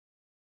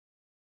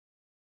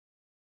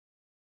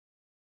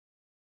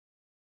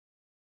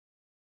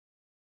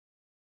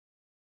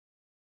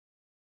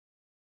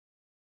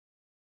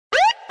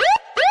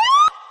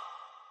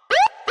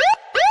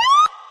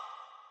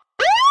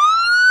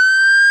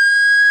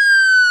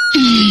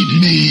Feed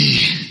me.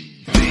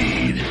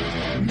 Feed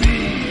me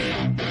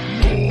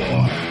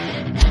more.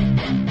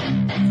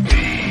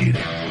 Feed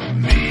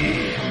me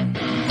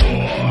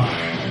more.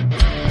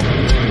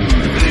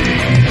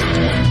 Feed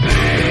me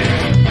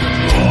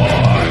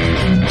more.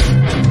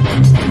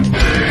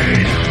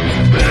 Feed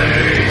me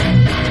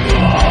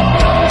more.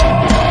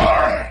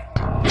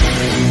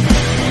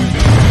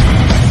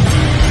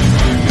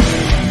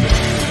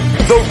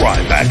 The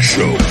Ryback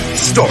Show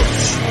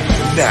starts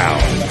now.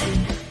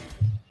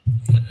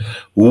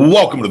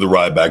 Welcome to the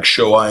Ryback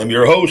Show. I am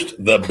your host,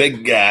 the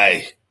big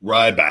guy,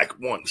 Ryback.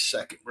 1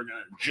 second. We're going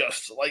to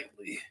adjust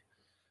slightly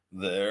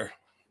there.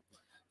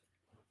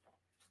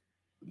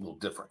 A little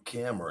different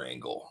camera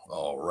angle.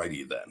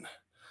 Alrighty then.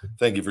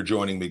 Thank you for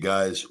joining me,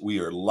 guys. We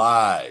are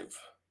live.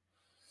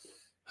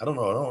 I don't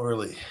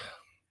know.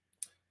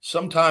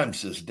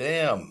 Sometimes this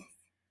damn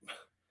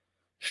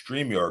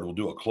StreamYard will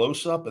do a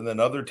close-up, and then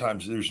other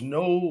times there's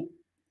no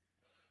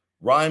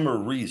rhyme or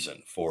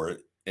reason for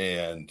it.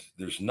 And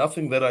there's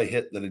nothing that I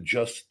hit that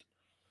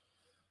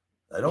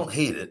I don't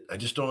hate it. I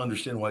just don't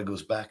understand why it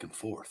goes back and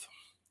forth.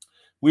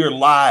 We are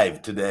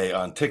live today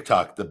on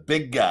TikTok, the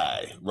big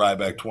guy,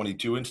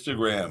 Ryback22,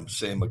 Instagram,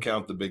 same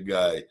account, the big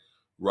guy,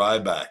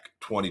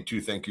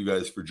 Ryback22. Thank you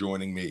guys for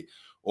joining me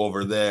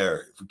over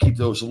there. If we keep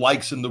those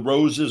likes and the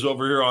roses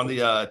over here on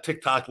the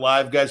TikTok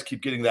live, guys,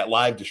 keep getting that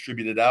live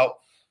distributed out.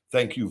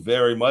 Thank you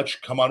very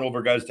much. Come on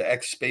over, guys, to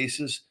X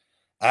Spaces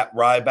at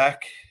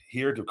Ryback.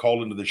 Here to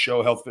call into the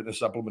show, health,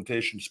 fitness,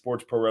 supplementation,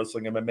 sports, pro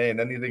wrestling, MMA, and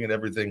anything and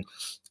everything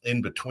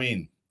in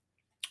between.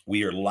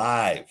 We are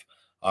live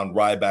on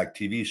Ryback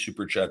TV.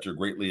 Super chats are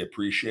greatly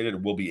appreciated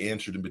and will be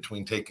answered in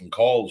between taking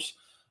calls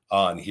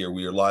on here.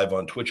 We are live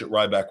on Twitch at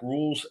Ryback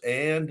Rules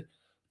and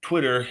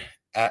Twitter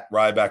at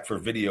Ryback for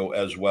video,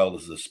 as well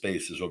as the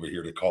spaces over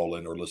here to call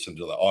in or listen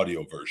to the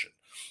audio version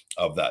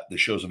of that. The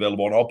show's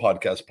available on all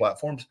podcast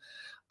platforms.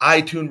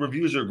 iTunes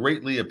reviews are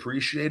greatly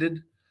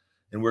appreciated.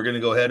 And we're going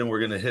to go ahead and we're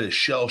going to hit a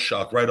shell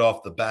shock right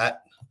off the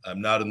bat. I'm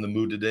not in the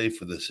mood today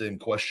for the same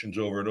questions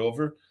over and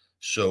over.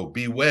 So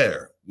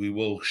beware. We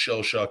will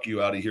shell shock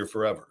you out of here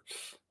forever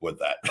with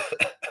that.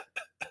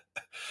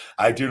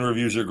 iTunes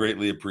reviews are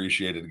greatly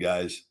appreciated,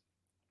 guys.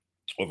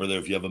 Over there,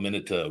 if you have a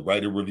minute to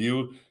write a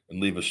review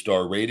and leave a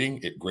star rating,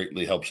 it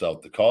greatly helps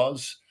out the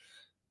cause.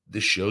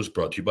 This show is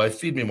brought to you by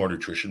Feed Me More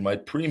Nutrition, my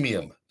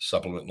premium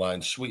supplement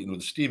line sweetened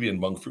with stevia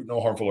and monk fruit,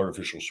 no harmful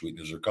artificial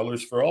sweeteners or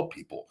colors for all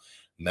people,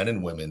 men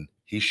and women,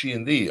 he, she,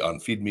 and thee on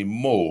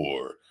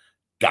feedmemore.com.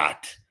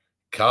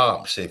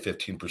 Save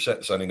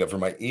 15% signing up for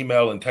my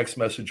email and text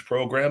message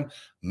program.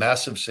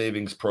 Massive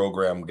savings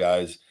program,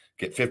 guys.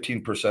 Get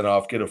 15%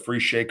 off. Get a free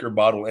shaker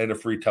bottle and a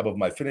free tub of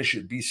my Finish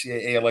It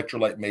BCAA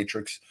Electrolyte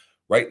Matrix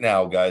right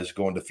now, guys.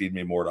 Going to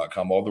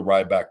feedmemore.com. All the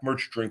Ryback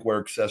merch, drinkware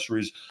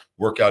accessories,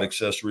 workout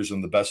accessories,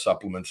 and the best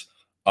supplements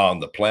on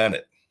the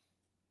planet.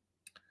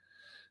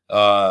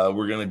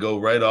 We're going to go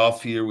right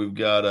off here. We've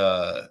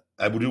got...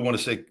 I do want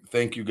to say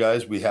thank you,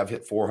 guys. We have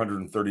hit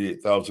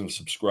 438,000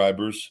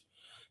 subscribers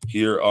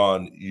here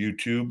on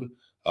YouTube.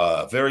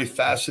 Very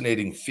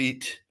fascinating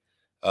feat.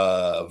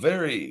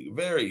 Very,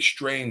 very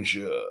strange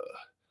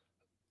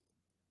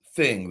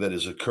thing that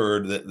has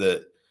occurred.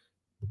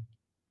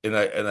 And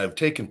I've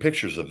taken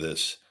pictures of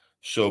this.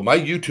 So my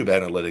YouTube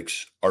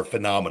analytics are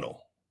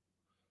phenomenal.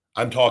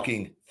 I'm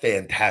talking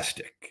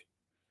fantastic.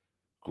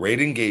 Great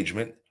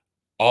engagement.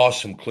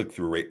 Awesome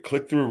click-through rate.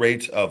 Click-through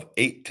rates of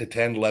 8 to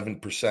 10,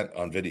 11%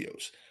 on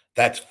videos.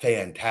 That's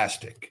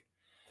fantastic.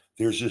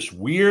 There's this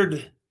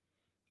weird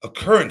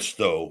occurrence,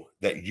 though,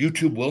 that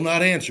YouTube will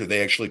not answer.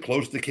 They actually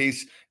closed the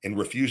case and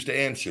refused to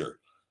answer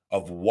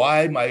of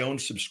why my own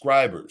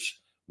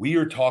subscribers. We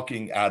are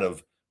talking out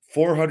of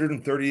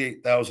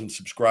 438,000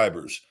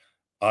 subscribers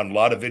on a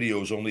lot of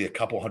videos, only a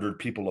couple hundred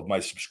people of my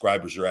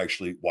subscribers are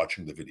actually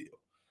watching the video.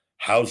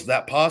 How's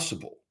that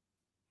possible?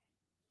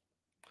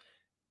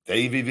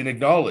 They've even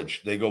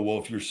acknowledged, they go, well,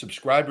 if your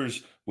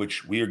subscribers,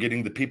 which we are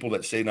getting the people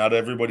that say not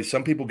everybody,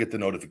 some people get the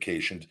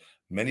notifications.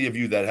 Many of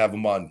you that have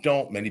them on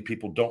don't. Many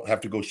people don't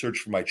have to go search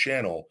for my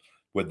channel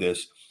with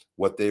this.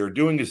 What they are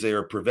doing is they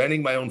are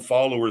preventing my own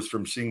followers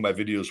from seeing my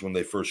videos when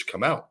they first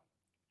come out.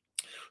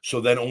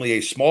 So then only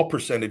a small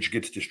percentage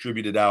gets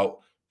distributed out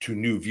to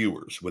new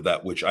viewers with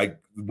that, which a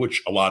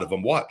lot of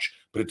them watch,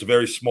 but it's a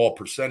very small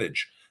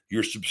percentage.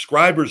 Your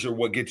subscribers are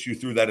what gets you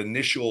through that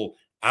initial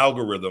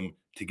algorithm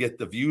to get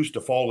the views to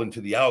fall into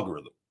the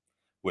algorithm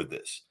with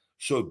this.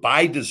 So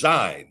by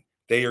design,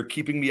 they are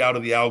keeping me out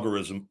of the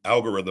algorithm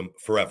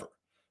forever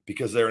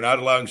because they're not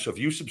allowing. So if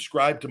you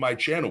subscribe to my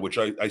channel, which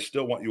I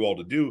still want you all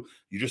to do,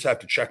 you just have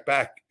to check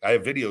back. I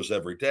have videos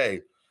every day.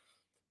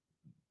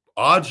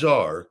 Odds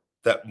are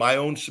that my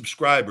own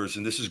subscribers,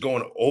 and this is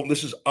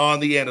on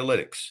the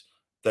analytics,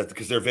 that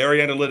because they're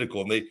very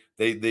analytical and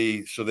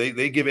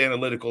they give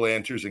analytical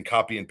answers and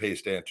copy and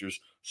paste answers.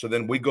 So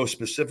then we go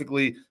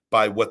specifically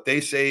by what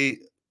they say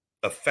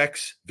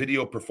affects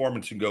video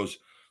performance and goes,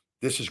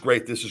 this is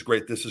great, this is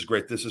great, this is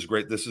great, this is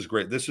great, this is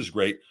great, this is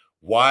great.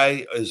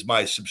 Why is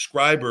my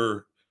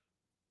subscriber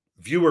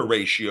viewer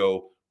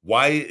ratio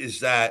Why is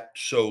that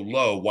so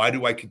low? Why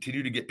do I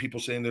continue to get people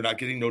saying they're not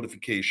getting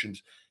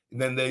notifications?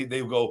 And then they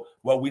go,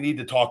 well, we need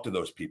to talk to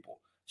those people.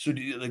 So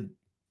do you, like,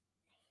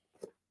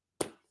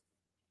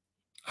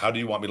 how do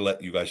you want me to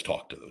let you guys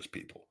talk to those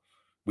people?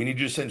 We need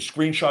you to send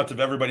screenshots of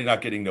everybody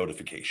not getting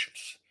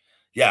notifications.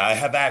 Yeah, I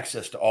have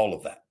access to all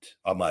of that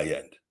on my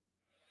end.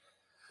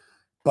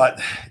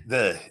 But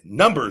the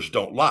numbers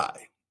don't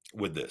lie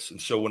with this.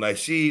 And so when I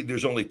see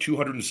there's only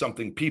 200 and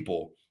something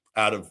people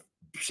out of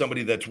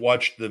somebody that's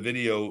watched the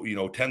video,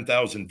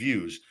 10,000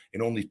 views,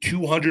 and only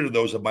 200 of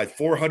those of my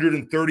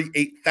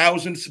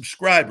 438,000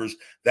 subscribers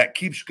that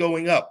keeps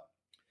going up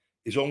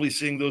is only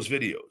seeing those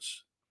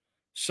videos,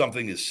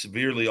 something is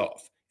severely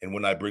off. And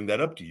when I bring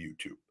that up to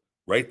YouTube,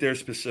 right there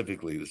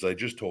specifically, as I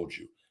just told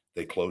you,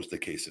 they close the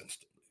case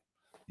instantly.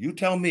 You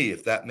tell me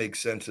if that makes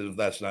sense and if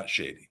that's not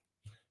shady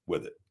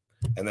with it.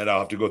 And then I'll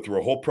have to go through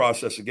a whole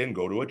process again,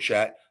 go to a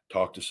chat,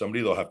 talk to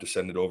somebody. They'll have to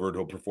send it over to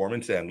a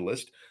performance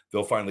analyst.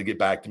 They'll finally get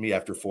back to me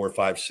after 4,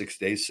 5, 6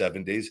 days,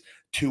 7 days,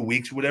 2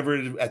 weeks, whatever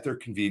it is at their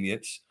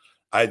convenience.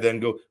 I then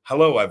go,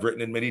 hello, I've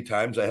written it many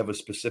times. I have a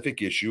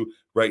specific issue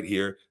right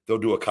here. They'll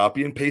do a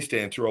copy and paste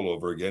answer all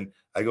over again.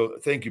 I go,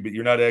 thank you, but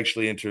you're not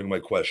actually answering my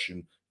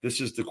question. This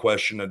is the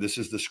question, and this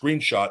is the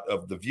screenshot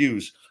of the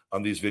views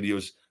on these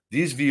videos.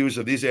 These views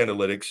of these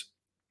analytics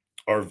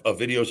are of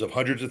videos of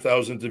hundreds of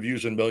thousands of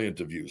views and millions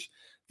of views.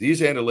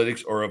 These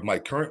analytics are of my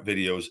current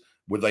videos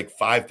with like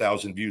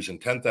 5,000 views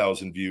and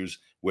 10,000 views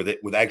with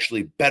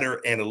actually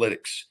better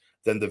analytics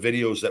than the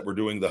videos that were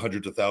doing the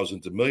hundreds of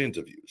thousands of millions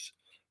of views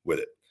with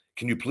it.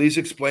 Can you please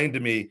explain to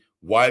me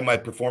why my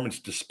performance,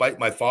 despite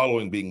my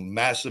following being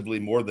massively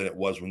more than it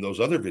was when those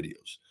other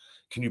videos,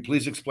 can you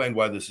please explain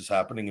why this is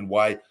happening and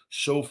why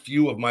so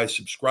few of my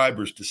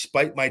subscribers,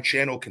 despite my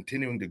channel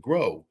continuing to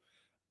grow,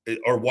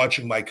 are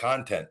watching my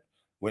content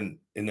and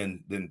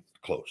then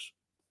close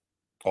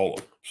all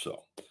over?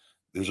 So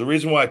there's a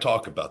reason why I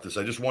talk about this.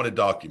 I just want it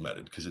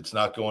documented because it's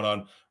not going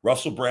on.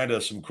 Russell Brand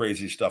has some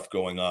crazy stuff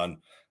going on,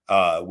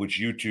 which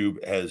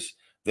YouTube has.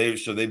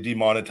 They've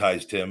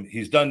demonetized him.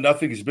 He's done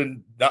nothing. He's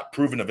been not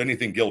proven of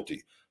anything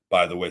guilty,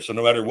 by the way. So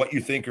no matter what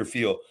you think or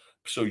feel.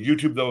 So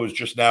YouTube, though, is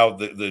just now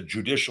the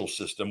judicial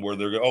system where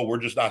they're, we're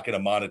just not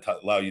going to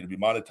allow you to be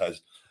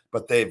monetized.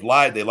 But they've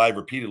lied. They lie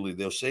repeatedly.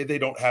 They'll say they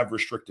don't have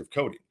restrictive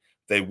coding.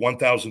 They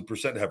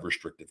 1,000% have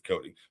restrictive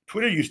coding.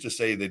 Twitter used to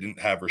say they didn't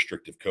have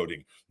restrictive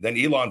coding. Then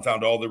Elon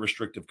found all the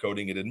restrictive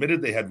coding and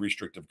admitted they had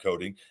restrictive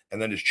coding,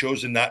 and then has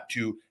chosen not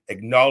to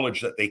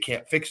acknowledge that they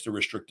can't fix the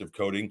restrictive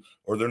coding,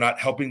 or they're not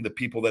helping the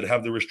people that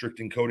have the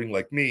restricting coding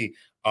like me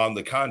on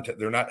the content.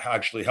 They're not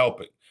actually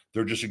helping.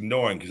 They're just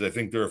ignoring because I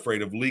think they're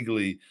afraid of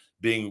legally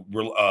being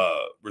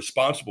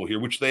responsible here,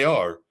 which they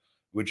are.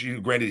 Which,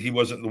 granted, he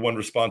wasn't the one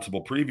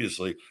responsible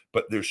previously,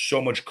 but there's so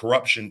much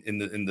corruption in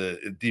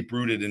the deep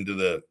rooted into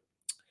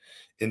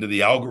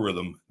the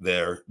algorithm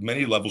there,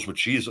 many levels,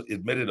 which he's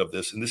admitted of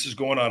this, and this is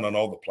going on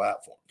all the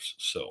platforms.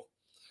 So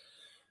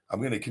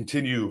I'm going to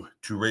continue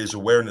to raise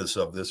awareness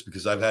of this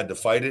because I've had to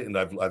fight it and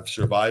I've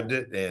survived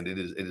it, and it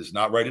is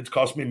not right. It's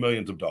cost me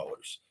millions of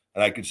dollars,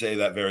 and I can say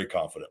that very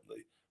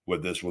confidently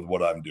with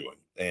what I'm doing.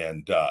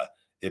 And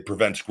it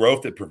prevents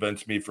growth. It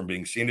prevents me from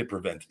being seen. It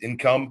prevents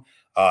income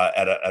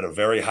at a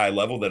very high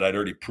level that I'd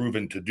already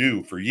proven to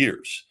do for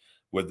years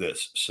with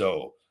this.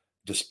 So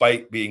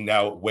despite being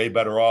now way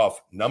better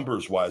off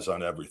numbers wise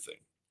on everything,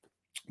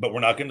 but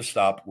we're not going to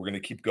stop. We're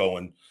going to keep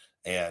going.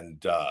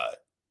 And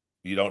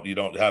you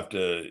don't have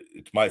to,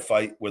 it's my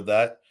fight with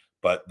that.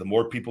 But the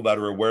more people that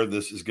are aware of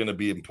this is going to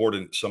be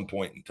important at some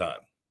point in time.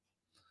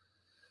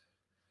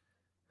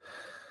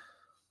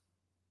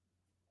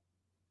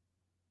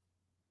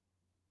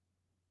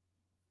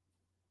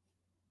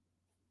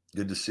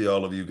 Good to see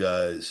all of you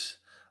guys.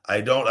 I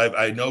know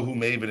who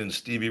Maven and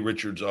Stevie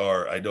Richards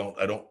are. I don't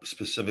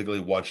specifically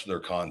watch their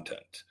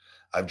content.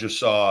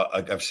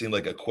 I've seen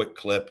like a quick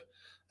clip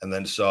and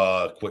then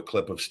saw a quick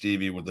clip of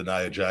Stevie with the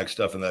Nia Jax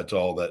stuff, and that's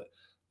all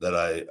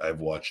that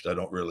I've watched. I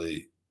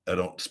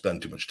don't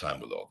spend too much time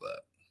with all that.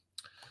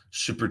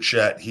 Super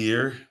chat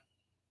here.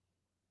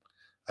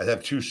 I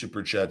have 2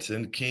 super chats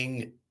in.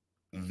 King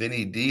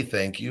Vinny D,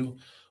 thank you.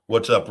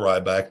 What's up,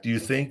 Ryback? Do you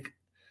think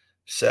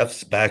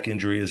Seth's back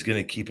injury is going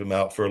to keep him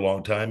out for a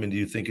long time? And do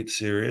you think it's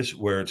serious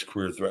where it's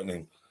career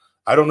threatening?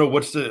 I don't know.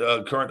 What's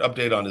the current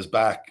update on his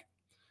back?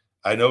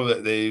 I know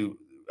that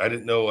I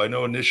didn't know. I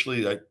know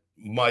initially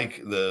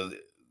Mike, the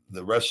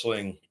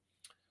wrestling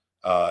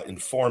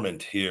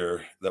informant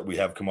here that we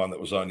have come on that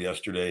was on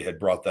yesterday, had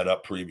brought that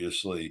up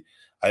previously.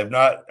 I have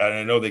not, and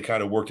I know they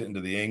kind of worked it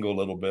into the angle a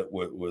little bit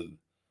with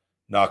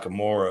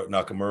Nakamura,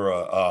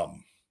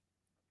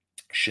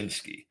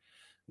 Shinsuke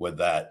with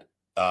that.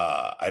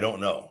 I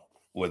don't know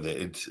with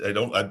it.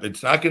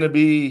 It's not going to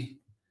be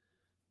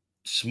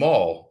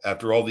small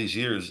after all these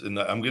years. And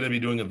I'm going to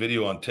be doing a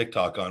video on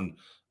TikTok on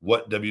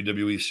what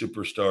WWE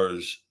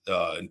superstars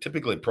and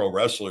typically pro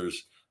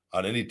wrestlers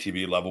on any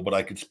TV level, but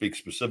I could speak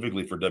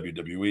specifically for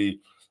WWE,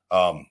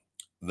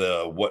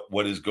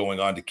 what is going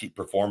on to keep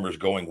performers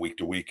going week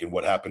to week and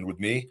what happened with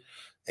me.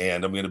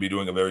 And I'm going to be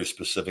doing a very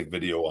specific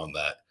video on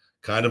that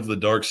kind of the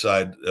dark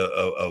side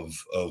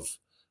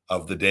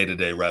of the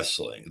day-to-day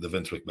wrestling, the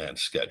Vince McMahon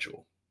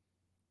schedule.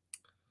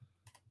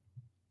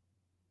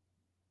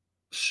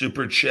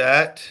 Super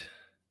chat.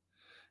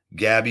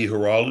 Gabby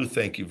Haralu,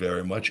 thank you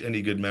very much.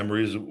 Any good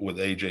memories with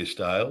AJ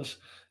Styles?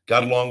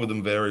 Got along with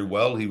him very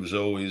well. He was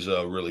always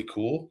really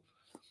cool.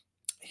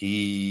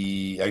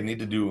 I need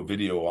to do a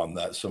video on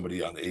that,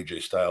 somebody on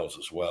AJ Styles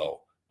as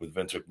well, with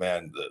Vince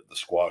McMahon, the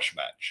squash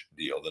match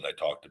deal that I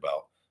talked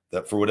about,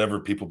 that for whatever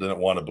people didn't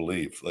want to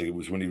believe, like it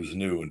was when he was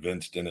new and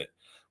Vince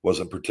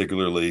wasn't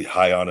particularly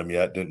high on him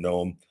yet, didn't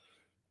know him.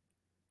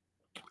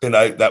 And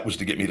that was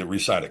to get me to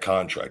re-sign a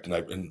contract.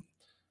 And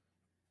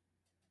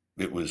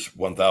it was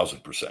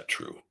 1000%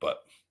 true,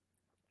 but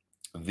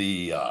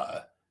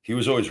he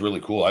was always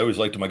really cool. I always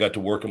liked him. I got to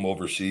work him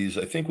overseas.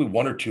 I think we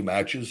 1 or 2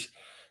 matches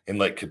in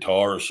like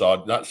Qatar or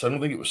Saudi. I don't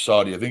think it was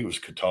Saudi. I think it was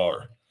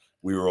Qatar.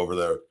 We were over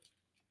there.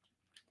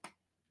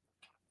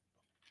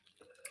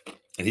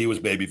 And he was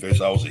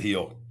babyface. I was a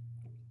heel.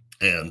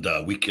 And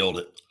we killed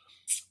it.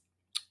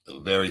 A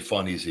very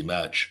fun, easy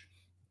match.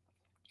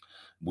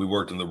 We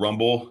worked in the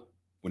Rumble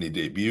when he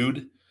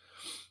debuted.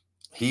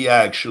 He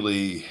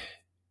actually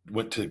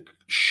went to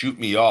shoot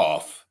me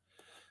off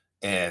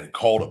and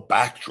called a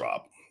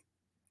backdrop.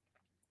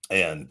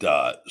 And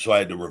so I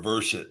had to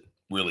reverse it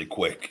really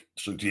quick.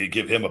 So to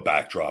give him a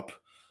backdrop,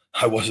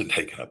 I wasn't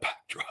taking a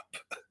backdrop.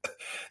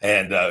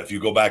 And if you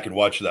go back and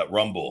watch that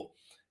Rumble,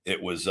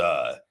 it was,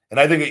 and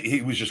I think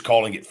he was just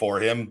calling it for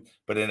him.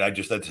 But then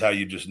that's how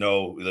you just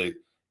know,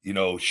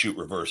 shoot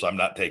reverse. I'm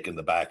not taking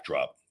the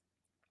backdrop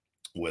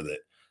with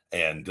it.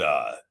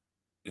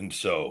 And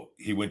so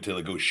he went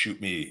to go shoot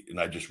me, and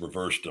I just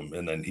reversed him.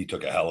 And then he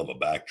took a hell of a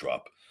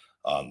backdrop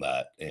on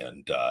that.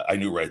 And I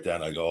knew right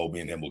then, I go, oh,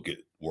 me and him will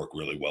work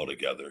really well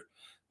together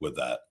with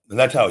that. And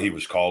that's how he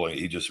was calling.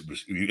 He just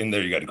was in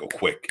there. You got to go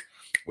quick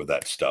with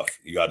that stuff.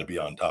 You got to be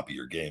on top of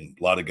your game.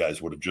 A lot of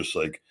guys would have just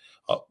like,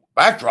 oh,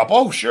 backdrop.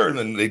 Oh, sure. And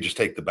then they just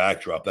take the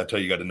backdrop. That's how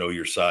you got to know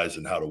your size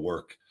and how to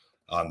work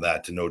on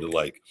that, to know to,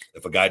 like,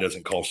 if a guy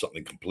doesn't call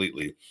something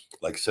completely,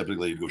 like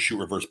typically you go shoot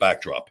reverse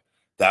backdrop,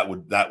 that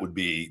would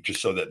be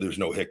just so that there's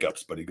no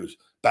hiccups. But he goes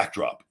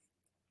backdrop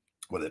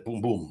with it,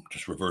 boom, boom,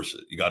 just reverse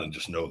it. You got to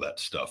just know that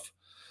stuff.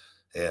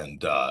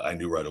 And I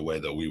knew right away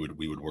that we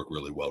would work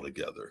really well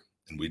together,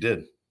 and we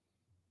did.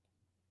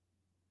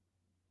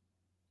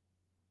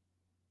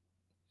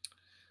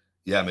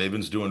 Yeah,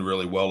 Maven's doing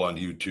really well on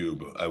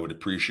YouTube. I would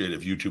appreciate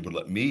if YouTube would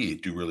let me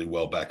do really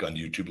well back on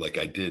YouTube, like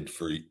I did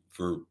for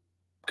a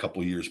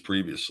couple years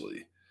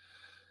previously.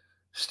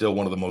 Still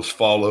one of the most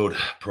followed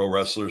pro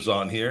wrestlers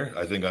on here.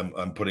 I think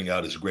I'm putting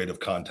out as great of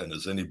content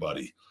as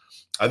anybody.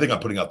 I think I'm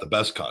putting out the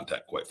best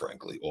content, quite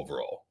frankly,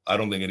 overall. I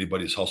don't think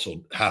anybody's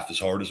hustled half as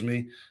hard as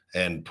me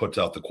and puts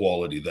out the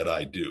quality that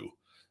I do.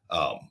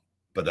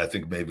 But I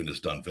think Maven has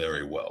done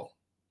very well.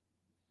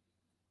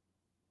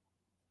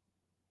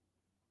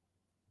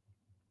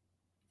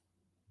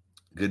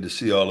 Good to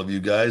see all of you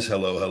guys.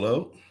 Hello,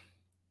 hello.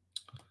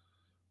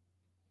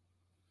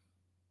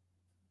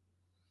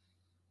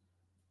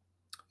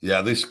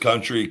 Yeah, this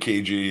country,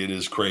 KG, it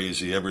is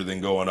crazy.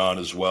 Everything going on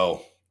as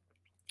well.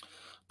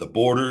 The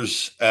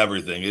borders,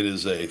 everything. It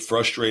is a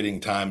frustrating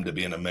time to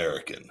be an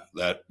American.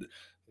 That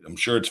I'm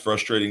sure it's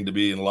frustrating to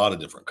be in a lot of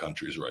different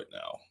countries right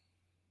now.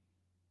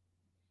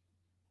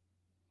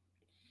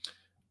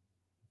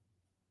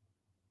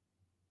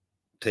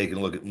 Taking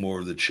a look at more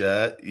of the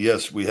chat.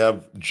 Yes, we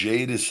have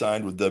Jade is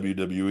signed with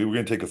WWE. We're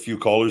going to take a few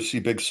callers. See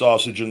Big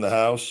Sausage in the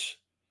house.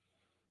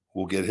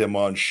 We'll get him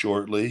on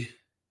shortly.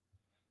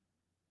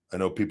 I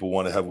know people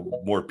want to have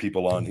more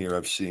people on here.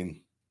 I've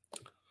seen.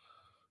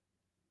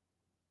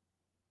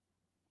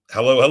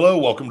 Hello, hello.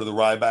 Welcome to the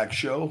Ryback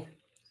Show.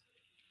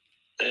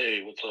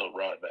 Hey, what's up,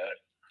 Ryback?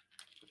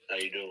 How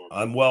you doing?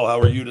 I'm well. How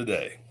are you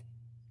today?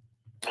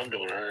 I'm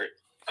doing all right.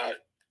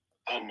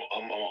 I'm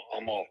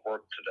off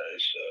work today,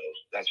 so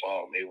that's why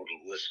I'm able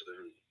to listen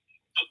and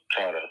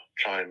try to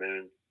chime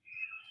in.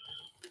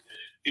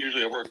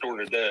 Usually I work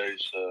during the day,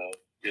 so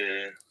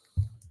yeah.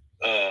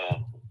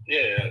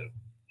 Yeah,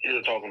 you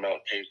were talking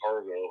about Jade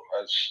Cargill.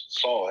 I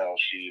saw how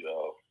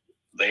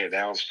they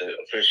announced it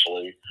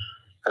officially,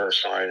 her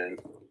signing.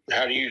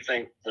 How do you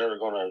think they're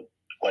going to,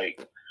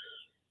 like,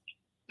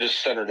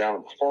 just set her down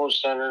at the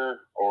Performance Center,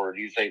 or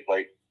do you think,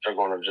 like, they're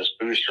going to just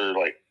boost her,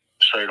 like,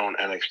 straight on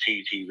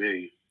NXT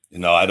TV?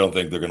 No, I don't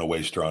think they're going to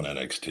waste her on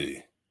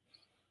NXT.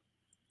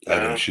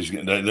 I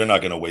think they're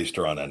not going to waste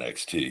her on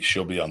NXT.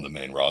 She'll be on the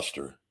main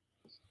roster.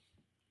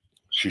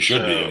 She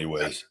should be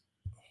anyways.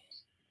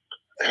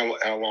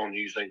 How long do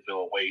you think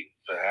they'll wait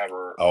to have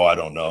her? Oh, I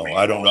don't know.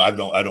 I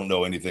don't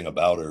know anything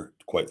about her,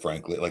 quite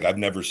frankly. Like, I've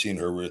never seen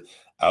her.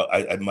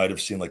 I might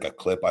have seen like a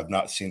clip. I've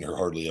not seen her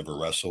hardly ever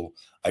wrestle.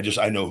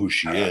 I know who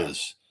she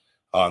is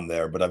on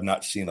there, but I've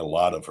not seen a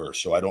lot of her.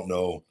 So I don't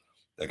know.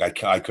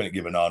 Like, I couldn't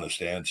give an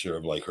honest answer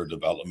of like her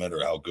development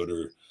or how good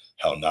or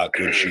how not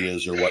good she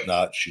is or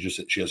whatnot. She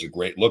has a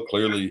great look.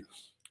 Clearly,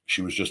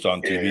 she was just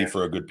on TV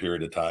for a good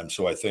period of time.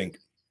 So I think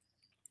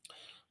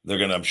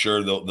I'm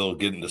sure they'll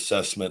get an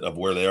assessment of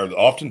where they are.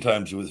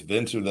 Oftentimes with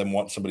Vince or them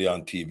want somebody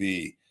on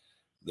TV,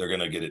 they're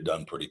gonna get it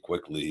done pretty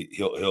quickly.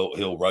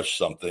 He'll rush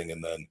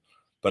something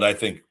but I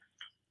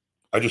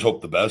just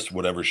hope the best,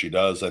 whatever she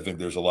does. I think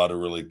there's a lot of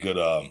really good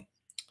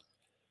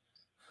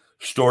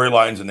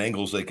storylines and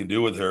angles they can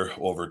do with her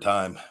over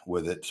time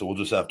with it. So we'll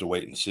just have to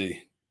wait and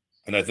see.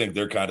 And I think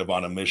they're kind of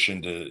on a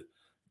mission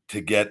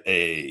to get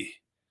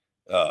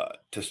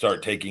to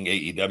start taking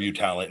AEW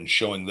talent and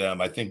showing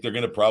them. I think they're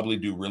going to probably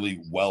do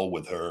really well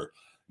with her.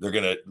 They're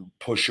going to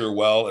push her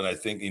well. And I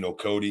think,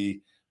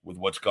 Cody, with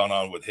what's gone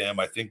on with him,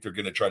 I think they're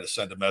going to try to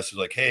send a message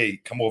like, hey,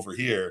 come over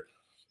here.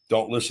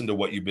 Don't listen to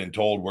what you've been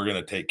told. We're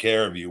going to take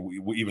care of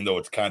you, even though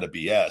it's kind of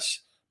BS.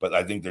 But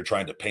I think they're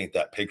trying to paint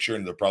that picture,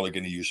 and they're probably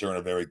going to use her in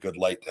a very good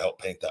light to help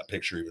paint that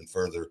picture even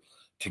further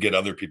to get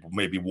other people,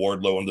 maybe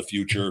Wardlow in the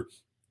future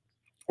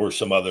or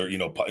some other,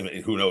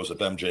 who knows if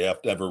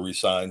MJF ever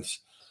resigns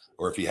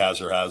or if he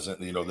has or hasn't,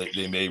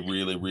 they may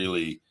really,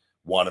 really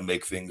want to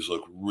make things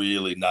look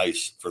really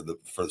nice for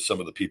some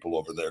of the people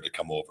over there to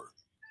come over.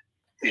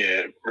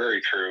 Yeah,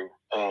 very true.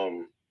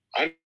 I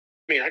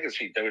mean, I can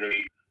see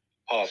WWE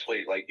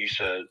possibly, like you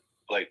said,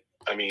 put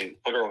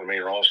her on the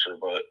main roster,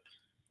 but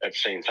at the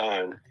same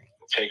time,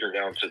 take her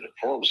down to the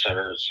Performance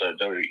Center. So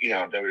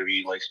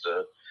WWE likes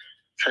to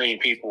train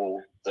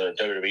people the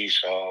WWE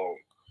style,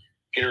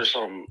 get her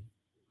some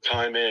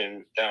time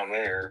in down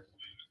there,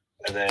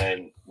 and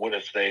then what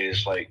if they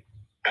just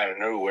out of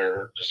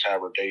nowhere just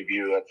have her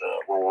debut at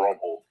the Royal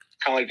Rumble,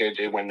 kind of like they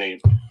did when even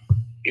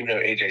though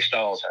AJ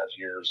Styles has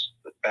years,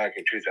 back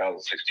in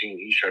 2016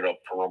 he showed up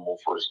for Rumble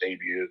for his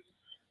debut.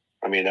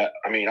 I don't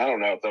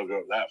know if they'll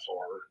go that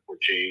far with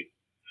Jade,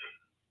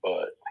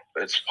 but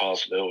it's a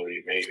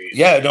possibility, maybe.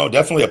 Yeah, no,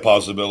 definitely a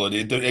possibility.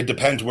 It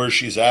depends where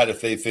she's at.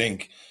 If they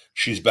think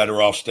she's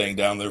better off staying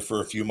down there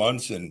for a few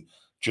months and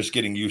just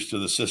getting used to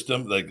the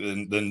system,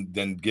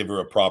 then give her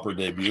a proper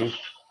debut.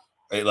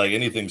 Like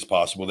anything's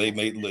possible. They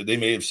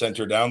may have sent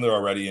her down there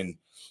already and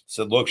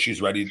said, "Look,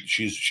 she's ready.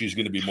 She's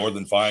going to be more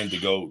than fine to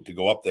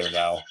go up there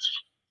now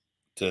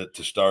to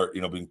start,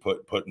 being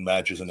put in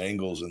matches and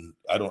angles." And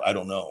I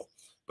don't know,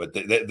 but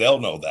they'll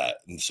know that.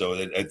 And so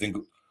I think.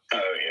 Oh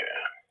yeah.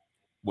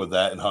 With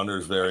that, and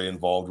Hunter's very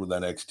involved with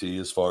NXT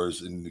as far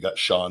as, and you got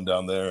Sean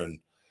down there and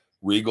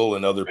Regal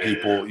and other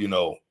people.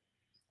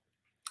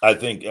 I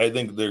think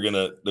they're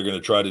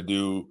gonna try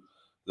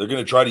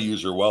to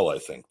use her well. I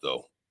think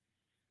though.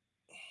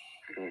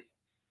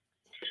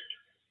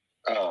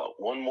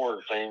 One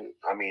more thing.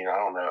 I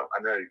don't know.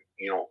 I know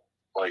you don't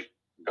like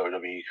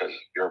WWE because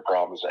your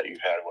problems that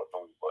you've had with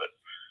them,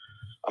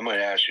 but I might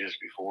ask you this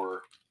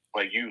before.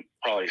 You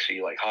probably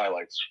see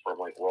highlights from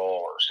Raw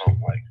or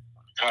something,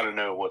 kind of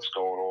know what's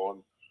going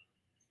on.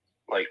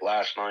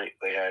 Last night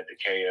they had the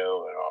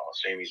KO and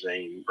Sami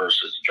Zayn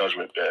versus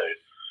Judgment Day,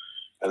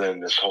 and then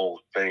this whole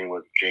thing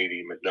with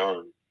JD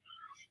McDonough.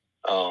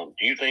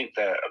 Do you think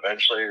that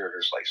eventually they're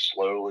just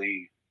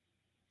slowly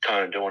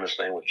kind of doing this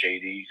thing with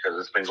JD because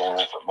it's been going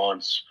on for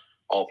months,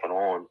 off and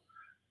on,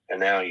 and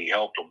now he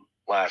helped them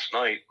last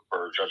night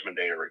for Judgment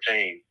Day to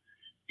retain?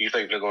 Do you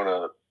think they're going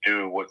to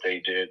do what they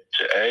did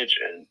to Edge,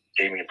 and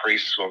Damian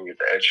Priest is going to get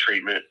the Edge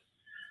treatment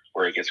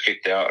where he gets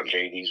kicked out and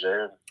JD's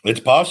there? It's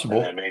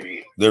possible.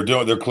 Maybe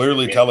they're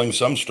clearly telling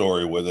some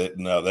story with it.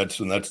 And that's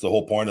the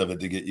whole point of it,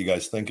 to get you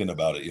guys thinking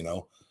about it,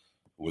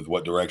 with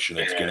what direction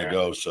it's going to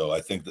go. So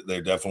I think that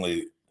they're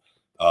definitely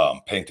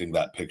painting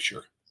that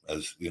picture.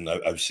 As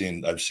I've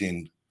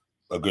seen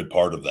a good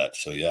part of that.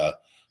 So yeah,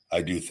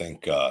 I do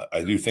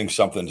think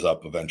something's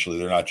up eventually.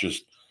 They're not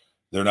just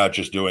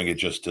doing it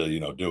just to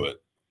do it.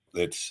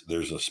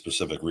 There's a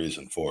specific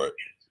reason for it.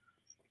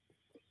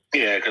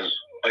 Yeah, because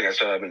like I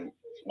said, I've been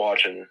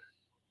watching.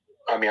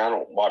 I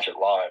don't watch it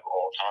live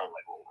all the time,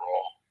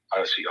 overall.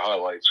 I see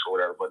highlights or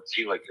whatever, but it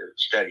seems like they're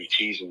steady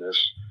teasing this.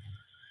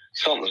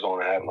 Something's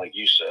going to happen, like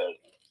you said.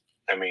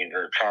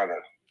 They're trying to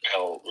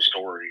tell the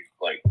story,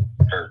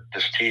 they're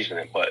just teasing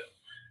it. But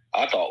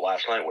I thought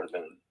last night would have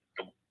been,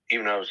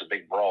 even though it was a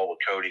big brawl with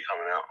Cody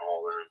coming out and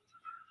all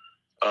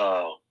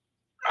that,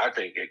 I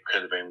think it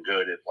could have been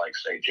good if,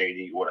 say,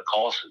 JD would have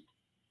costed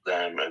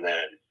them, and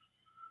then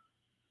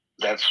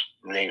that's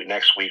maybe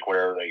next week,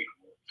 whatever they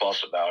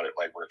fuss about it,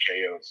 where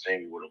KO and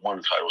Sammy would have won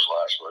the titles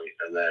last night,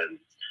 and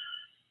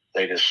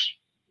then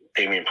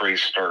Damian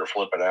Priest started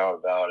flipping out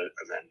about it,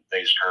 and then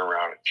they just turn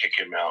around and kick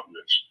him out and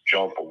just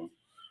jump him.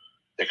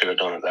 They could have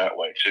done it that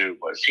way too,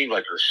 but it seems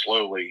like they're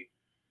slowly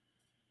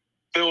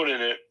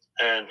building it.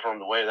 And from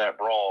the way that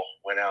brawl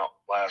went out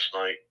last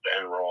night to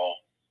end Raw,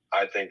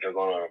 I think they're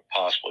going to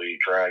possibly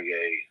drag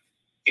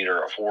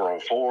either a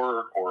 4-on-4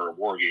 or a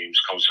War Games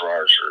come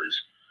Survivor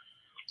Series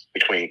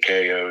between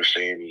KO,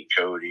 Sammy,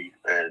 Cody,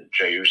 and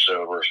Jey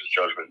Uso versus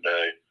Judgment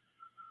Day,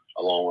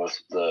 along with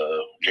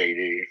the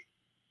JD.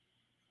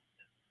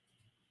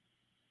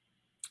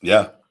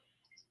 Yeah.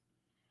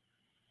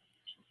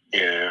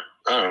 Yeah,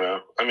 I don't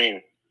know.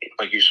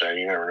 Like you said,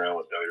 you never know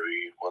with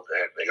WWE what the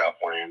heck they got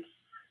planned.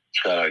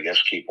 Just gotta, I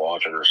guess, keep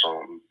watching or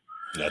something.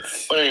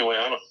 But anyway,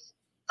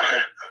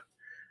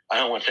 I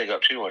don't want to take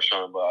up too much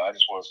time, but I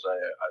just want to say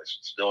I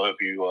still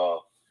hope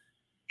you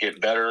get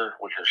better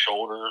with your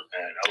shoulder,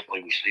 and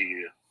hopefully we see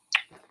you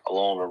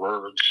along the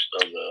verge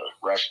of the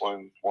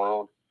wrestling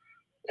world,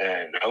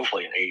 and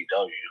hopefully in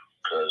AEW,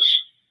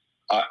 because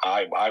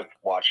I've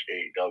watched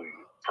AEW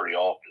pretty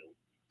often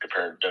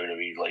compared to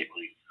WWE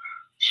lately.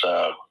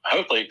 So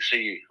hopefully I can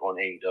see you on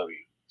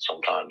AEW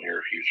sometime in the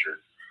near future.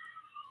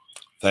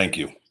 Thank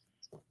you.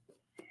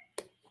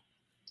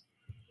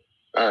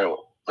 All right.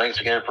 Well, thanks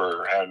again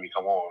for having me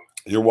come on.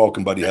 You're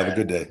welcome, buddy. Have a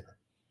good day.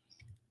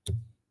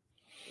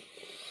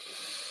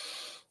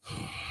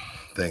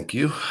 Thank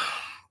you.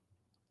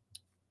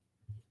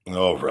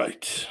 All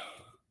right.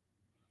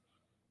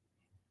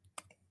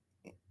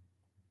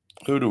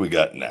 Who do we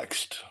got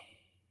next?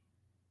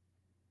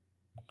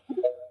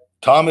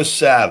 Thomas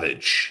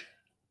Savage.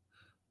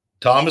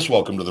 Thomas,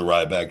 welcome to the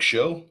Ryback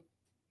Show.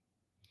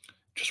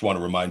 Just want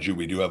to remind you,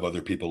 we do have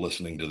other people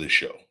listening to this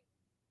show.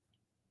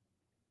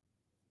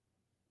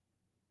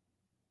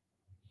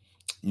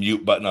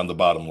 Mute button on the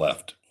bottom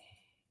left.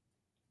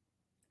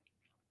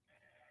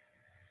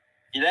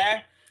 You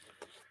there?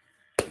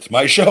 It's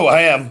my show.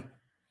 I am.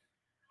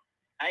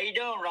 How you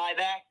doing,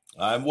 Ryback?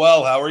 I'm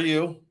well. How are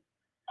you?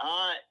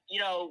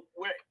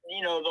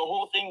 The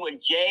whole thing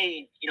with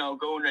Jade,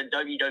 going to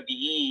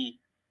WWE,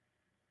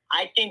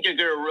 I think they're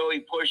gonna really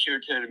push her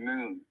to the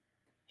moon.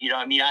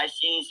 I've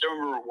seen some of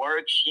her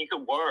work; she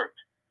could work,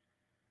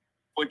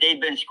 but they've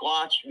been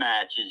squash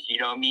matches.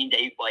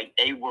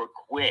 They were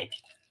quick.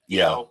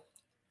 Yeah.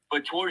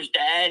 But towards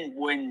the end,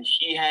 when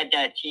she had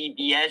that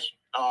TBS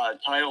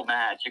title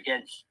match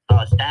against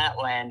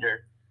Statlander,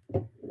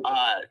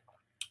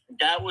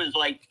 that was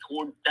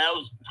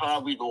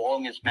probably the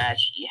longest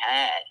match she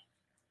had.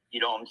 You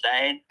know what I'm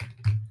saying?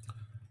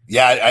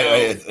 Yeah,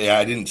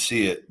 I didn't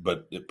see it,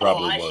 but it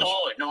probably was.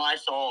 I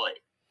saw it.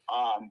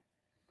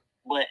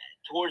 But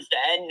towards the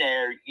end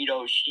there,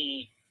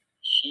 she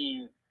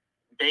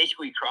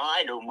basically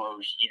cried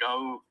almost.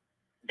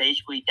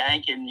 Basically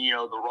thanking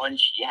the run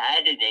she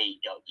had in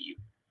AEW.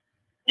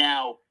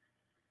 Now,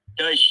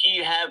 does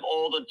she have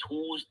all the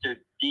tools to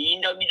be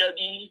in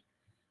WWE?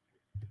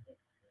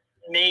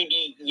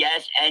 Maybe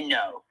yes and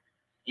no.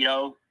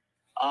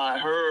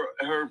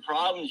 Her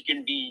problem is going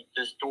to be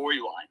the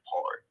storyline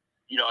part.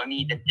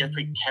 The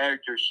different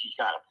characters she's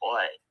got to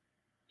play.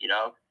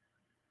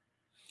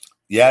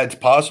 Yeah, it's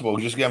possible.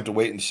 We're just gonna have to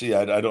wait and see.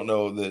 I don't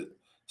know. That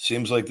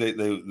seems like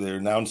they're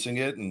announcing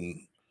it and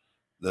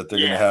that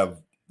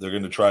they're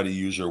gonna try to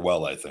use her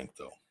well. I think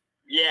though.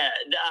 Yeah,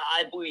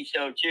 I believe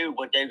so too.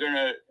 But they're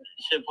gonna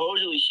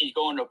supposedly she's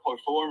going to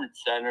Performance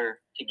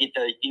Center to get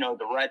the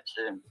reps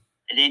in,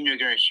 and then they're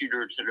gonna shoot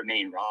her to the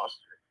main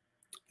roster.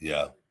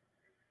 Yeah.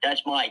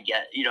 That's my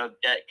guess,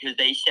 that because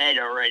they said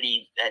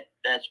already that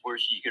that's where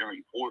she's going to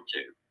report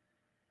to.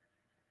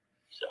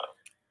 So,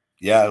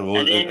 yeah. Well,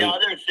 and then the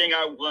other thing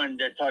I wanted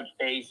to touch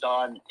base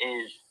on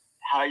is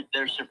how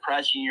they're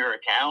suppressing your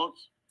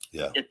accounts.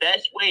 Yeah. The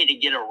best way to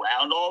get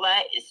around all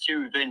that is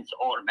to Vince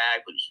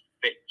automatically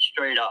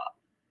straight up.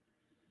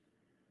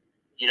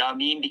 You know what I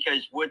mean?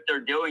 Because what they're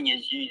doing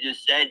is, you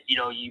just said,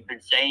 you've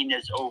been saying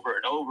this over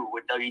and over,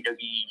 what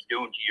WWE's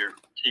doing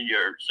to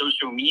your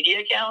social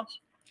media accounts.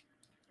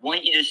 Why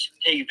don't you just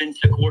take Vince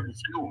to court and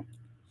sue him?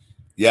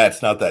 Yeah,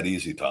 it's not that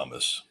easy,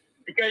 Thomas.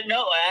 Because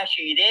no,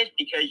 actually it is,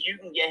 because you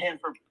can get him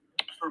for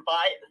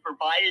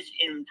bias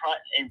in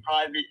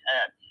private.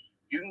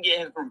 You can get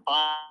him for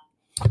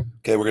bias.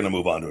 Okay, we're going to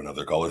move on to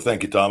another caller.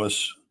 Thank you,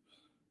 Thomas.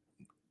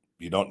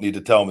 You don't need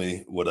to tell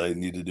me what I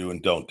need to do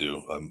and don't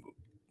do.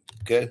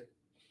 Okay?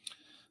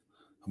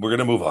 We're going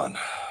to move on.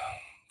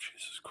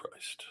 Jesus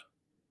Christ.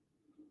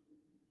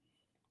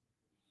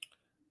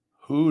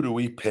 Who do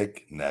we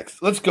pick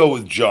next? Let's go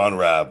with John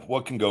Rabb.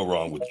 What can go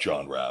wrong with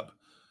John Rabb?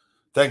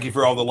 Thank you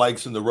for all the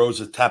likes and the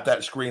roses. Tap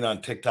that screen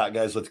on TikTok,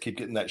 guys. Let's keep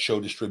getting that show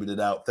distributed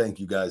out.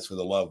 Thank you, guys, for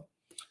the love.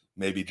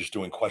 Maybe just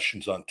doing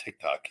questions on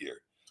TikTok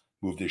here.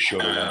 Move this show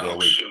to one day a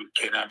week.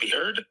 Can I be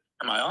heard?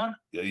 Am I on?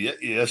 Yeah,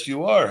 yes,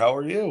 you are. How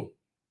are you?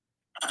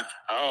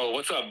 Oh,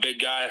 what's up, big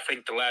guy? I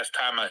think the last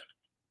time I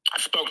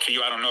spoke to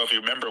you, I don't know if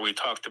you remember, we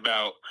talked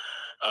about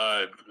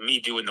me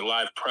doing the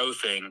live pro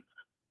thing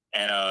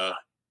and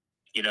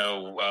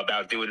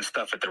about doing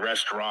stuff at the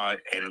restaurant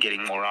and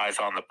getting more eyes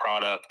on the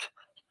product.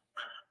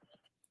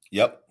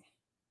 Yep.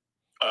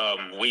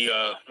 We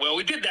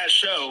did that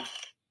show,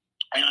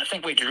 and I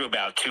think we drew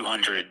about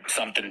 200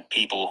 something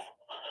people.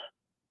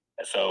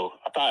 So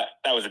I thought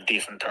that was a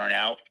decent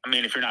turnout. I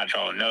mean, if you're not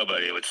drawing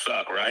nobody, it would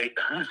suck, right?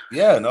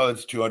 Yeah, no,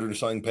 it's 200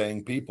 something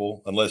paying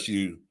people, unless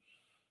you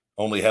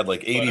only had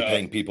like 80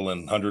 paying people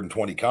and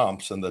 120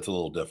 comps, and that's a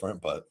little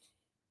different, but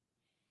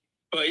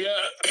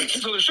yeah,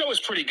 so the show was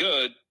pretty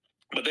good,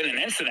 but then an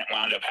incident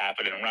wound up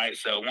happening, right?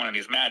 So one of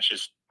these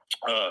matches,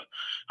 a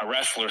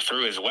wrestler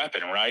threw his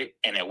weapon, right?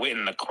 And it went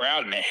in the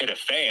crowd and it hit a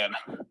fan.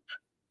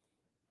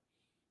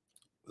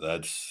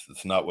 That's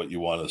not what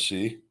you want to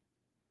see.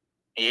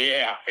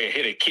 Yeah, it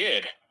hit a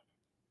kid.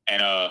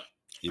 And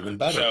even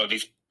better. So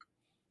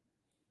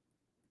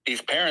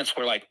these parents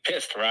were like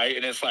pissed, right?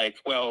 And it's like,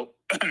 well,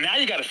 now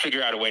you got to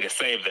figure out a way to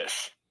save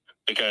this,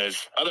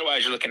 because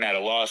otherwise you're looking at a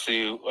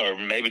lawsuit or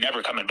maybe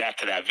never coming back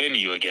to that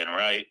venue again,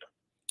 right?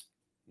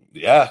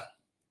 Yeah.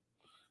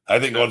 I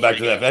think going back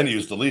to that venue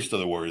is the least of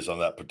the worries on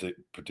that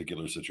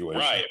particular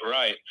situation.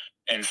 Right.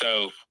 And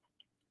so,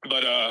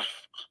 but,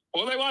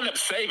 well, they wound up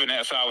saving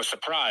it, so I was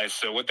surprised.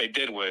 So what they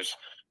did was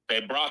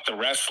they brought the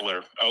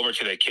wrestler over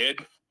to the kid,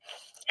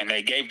 and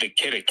they gave the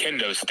kid a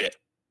kendo stick,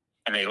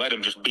 and they let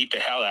him just beat the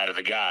hell out of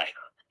the guy.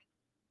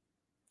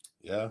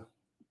 Yeah.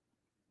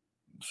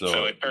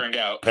 So it turned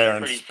out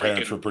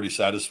parents were pretty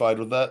satisfied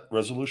with that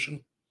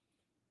resolution.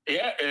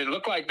 Yeah, it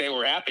looked like they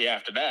were happy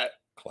after that.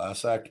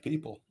 Class act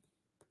people.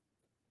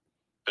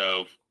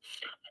 So,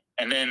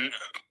 and then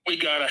we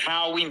got a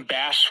Halloween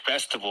Bash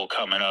Festival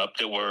coming up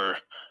that we're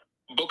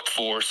booked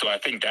for, so I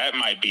think that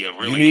might be a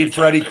really. You need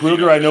Freddy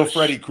Krueger? I know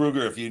Freddy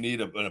Krueger. If you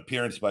need an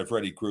appearance by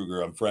Freddy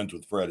Krueger, I'm friends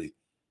with Freddy.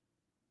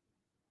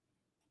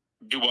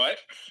 Do what?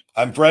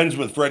 I'm friends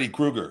with Freddy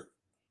Krueger.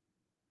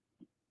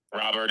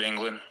 Robert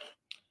Englund.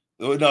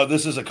 No,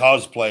 this is a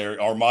cosplayer,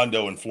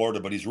 Armando in Florida,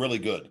 but he's really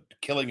good.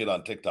 Killing it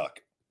on TikTok.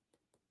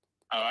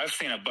 Oh, I've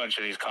seen a bunch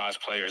of these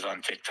cosplayers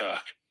on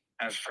TikTok.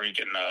 That's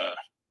freaking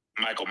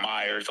Michael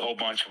Myers, a whole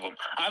bunch of them.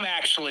 I'm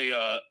actually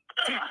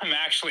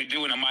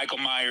doing a Michael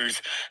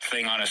Myers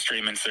thing on a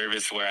streaming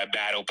service where I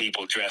battle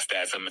people dressed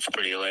as him. It's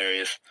pretty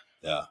hilarious.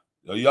 Yeah.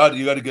 You got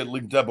to get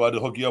linked up. I had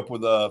to hook you up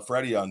with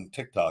Freddy on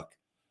TikTok.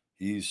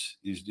 He's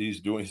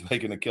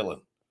making a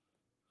killing.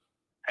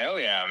 Hell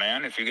yeah,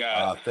 man. If you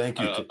got thank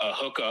you. A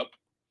hookup,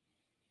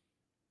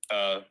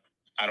 I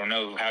don't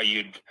know how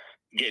you'd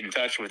get in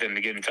touch with him to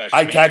get in touch with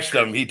I me. text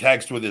him. He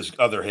texts with his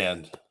other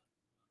hand.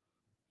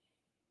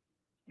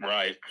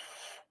 Right.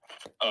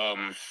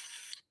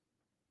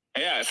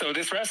 Yeah, so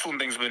this wrestling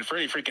thing's been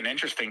pretty freaking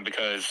interesting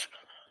because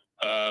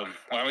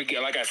when we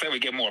get, like I said, we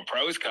get more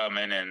pros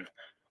coming, and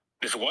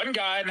this one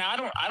guy,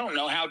 now I don't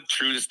know how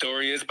true the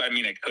story is, but I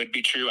mean it could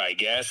be true, I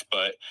guess,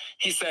 but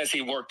he says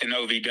he worked in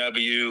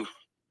OVW.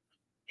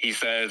 He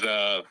says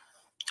that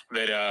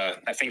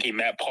I think he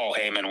met Paul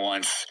Heyman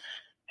once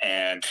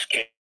and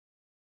came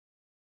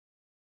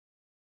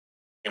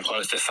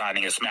close to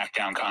signing a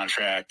SmackDown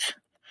contract.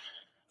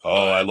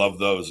 Oh, I love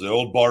those. The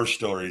old bar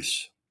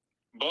stories.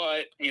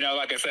 But,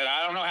 like I said,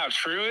 I don't know how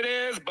true it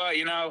is, but,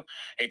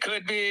 it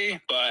could be.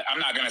 But I'm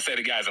not going to say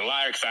the guy's a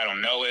liar because I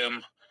don't know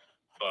him.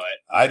 But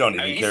I don't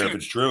even care if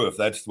it's true, if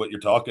that's what you're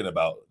talking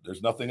about.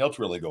 There's nothing else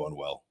really going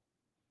well.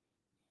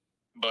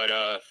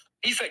 But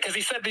he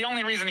said the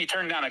only reason he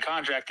turned down a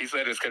contract, he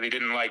said, is because he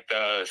didn't like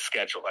the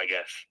schedule, I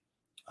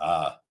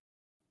guess.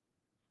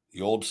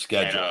 The old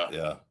schedule,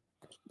 yeah.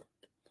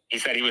 He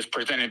said he was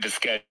presented the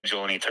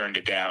schedule and he turned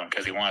it down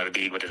because he wanted to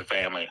be with his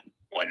family,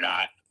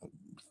 whatnot.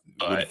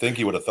 But I would think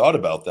he would have thought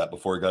about that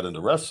before he got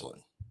into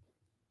wrestling.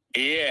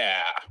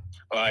 Yeah,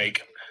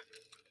 like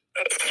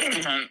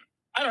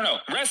I don't know.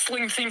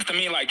 Wrestling seems to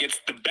me like it's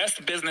the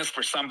best business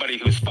for somebody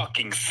who's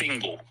fucking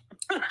single.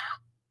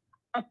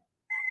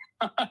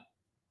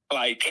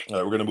 Like, all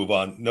right, we're gonna move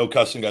on. No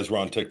cussing, guys. We're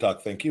on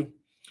TikTok. Thank you.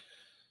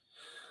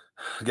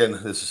 Again,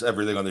 this is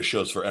everything on this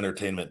show is for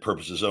entertainment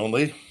purposes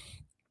only.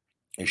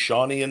 Is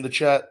Seany in the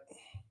chat?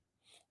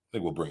 I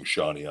think we'll bring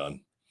Seany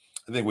on.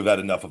 I think we've had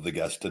enough of the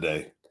guest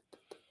today.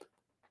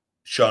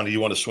 Seany, you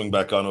want to swing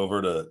back on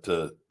over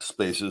to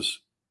Spaces?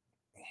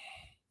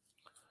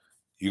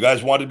 You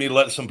guys wanted me to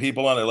let some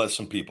people on. I let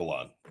some people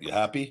on. You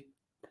happy,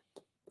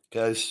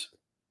 guys?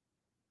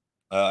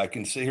 I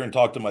can sit here and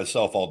talk to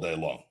myself all day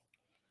long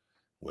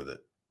with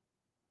it.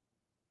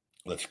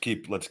 Let's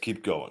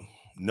keep going.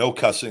 No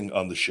cussing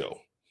on the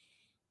show.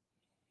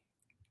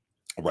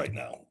 Right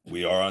now,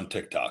 we are on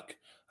TikTok.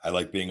 I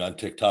like being on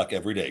TikTok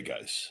every day,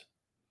 guys.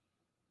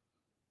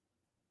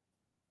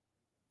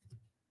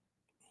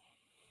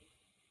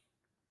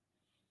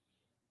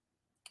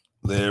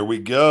 There we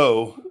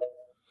go.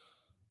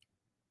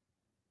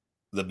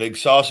 The big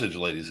sausage,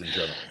 ladies and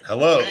gentlemen.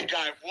 Hello. Hey,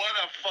 guy,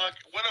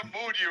 what a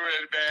mood you're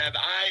in, man.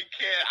 I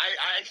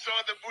saw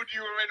the mood you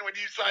were in when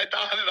you signed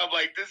on, and I'm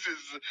like, this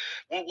is,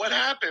 what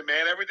happened,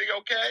 man? Everything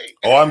okay?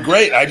 Oh, I'm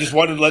great. I just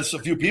wanted to let a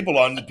few people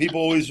on.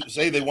 People always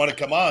say they want to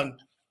come on.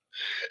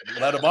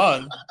 Let them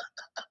on.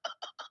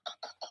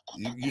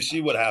 You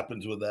see what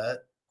happens with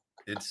that.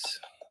 It's...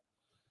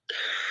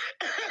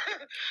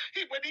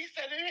 When he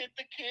said it hit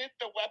the kid,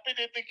 the weapon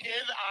hit the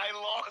kid, I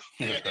lost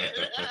it.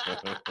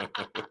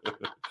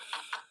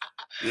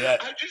 Yeah.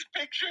 I just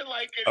picture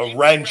like a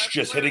wrench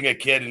just hitting a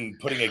kid and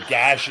putting a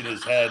gash in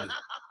his head.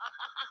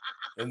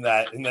 And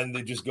then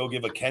they just go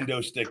give a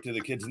kendo stick to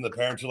the kids, and the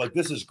parents are like,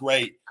 this is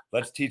great.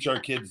 Let's teach our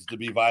kids to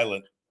be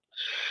violent.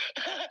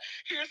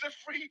 Here's a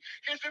free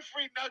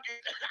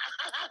nugget.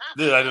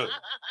 Dude,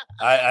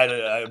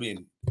 I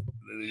mean,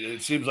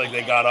 it seems like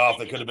they got off.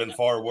 It could have been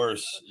far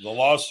worse. The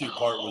lawsuit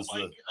part was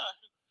the... God.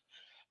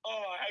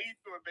 Oh, how you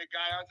doing, big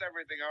guy? How's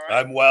everything? All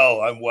right? I'm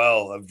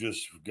well. I've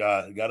just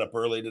got up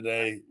early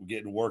today,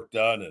 getting work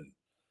done, and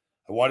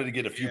I wanted to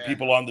get a few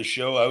people on the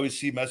show. I always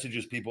see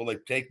messages, people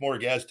like, take more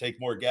guests.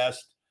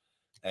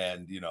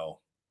 And,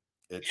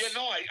 It's, I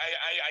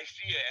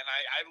see it, and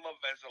I love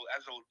as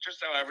a just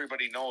so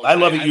everybody knows. I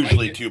love it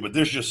usually like too, but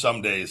there's just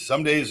some days.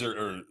 Some days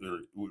are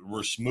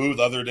we're smooth.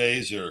 Other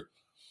days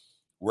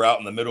we're out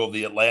in the middle of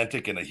the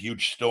Atlantic in a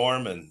huge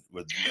storm and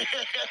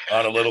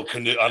on a little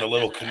canoe,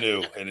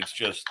 and it's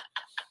just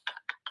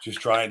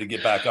trying to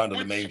get back onto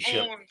the main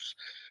ship.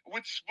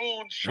 With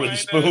spoons,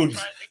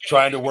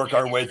 trying to work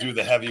our way through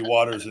the heavy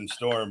waters and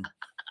storm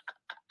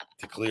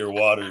to clear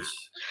waters.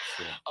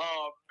 So,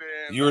 oh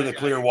man, you were the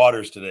clear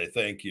waters today.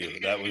 Thank you.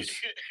 That was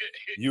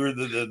you were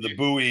the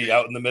buoy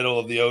out in the middle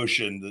of the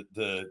ocean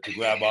to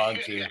grab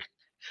onto.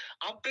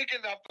 I'm big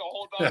enough to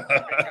hold on to it,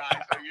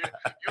 guys. So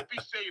you'll be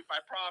safe, I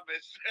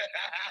promise.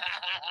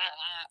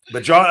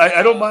 But John,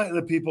 I don't mind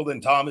the people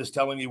and Thomas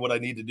telling me what I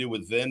need to do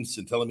with Vince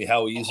and telling me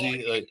how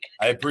easy. Like,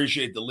 I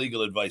appreciate the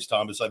legal advice,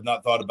 Thomas. I've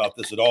not thought about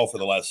this at all for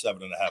the last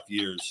 7.5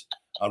 years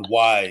on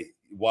why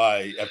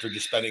after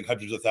just spending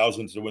hundreds of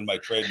thousands to win my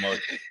trademark,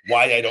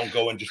 why I don't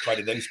go and just try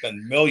to then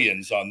spend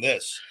millions on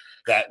this.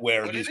 That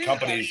where but these it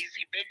companies,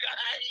 easy, big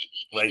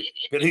guy. like,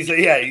 but he's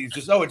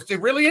just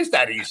it really is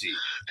that easy.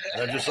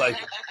 And I'm just like,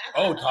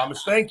 oh,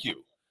 Thomas, thank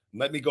you.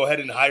 Let me go ahead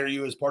and hire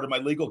you as part of my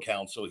legal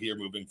counsel here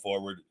moving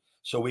forward,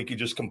 so we could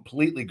just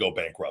completely go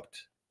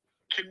bankrupt.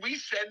 Can we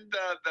send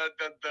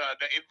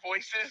the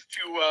invoices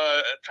to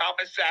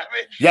Thomas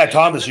Savage? Yeah,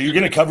 Thomas, are you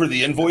going to cover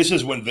the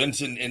invoices when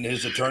Vince and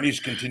his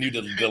attorneys continue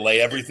to delay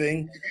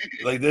everything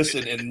like this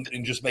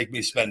and just make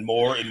me spend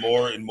more and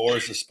more and more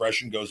as the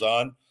suppression goes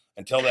on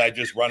until I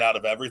just run out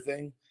of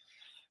everything?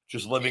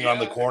 Just living on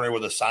the corner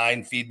with a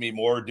sign, feed me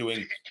more,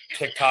 doing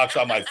TikToks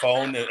on my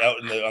phone out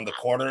on the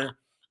corner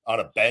on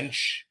a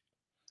bench.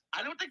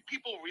 I don't think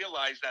people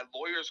realize that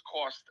lawyers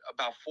cost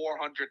about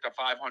 $400 to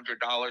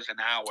 $500 an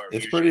hour.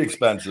 It's pretty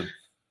expensive.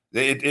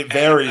 It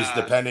varies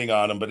depending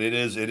on them, but it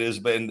is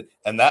been,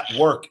 and that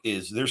work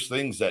there's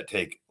things that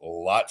take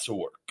lots of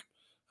work.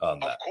 Of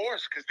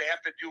course, because they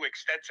have to do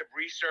extensive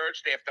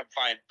research. They have to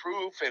find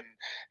proof, and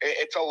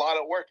it's a lot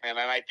of work, man.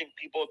 And I think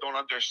people don't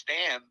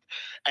understand.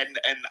 And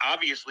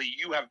obviously,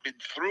 you have been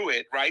through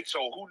it, right?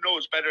 So who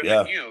knows better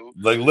than you?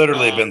 Like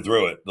literally been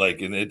through it.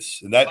 Like, and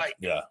there's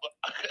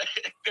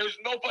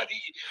nobody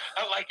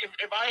like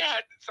if I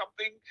had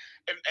something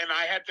and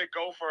I had to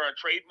go for a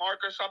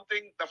trademark or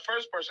something, the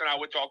first person I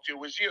would talk to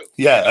was you.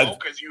 Yeah,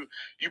 because you've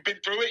been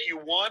through it, you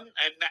won,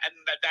 and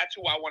that's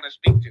who I want to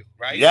speak to,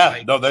 right?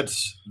 Yeah, no, but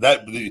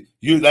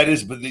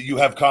you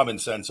have common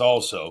sense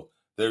also.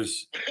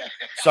 There's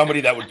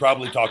somebody that would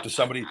probably talk to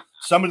somebody.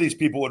 Some of these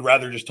people would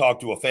rather just talk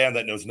to a fan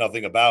that knows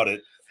nothing about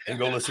it and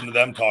go listen to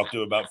them talk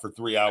to about for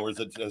 3 hours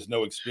that has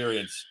no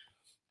experience.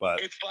 But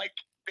it's like,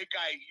 big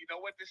guy, you know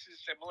what this is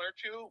similar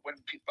to? When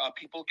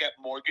people get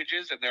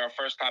mortgages and they're a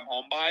first-time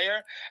home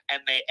buyer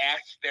and they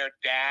ask their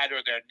dad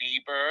or their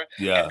neighbor,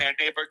 and their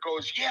neighbor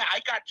goes, "Yeah, I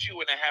got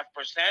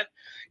 2.5%."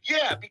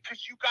 Yeah,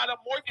 because you got a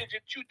mortgage in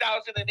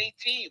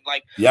 2018.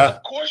 Like,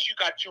 of course you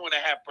got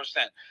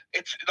 2.5%.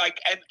 It's like,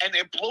 and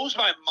it blows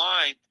my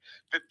mind.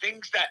 The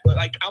things that,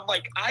 like, I'm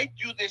like, I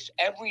do this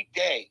every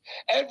day.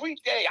 Every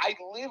day I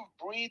live,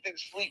 breathe, and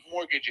sleep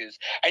mortgages.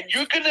 And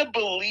you're going to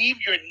believe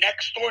your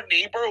next door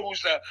neighbor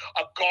who's a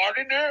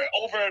gardener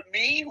over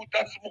me who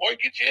does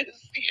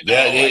mortgages?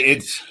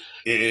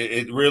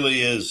 It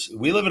really is.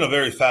 We live in a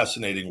very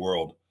fascinating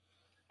world.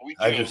 We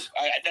do.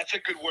 That's a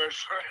good word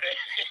for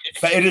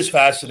it. It is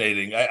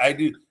fascinating. I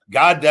do.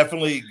 God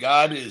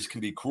can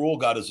be cruel.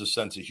 God has a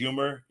sense of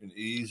humor. And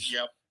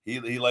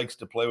He likes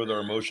to play with our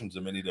emotions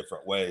in many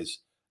different ways.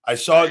 I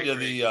saw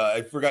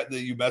I forgot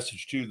that you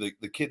messaged too. The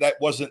kid that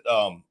wasn't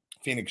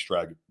Phoenix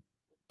Dragon.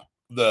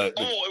 It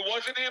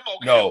wasn't him.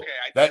 Okay, no,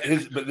 but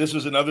this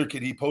was another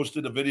kid. He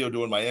posted a video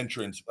doing my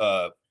entrance.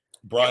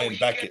 Brian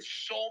Beckett.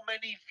 Gets so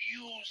many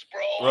views,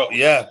 bro.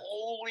 Yeah.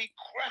 Holy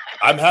crap!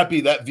 I'm happy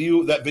that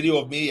video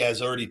of me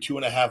has already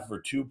 2.5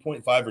 or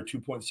 2.5 or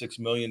 2.6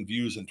 million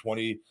views in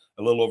a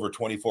little over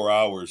 24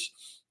 hours.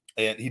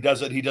 And he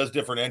does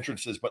different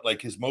entrances, but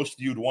like his most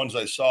viewed ones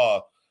I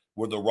saw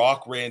were The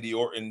Rock, Randy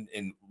Orton,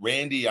 and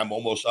Randy I'm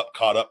almost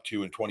caught up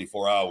to in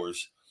 24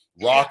 hours.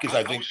 Rock is,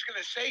 I think. I was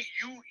gonna say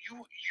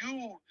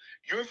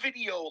your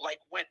video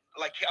went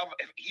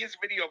his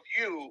video of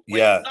you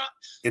went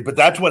nuts. But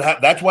that's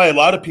why a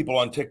lot of people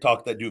on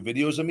TikTok that do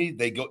videos of me,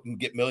 they go and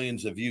get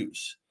millions of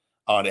views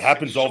on. It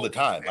happens all the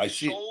time. I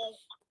see.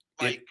 I'm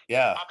happy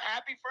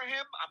for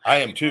him. I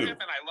am too, and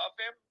I love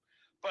him.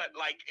 But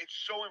it's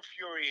so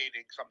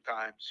infuriating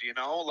sometimes,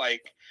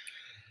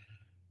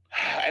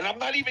 and I'm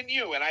not even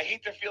you, and I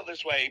hate to feel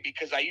this way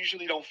because I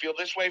usually don't feel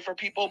this way for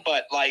people,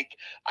 but I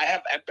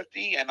have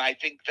empathy, and I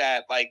think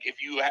that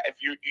if you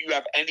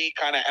have any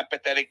kind of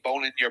empathetic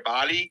bone in your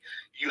body,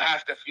 you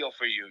have to feel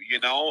for you, in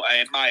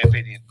my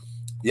opinion.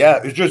 Yeah,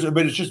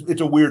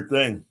 it's a weird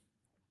thing.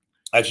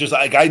 It's just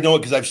I know it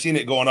because I've seen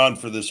it going on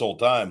for this whole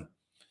time.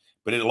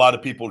 But a lot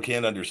of people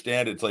can't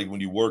understand it. It's like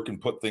when you work and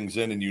put things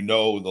in and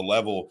the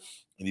level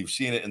and you've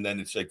seen it, and then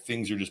it's like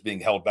things are just being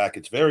held back.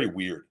 It's very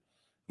weird.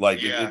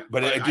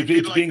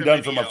 It's being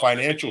done from a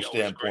financial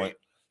standpoint.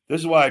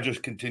 This is why I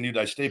just continued.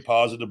 I stay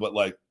positive, but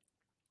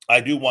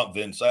I do want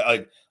Vince.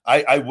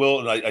 I will,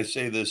 and I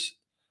say this.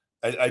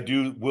 I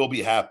will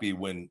be happy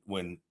when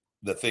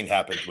the thing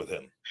happens with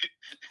him,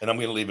 and I'm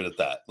going to leave it at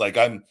that. Like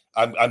I'm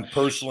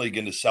personally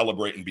going to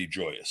celebrate and be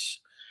joyous.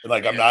 And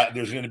like I'm not.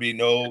 There's going to be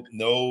no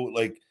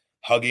like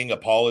hugging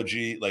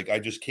apology. Like I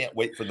just can't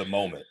wait for the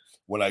moment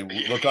when I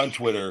look on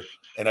Twitter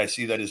and I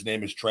see that his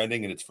name is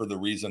trending, and it's for the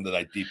reason that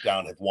I deep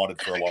down have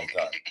wanted for a long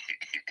time.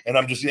 And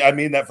I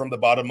mean that from the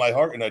bottom of my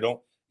heart. And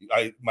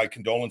my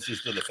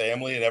condolences to the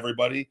family and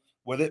everybody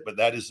with it, but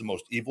that is the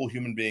most evil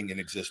human being in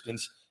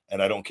existence.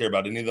 And I don't care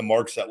about any of the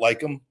marks that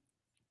like him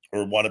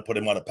or want to put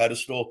him on a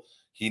pedestal.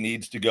 He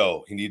needs to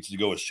go. He needs to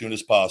go as soon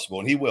as possible.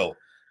 And he will.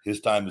 His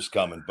time is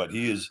coming, but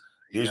there's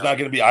not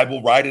going to be, I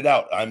will ride it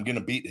out. I'm going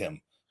to beat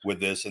him with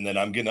this. And then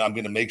I'm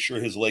going to make sure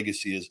his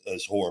legacy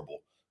is horrible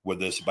with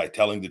this by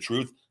telling the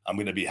truth. I'm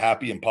going to be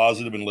happy and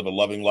positive and live a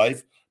loving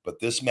life. But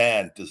this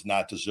man does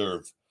not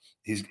deserve.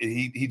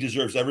 He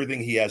deserves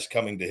everything he has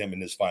coming to him in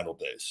his final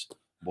days.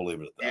 We'll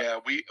leave it at that. Yeah,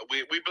 we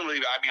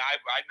believe. I mean,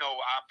 I know.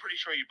 I'm pretty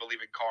sure you believe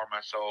in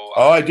karma. So.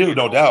 I do,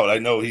 no doubt. I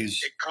know it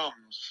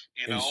comes.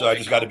 And so I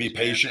just got to be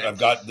patient. I've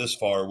got this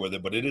far with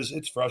it, but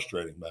it's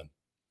frustrating, man.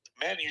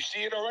 Man, you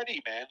see it already,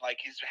 man. Like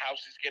his house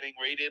is getting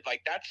raided.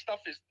 Like that stuff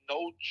is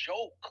no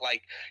joke.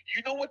 Like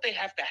you know what they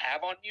have to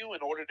have on you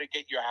in order to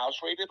get your house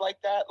raided like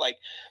that. Like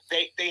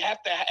they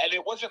have to, and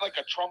it wasn't like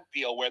a Trump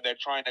deal where they're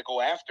trying to go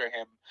after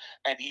him,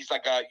 and he's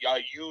like a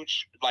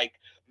huge like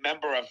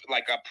member of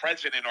like a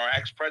president or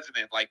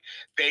ex-president. Like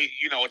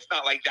it's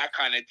not like that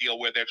kind of deal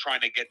where they're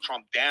trying to get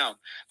Trump down.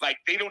 Like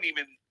they don't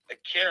even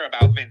care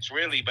about Vince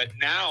really, but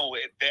now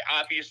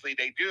obviously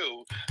they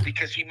do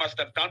because he must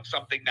have done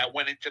something that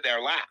went into their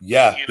lap.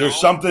 Yeah, there's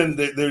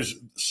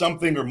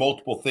something or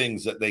multiple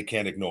things that they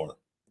can't ignore.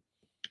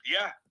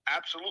 Yeah,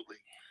 absolutely.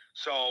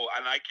 So,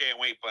 and I can't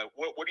wait. But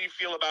what do you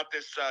feel about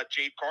this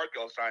Jade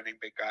Cargill signing,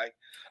 big guy?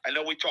 I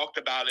know we talked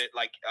about it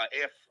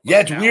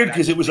it's weird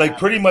because it was like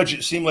pretty much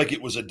it seemed like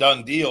it was a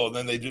done deal, and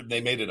then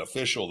they made it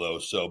official though.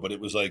 So, but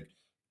it was like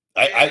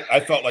I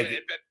felt like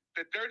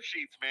the dirt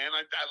sheets, man.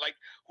 I like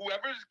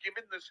whoever's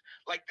given this.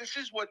 Like this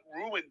is what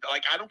ruined.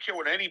 Like I don't care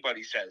what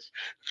anybody says.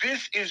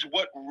 This is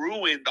what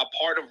ruined a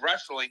part of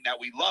wrestling that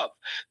we love.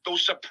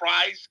 Those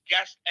surprise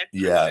guest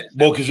entrances. Yeah,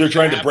 well, because they're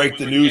trying to break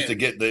the news to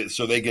get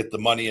so they get the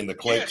money and the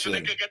clicks. So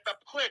they can get the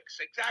clicks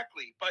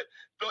exactly. But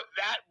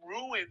that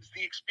ruins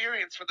the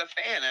experience for the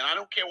fan, and I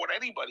don't care what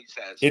anybody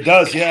says. It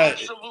does, it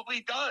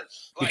absolutely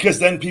does. Like, because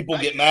then people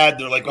get mad.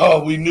 They're like,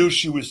 "Oh, we knew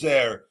she was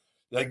there."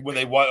 Like when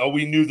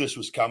we knew this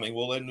was coming.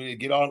 Well, then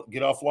get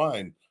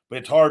offline. But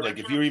it's hard. Like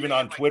if you're even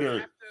on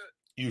Twitter,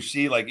 you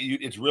see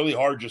it's really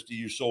hard just to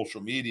use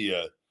social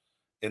media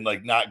and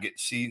like not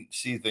see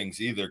things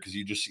either because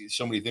you just see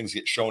so many things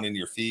get shown in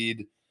your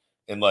feed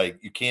and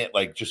like you can't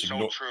like just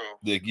ignore. True.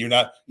 Like, you're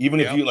not even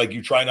if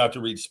you try not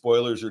to read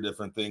spoilers or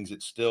different things.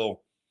 It's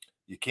still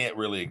you can't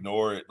really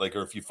ignore it. Like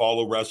or if you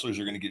follow wrestlers,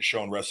 you're going to get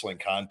shown wrestling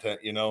content.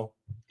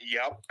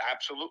 Yep,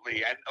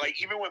 absolutely. And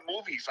like even with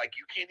movies, like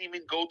you can't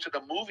even go to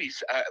the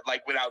movies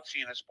like without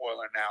seeing a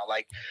spoiler now.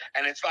 Like,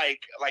 and it's like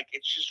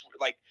it's just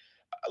like,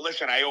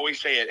 listen, I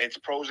always say it's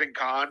pros and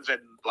cons,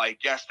 and like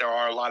yes, there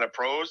are a lot of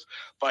pros,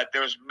 but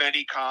there's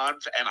many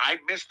cons, and I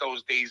miss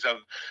those days of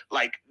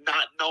like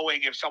not knowing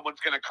if someone's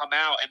gonna come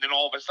out, and then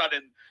all of a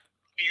sudden.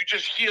 You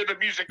just hear the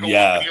music go up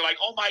and you're like,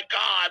 oh my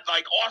God,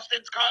 like Austin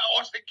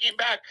came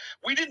back.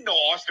 We didn't know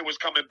Austin was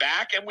coming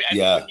back. And when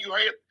you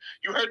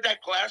heard that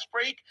glass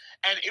break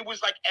and it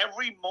was like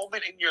every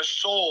moment in your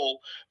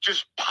soul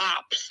just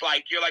pops.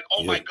 Like you're like,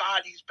 oh my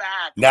God, he's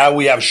back. Now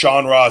we have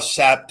Sean Ross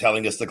Sapp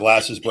telling us the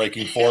glass is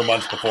breaking 4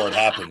 months before it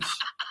happens.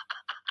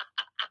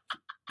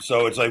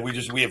 So it's like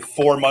we have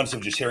 4 months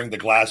of just hearing the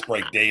glass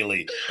break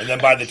daily. And then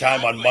by the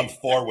time on month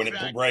 4 when it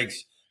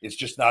breaks, it's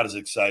just not as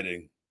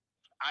exciting.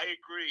 I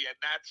agree, and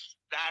that's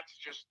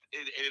just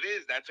it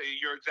is.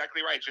 You're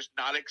exactly right. It's just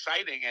not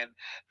exciting, and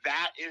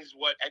that is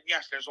what. And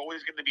yes, there's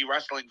always going to be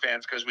wrestling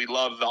fans because we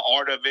love the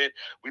art of it.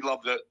 We love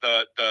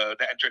the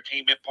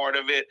entertainment part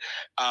of it.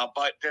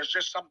 But there's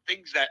just some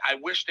things that I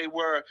wish they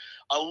were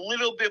a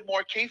little bit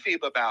more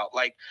kayfabe about.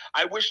 Like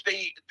I wish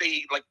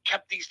they like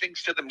kept these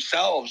things to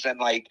themselves, and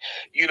like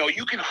you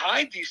can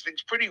hide these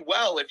things pretty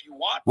well if you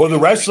want. Well, the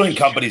wrestling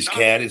companies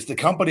can. It's the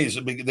companies.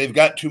 They've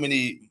got too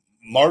many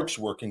marks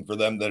working for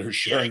them that are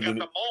sharing the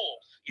mold.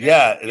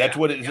 That's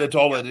what it is. That's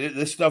all it is.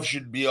 This stuff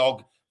should be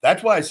all.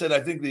 That's why I said I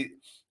think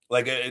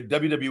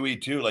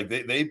WWE too. Like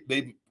they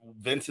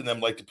Vince and them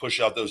like to push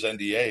out those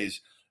NDAs.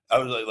 I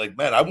was like,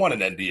 man, I want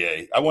an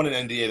NDA. I want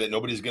an NDA that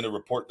nobody's going to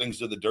report things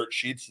to the dirt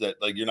sheets. That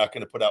like you're not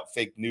going to put out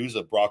fake news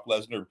of Brock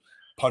Lesnar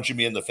punching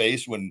me in the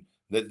face when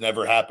that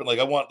never happened. Like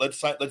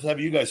let's have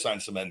you guys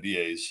sign some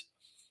NDAs.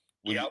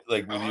 With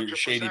your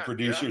shady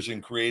producers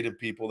and creative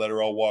people that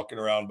are all walking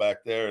around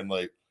back there and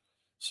like.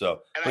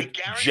 So, but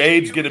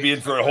Jade's going to be in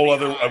for a whole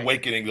other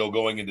awakening, though,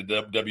 going into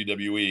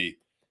WWE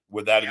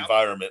with that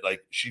environment.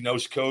 Like, she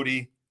knows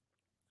Cody,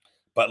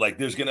 but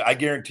like, I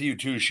guarantee you,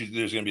 too,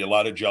 there's going to be a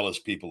lot of jealous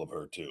people of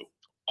her, too.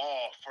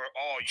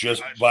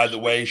 Just by the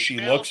way she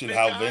looks and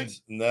how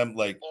Vince and them,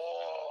 like,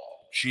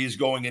 she's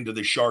going into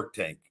the Shark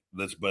Tank.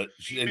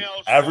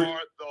 Females every are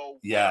the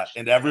yeah, worst.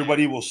 and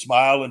everybody will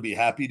smile and be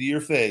happy to your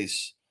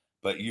face,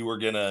 but you were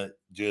gonna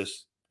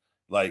just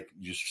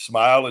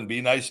smile and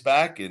be nice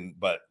back,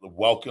 but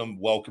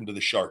welcome to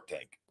the Shark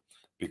Tank.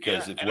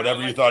 Because Yeah, if and whatever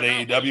I'm you like, thought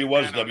we're not AEW wishing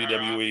was, that on her,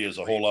 WWE is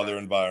a whole obviously, other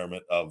but-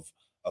 environment of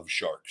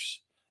sharks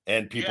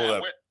and people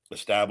Yeah, that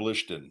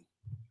established and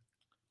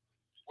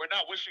we're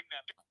not wishing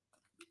that.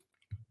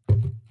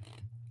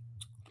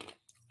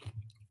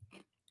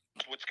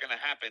 What's going to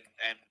happen,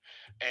 and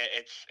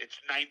it's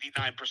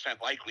 99%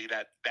 likely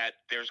that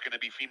there's going to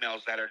be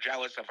females that are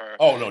jealous of her.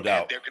 oh, no And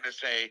doubt. they're going to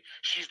say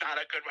she's not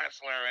a good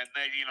wrestler, and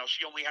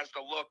she only has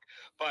the look.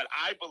 But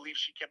I believe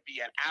she can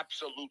be an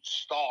absolute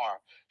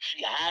star.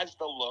 She has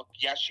the look,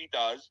 yes, she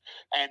does.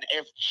 And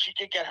if she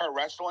could get her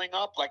wrestling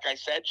up, like I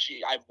said,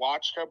 I've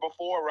watched her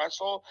before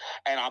wrestle,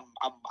 and I'm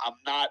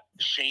not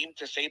ashamed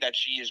to say that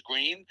she is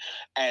green.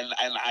 And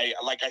I,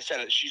 like I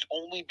said, she's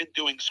only been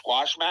doing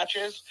squash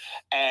matches,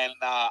 and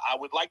I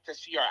would like to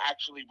see her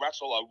actually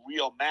wrestle a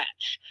real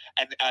match,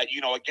 and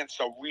against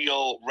a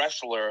real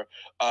wrestler,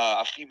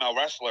 a female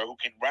wrestler who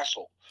can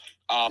wrestle.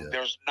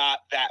 There's not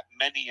that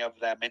many of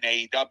them in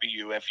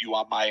AEW, if you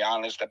want my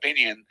honest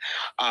opinion.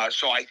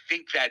 So I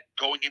think that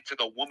going into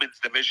the women's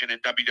division in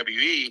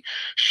WWE,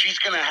 she's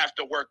going to have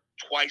to work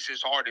twice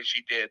as hard as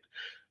she did.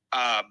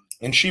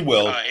 And she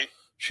will.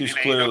 She's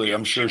in clearly, AEW.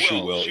 I'm sure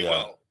she will. She yeah.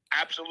 will.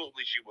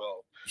 Absolutely, she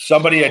will.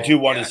 Somebody I do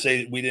want to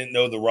say we didn't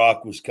know The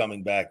Rock was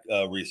coming back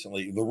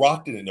recently. The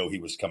Rock didn't know he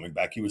was coming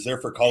back. He was there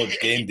for College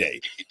Game Day.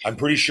 I'm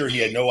pretty sure he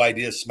had no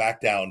idea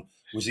SmackDown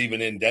was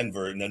even in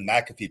Denver. And then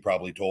McAfee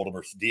probably told him,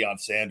 or Deion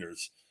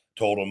Sanders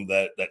told him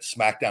that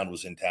SmackDown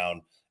was in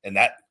town. And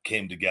that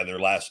came together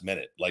last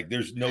minute. Like,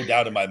 there's no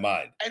doubt in my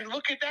mind. And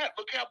look at that.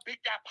 Look how big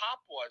that pop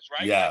was,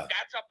 right? Yeah. Like,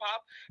 that's a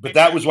pop. But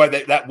that was why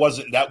that was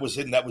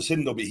hidden. That was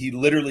hidden though. But he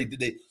literally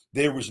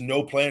there was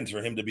no plans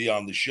for him to be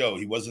on the show.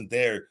 He wasn't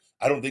there.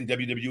 I don't think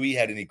WWE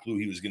had any clue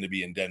he was going to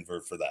be in Denver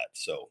for that.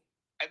 So.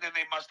 And then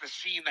they must have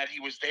seen that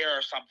he was there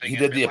or something. He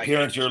did the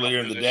appearance earlier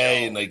in the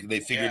day, and they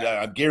figured out.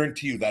 I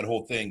guarantee you that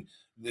whole thing.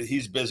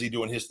 He's busy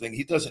doing his thing.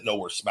 He doesn't know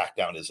where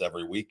SmackDown is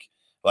every week.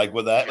 Like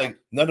with that,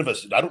 none of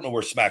us. I don't know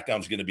where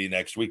SmackDown's going to be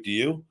next week. Do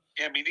you?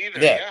 Yeah, me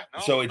neither. Yeah. No,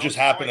 so it just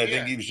happened. No I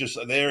think he was just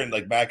there, and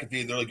like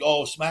McAfee, they're like,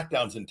 "Oh,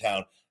 SmackDown's in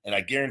town," and I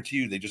guarantee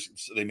you,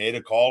 they made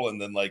a call, and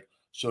then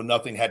so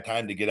nothing had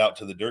time to get out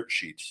to the dirt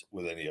sheets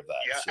with any of that.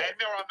 Yeah, so. and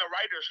they're on the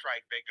writer's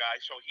strike, big guy.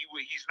 So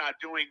he's not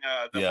doing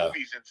the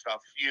movies and stuff,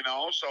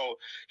 So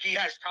he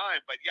has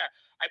time. But yeah,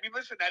 I mean,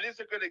 listen, that is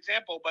a good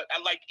example. But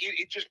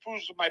it just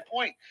proves my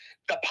point.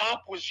 The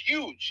pop was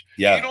huge.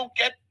 Yeah, you don't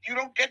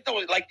get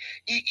those.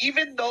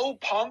 Even though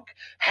Punk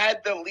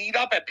had the lead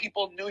up and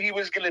people knew he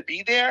was going to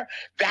be there,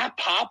 that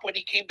pop when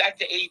he came back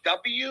to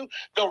AEW,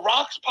 The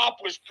Rock's pop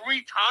was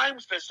 3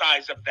 times the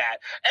size of that,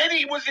 and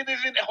he was in his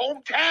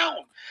hometown.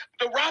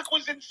 The Rock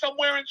was in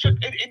somewhere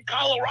in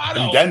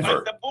Colorado, in Denver,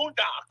 like the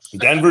Boondocks.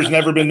 Denver's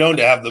never been known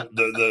to have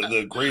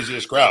the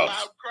craziest crowds.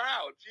 Loud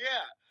crowds,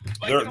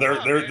 yeah.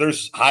 They're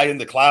high in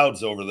the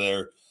clouds over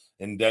there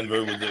in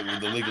Denver with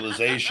the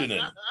legalization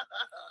and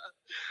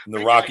the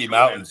Rocky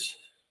Mountains.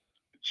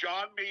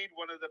 John made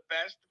one of the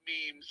best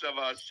memes of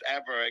us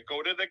ever.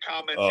 Go to the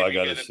comments. Oh, I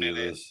got to see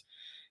this.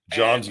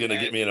 John's going to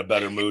get me in a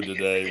better mood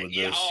today with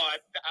this. Oh,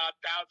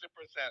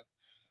 1,000%.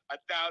 1,000%.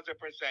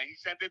 He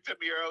sent it to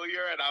me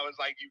earlier, and I was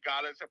like, "You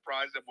gotta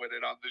surprise him with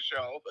it on the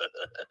show."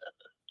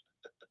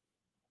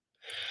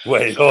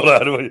 Wait, hold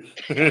on.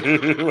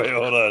 Wait,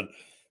 hold on.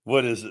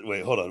 What is it?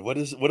 Wait, hold on. What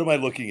am I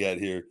looking at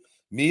here?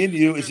 Me and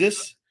you? Is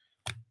this?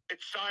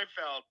 It's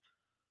Seinfeld.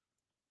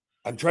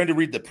 I'm trying to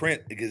read the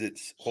print because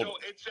it's. So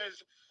it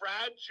says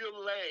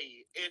fragile.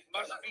 It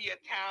must be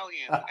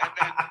Italian. And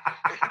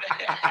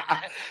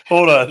then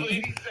hold on. The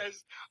lady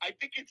says, I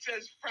think it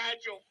says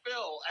Fragile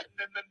Phil. And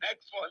then the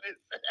next one is.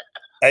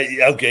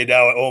 Okay,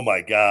 now, oh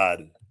my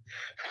God.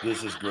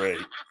 This is great.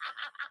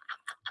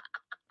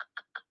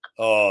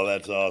 Oh,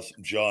 that's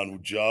awesome. John,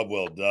 job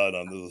well done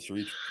on those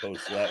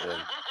repost that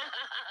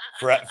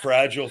one.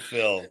 Fragile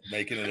Phil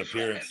making an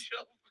appearance.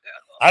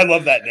 I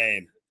love that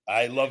name.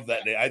 I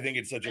think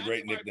it's such a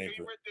great nickname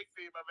for favorite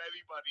nickname of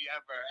anybody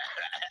ever.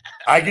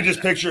 I can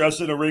just picture us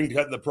in a ring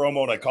cutting the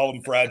promo, and I call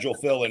him Fragile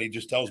Phil, and he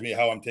just tells me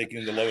how I'm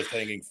taking the lowest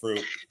hanging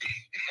fruit.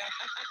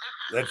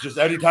 That's just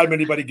anytime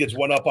anybody gets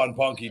one up on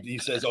Punk, he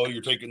says, "Oh,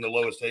 you're taking the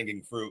lowest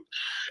hanging fruit."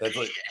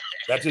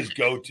 That's his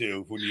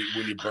go-to when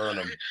you burn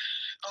him.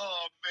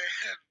 Oh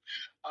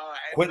man!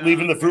 Quit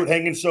leaving the fruit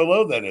hanging so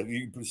low. Then if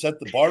you set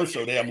the bar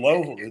so damn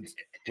low, what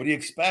do you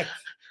expect?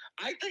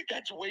 I think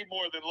that's way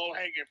more than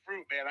low-hanging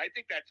fruit, man. I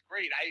think that's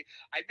great.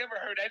 I've never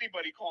heard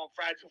anybody call him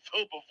Fragile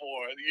Phil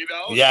before,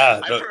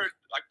 Yeah. I've heard,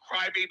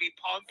 Crybaby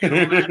Punk and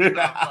all that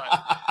stuff,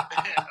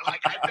 but,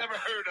 I've never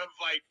heard of,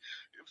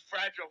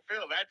 Fragile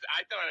Phil.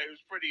 I thought it was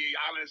pretty,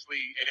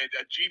 honestly,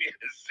 a genius.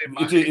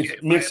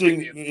 It's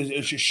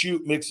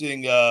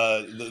mixing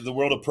the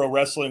world of pro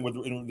wrestling with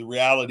the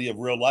reality of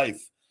real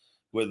life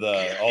with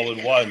all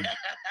in one.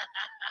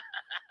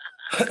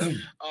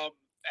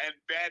 and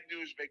bad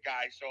news, big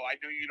guy. So I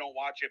know you don't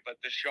watch it, but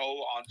the show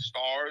on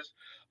Stars,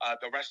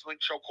 the wrestling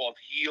show called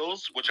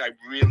Heels, which I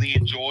really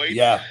enjoyed.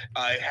 Yeah.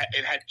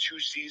 It had 2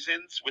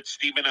 seasons with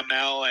Stephen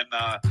Amell and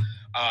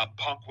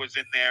Punk was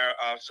in there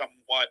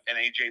somewhat, and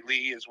AJ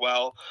Lee as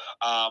well.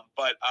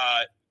 But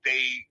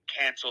they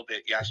canceled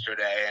it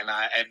yesterday, and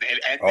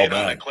it ended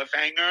on a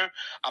cliffhanger.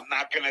 I'm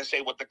not gonna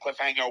say what the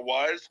cliffhanger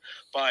was,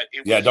 but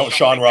it was don't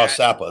Sean Ross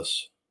Sapp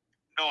us.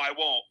 No, I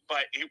won't.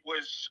 But it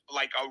was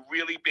like a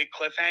really big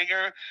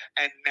cliffhanger,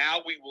 and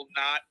now we will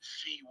not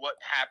see what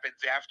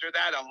happens after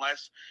that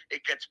unless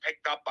it gets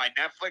picked up by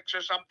Netflix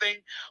or something.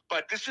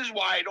 But this is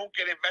why I don't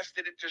get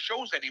invested into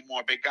shows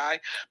anymore, big guy,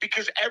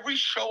 because every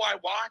show I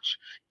watch,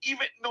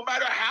 even no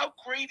matter how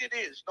great it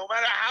is, no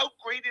matter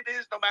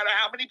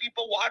how many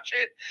people watch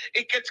it,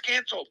 it gets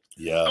canceled.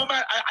 Yeah. No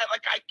matter,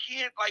 I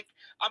can't,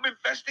 I'm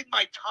investing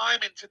my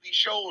time into these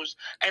shows,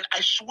 and I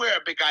swear,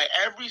 big guy,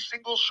 every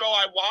single show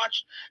I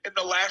watched in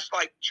the last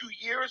 2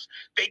 years,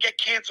 they get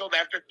canceled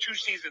after 2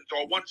 seasons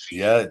or 1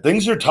 season. Yeah,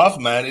 things are tough,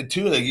 man. It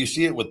too, like you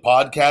see it with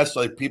podcasts,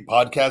 like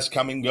podcasts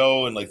come and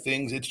go, and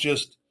things. It's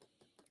just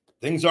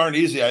things aren't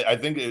easy. I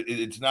think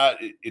it's not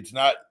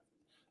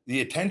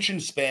the attention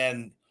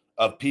span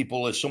of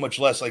people is so much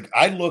less. Like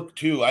I look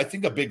too. I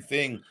think a big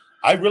thing.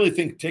 I really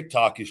think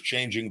TikTok is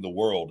changing the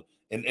world,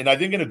 and I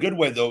think in a good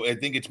way though. I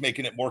think it's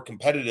making it more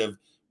competitive,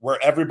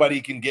 where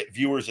everybody can get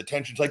viewers'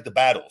 attention. It's like the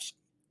battles.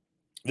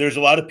 There's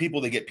a lot of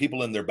people that get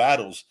people in their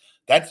battles.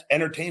 That's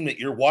entertainment.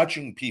 You're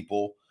watching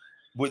people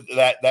with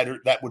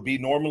that would be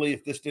normally,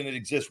 if this didn't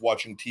exist,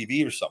 watching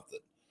TV or something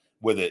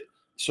with it.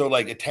 So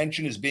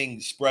attention is being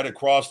spread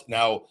across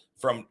now.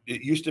 From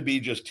it used to be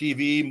just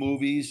TV,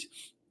 movies,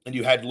 and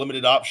you had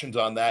limited options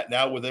on that.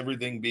 Now with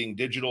everything being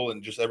digital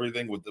and just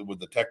everything with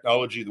the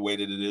technology the way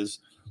that it is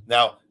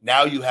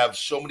now you have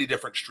so many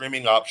different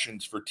streaming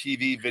options for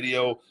TV,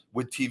 video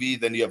with TV.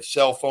 Then you have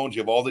cell phones.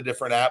 You have all the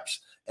different apps.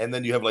 And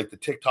then you have the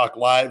TikTok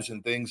lives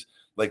and things.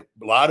 A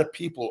lot of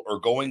people are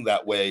going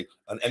that way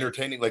on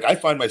entertaining. I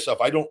find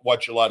myself, I don't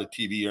watch a lot of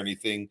TV or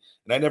anything,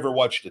 and I never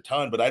watched a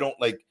ton, but I don't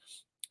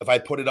if I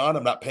put it on,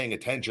 I'm not paying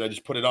attention. I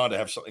just put it on to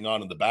have something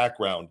on in the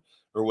background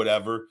or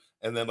whatever.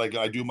 And then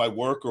I do my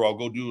work, or I'll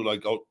go do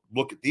I'll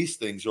look at these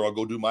things, or I'll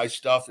go do my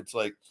stuff. It's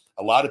a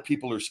lot of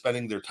people are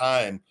spending their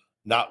time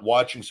not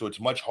watching. So it's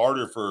much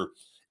harder for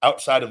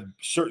outside of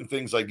certain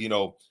things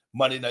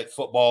Monday Night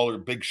Football or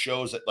big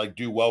shows that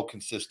do well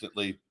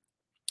consistently.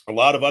 A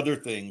lot of other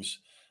things,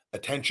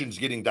 attention's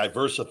getting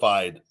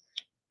diversified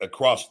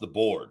across the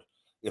board,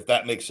 if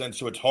that makes sense.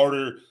 So it's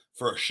harder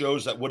for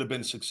shows that would have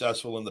been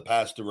successful in the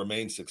past to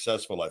remain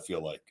successful, I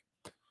feel like.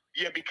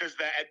 Yeah, because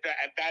that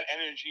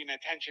energy and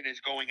attention is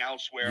going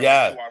elsewhere.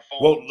 Yeah. To our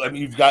phones. Well, I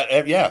mean, you've got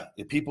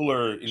people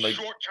are in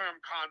short-term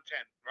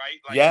content,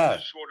 right?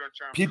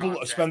 Shorter-term. People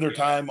content. spend their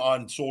time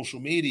on social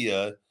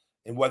media,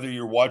 and whether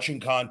you're watching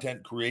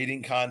content,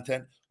 creating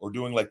content, or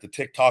doing the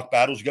TikTok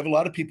battles, you have a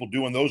lot of people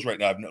doing those right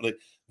now.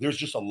 There's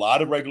just a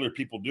lot of regular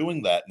people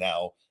doing that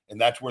now, and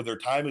that's where their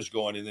time is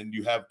going. And then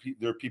you have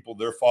their people,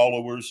 their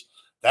followers.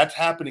 That's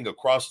happening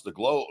across the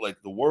globe,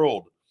 the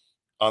world,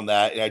 on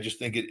that. And I just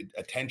think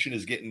attention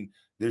is getting.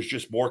 There's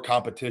just more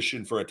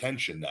competition for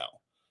attention now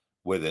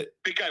with it.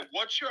 Big guy,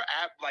 what's your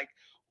app like?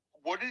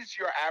 What is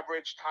your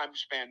average time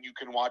span you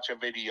can watch a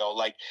video?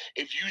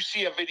 If you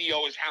see a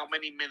video is how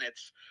many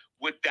minutes,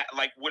 would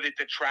it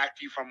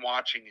detract you from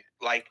watching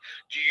it?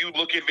 Do you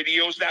look at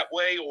videos that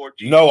way, or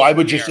do you no? I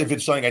would just, if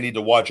it's something I need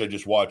to watch, I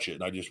just watch it,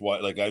 and I just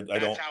watch. I don't.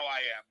 That's how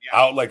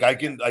I am.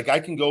 Yeah. I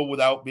can go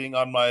without being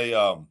on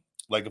my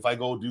if I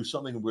go do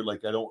something where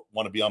I don't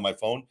want to be on my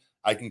phone,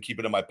 I can keep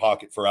it in my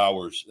pocket for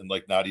hours and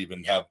not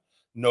even have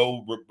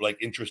no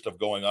interest of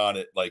going on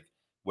it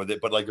with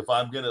it. But if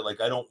I'm gonna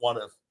I don't want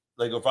to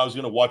if I was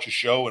gonna watch a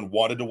show and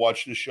wanted to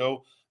watch the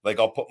show,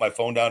 I'll put my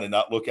phone down and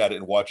not look at it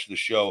and watch the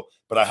show,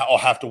 but I'll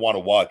have to want to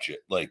watch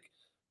it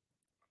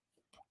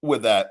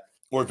with that.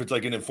 Or if it's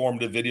an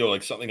informative video,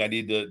 something I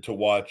need to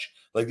watch.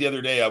 The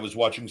other day I was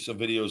watching some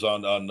videos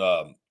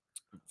on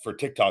for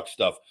TikTok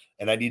stuff,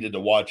 and I needed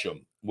to watch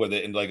them with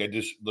it. And I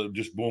just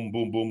boom,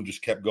 boom, boom,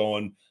 just kept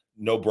going.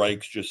 No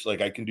breaks. Just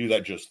I can do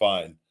that just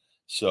fine.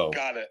 So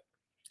got it.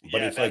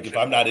 But it's if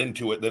I'm not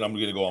into it, then I'm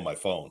going to go on my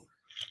phone.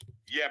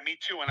 Yeah, me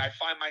too. And I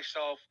find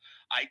myself,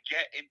 I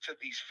get into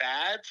these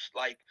fads,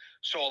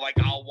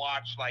 I'll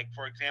watch,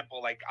 for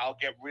example, I'll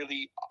get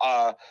really,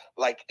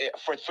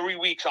 for 3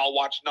 weeks, I'll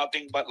watch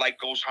nothing but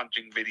ghost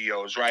hunting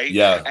videos, right?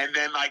 Yeah. And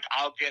then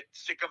I'll get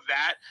sick of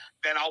that.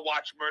 Then I'll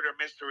watch murder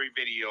mystery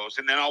videos,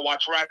 and then I'll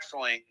watch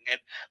wrestling, and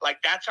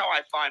that's how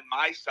I find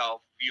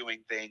myself viewing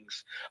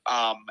things.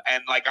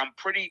 And I'm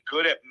pretty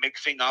good at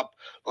mixing up,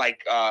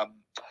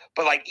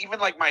 but even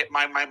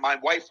my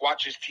wife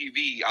watches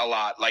TV a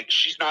lot.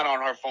 She's not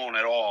on her phone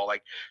at all.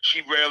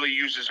 She rarely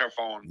uses her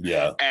phone.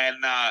 Yeah.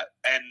 And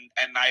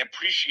I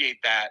appreciate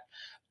that.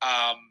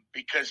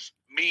 Because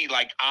me,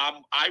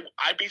 I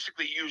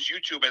basically use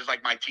YouTube as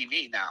my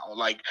TV now.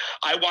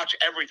 I watch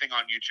everything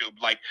on YouTube.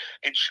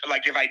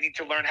 If I need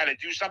to learn how to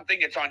do something,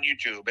 it's on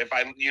YouTube. If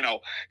I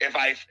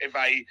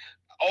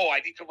oh, I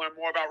need to learn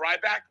more about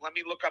Ryback. Let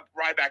me look up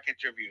Ryback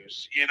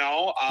interviews. You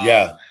know.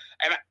 Yeah.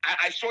 And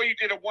I saw you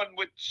did a one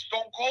with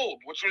Stone Cold,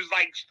 which was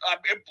like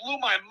it blew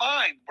my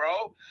mind,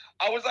 bro.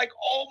 I was like,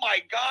 oh my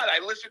god! I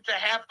listened to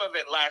half of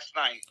it last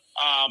night.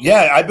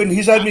 Yeah, I've been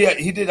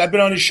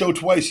on his show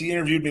twice. He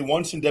interviewed me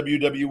once in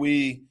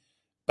WWE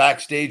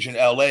backstage in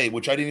LA,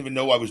 which I didn't even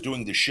know I was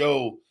doing the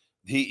show.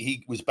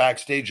 He was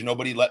backstage and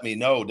nobody let me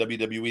know.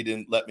 WWE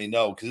didn't let me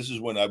know because this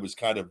is when I was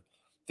kind of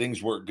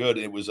things weren't good.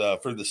 It was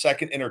for the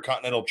second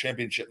Intercontinental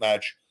Championship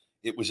match.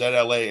 It was at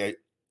LA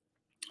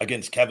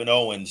against Kevin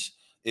Owens.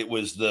 It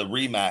was the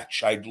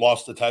rematch. I'd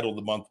lost the title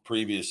the month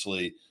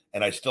previously,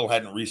 and I still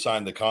hadn't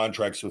re-signed the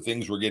contract. So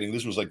things were getting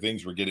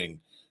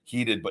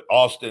heated. But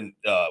Austin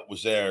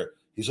was there.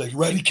 He's like, "You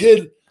ready,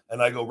 kid?"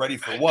 And I go, "Ready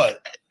for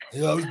what?"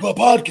 It was a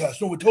podcast.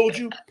 No one told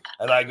you.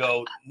 And I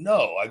go,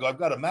 "No." I go, "I've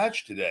got a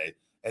match today."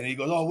 And he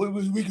goes, "Oh,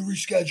 we can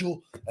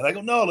reschedule." And I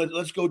go, "No,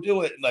 let's go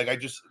do it." And like I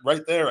just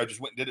went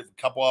and did it for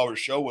a couple hours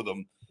show with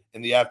him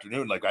in the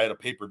afternoon. Like I had a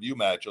pay-per-view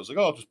match. I was like,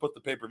 "Oh, I'll just put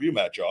the pay-per-view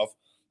match off."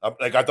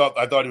 I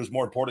thought it was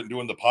more important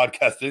doing the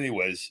podcast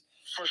anyways.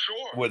 For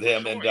sure. With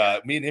him. And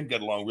me and him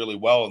get along really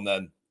well. And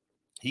then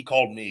he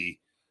called me.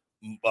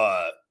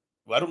 I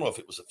don't know if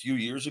it was a few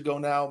years ago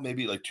now,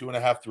 maybe like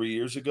 2.5, 3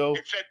 years ago.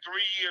 It said 3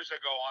 years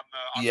ago on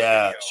the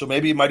video. So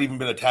maybe it might even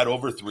been a tad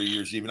over 3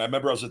 years even. I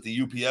remember I was at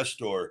the UPS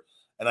store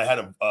and I had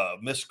a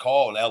missed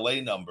call, an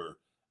LA number,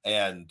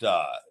 and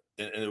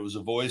it was a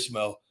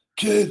voicemail.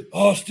 "Kid,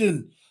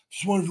 Austin,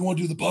 just wondered if you want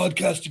to do the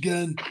podcast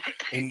again."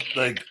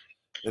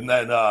 And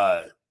then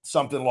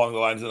something along the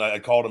lines, and I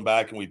called him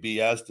back and we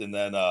BS'd and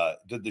then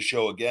did the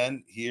show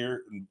again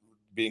here,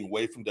 being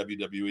away from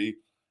WWE.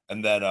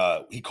 And then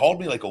he called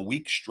me like a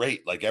week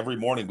straight. Like every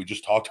morning we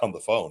just talked on the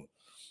phone.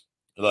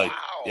 Like,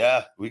 wow.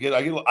 Yeah,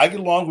 I get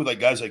along with like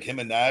guys like him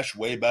and Nash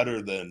way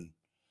better than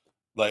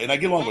like, and I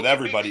get along with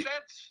everybody.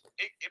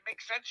 It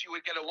makes sense you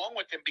would get along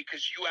with him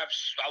because you have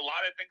a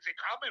lot of things in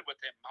common with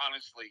him,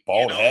 honestly.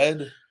 Bald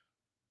head?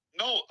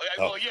 No,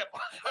 well, yeah.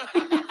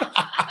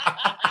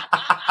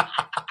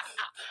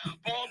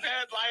 Bald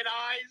head, light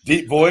eyes,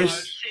 deep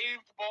voice,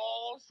 shaved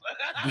balls.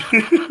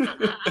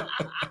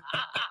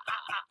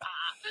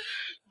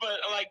 But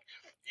like,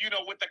 you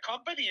know, with the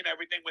company and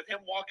everything, with him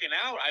walking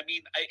out, I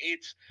mean,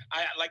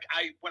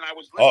 when I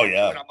was listening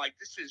to it, I'm like,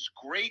 this is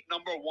great,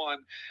 number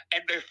one.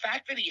 And the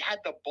fact that he had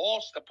the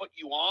balls to put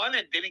you on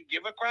and didn't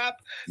give a crap,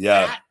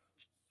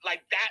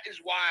 that is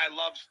why I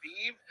love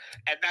Steve,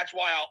 and that's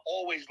why I'll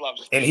always love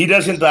Steve. And he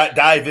doesn't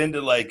dive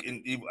into like,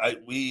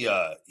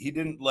 he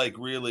didn't like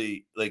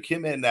really like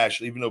him and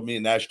Nash, even though me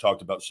and Nash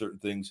talked about certain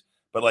things,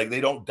 but like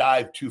they don't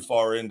dive too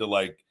far into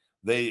like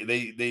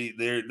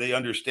they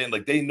understand,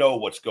 like they know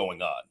what's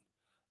going on,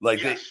 like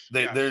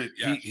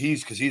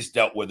he's because he's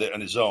dealt with it on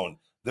his own.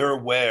 They're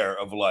aware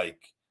of like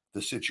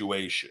the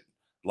situation,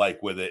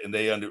 like with it, and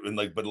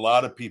but a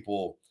lot of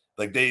people.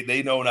 Like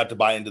they know not to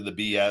buy into the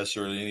BS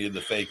or any of the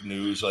fake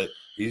news. Like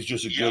he's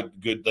just a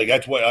good like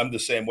that's why I'm the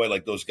same way.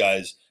 Like those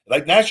guys,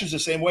 like Nash is the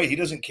same way. He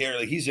doesn't care.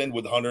 Like he's in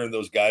with Hunter and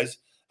those guys.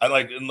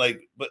 But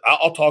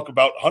I'll talk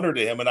about Hunter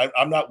to him, and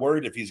I'm not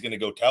worried if he's going to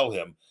go tell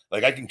him.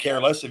 Like I can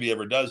care less if he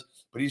ever does.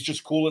 But he's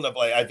just cool enough.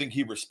 Like I think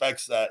he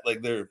respects that.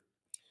 Like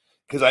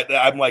because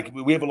I'm like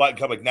we have a lot in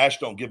common. Like Nash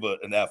don't give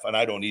an F, and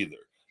I don't either.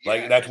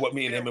 Like that's what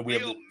me and him and we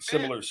have the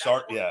similar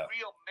start. Yeah.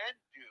 Real men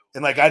do.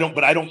 And like I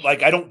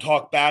don't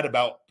talk bad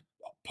about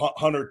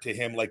Hunter to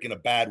him like in a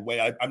bad way.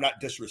 I'm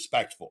not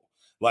disrespectful.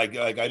 Like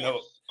I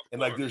know,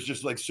 and like there's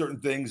just like certain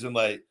things and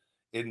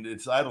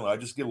it's I don't know. I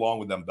just get along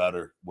with them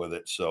better with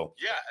it. So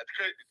yeah,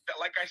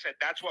 like I said,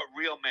 that's what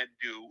real men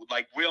do.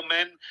 Like real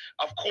men,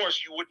 of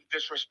course, you wouldn't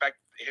disrespect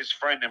his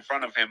friend in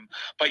front of him,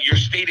 but you're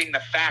stating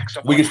the facts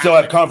of. We can still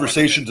have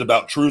conversations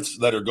about truths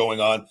that are going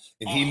on,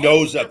 and he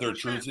knows that they're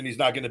truths, and he's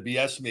not going to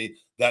BS me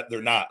that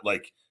they're not.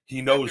 Like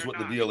he knows what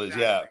the deal is.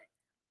 Yeah.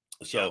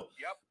 So,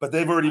 but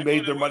they've already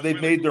made their money.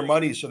 They've made their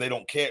money, so they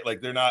don't care.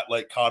 Like they're not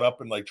like caught up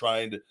in like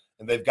trying to,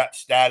 and they've got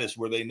status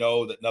where they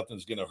know that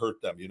nothing's going to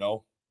hurt them. You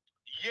know?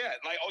 Yeah,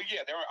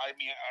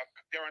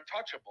 they're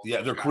untouchable.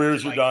 Yeah, their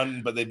careers are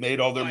done, but they've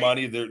made all their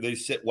money. They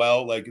sit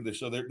well, like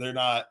so they're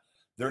not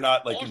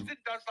like. Austin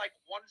does like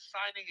one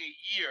signing a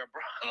year,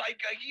 bro.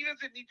 Like he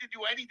doesn't need to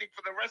do anything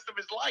for the rest of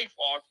his life,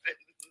 Austin.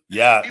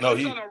 Yeah, he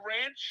lives on a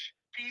ranch.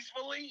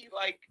 Peacefully,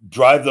 like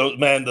drive those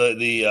man.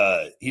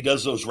 The he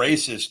does those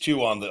races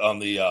too on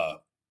the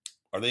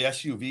are they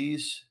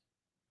SUVs?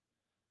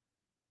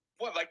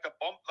 What, like the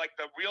bump, like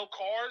the real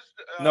cars?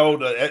 No,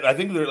 I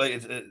think they're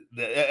like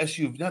the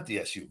SUV, not the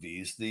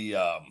SUVs, the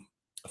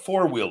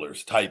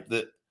 4-wheelers type.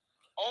 That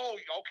oh,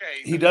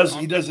 okay. He does.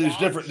 There's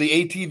different.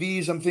 The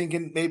ATVs. I'm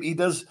thinking maybe he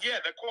does. Yeah,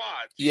 the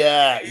quads.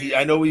 Yeah,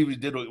 I know he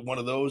did one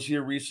of those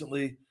here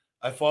recently.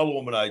 I follow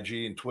him on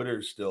IG and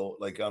Twitter still,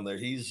 like on there.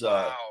 He's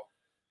wow.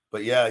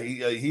 But yeah,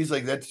 he's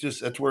like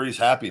that's where he's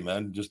happy,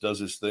 man. Just does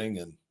his thing.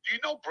 And do you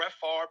know Brett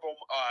Favre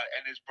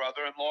and his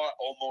brother-in-law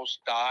almost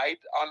died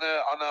on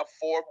a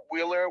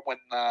 4-wheeler when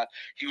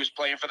he was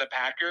playing for the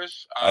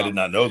Packers? I did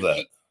not know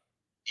that.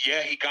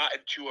 Yeah, he got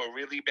into a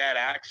really bad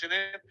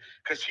accident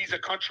because he's a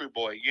country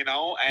boy, and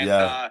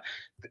I've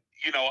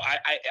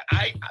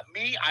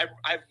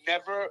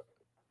never.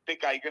 Big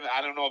guy,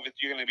 I don't know if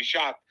you're gonna be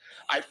shocked.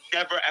 I've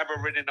never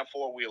ever ridden a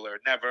 4-wheeler,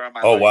 never in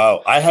my Oh life.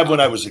 wow, I had when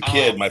I was a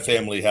kid. My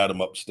family had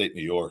them upstate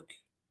New York.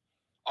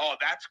 Oh,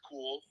 that's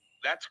cool.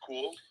 That's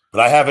cool.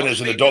 But I haven't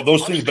as an adult.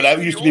 Those things, but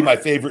that used to be my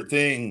favorite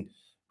thing.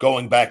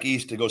 Going back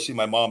east to go see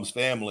my mom's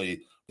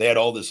family, they had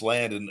all this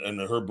land, and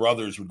her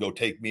brothers would go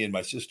take me and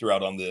my sister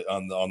out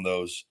on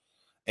those,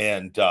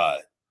 and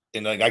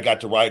like I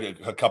got to ride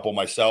a couple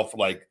myself,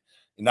 like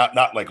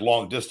not like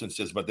long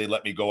distances, but they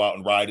let me go out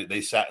and ride it.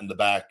 They sat in the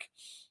back,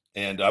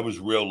 and I was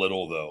real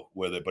little though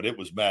with it, but it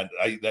was mad.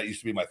 That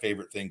used to be my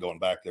favorite thing, going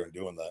back there and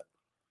doing that.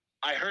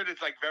 I heard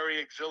it's like very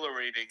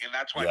exhilarating, and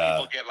that's why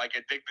people get like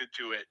addicted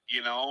to it.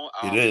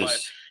 It is. But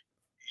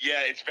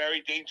yeah, it's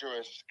very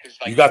dangerous because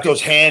like you got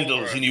those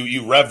handles, and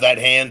you rev that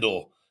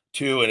handle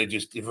too, and it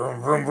just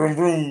vroom vroom vroom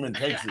vroom and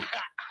takes it.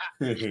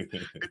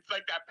 It's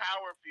like that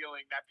power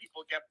feeling that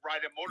people get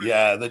riding motorcycles.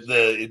 Yeah,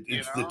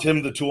 it's the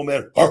Tim the Tool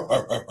Man.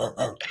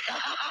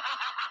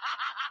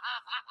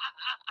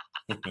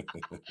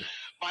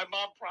 My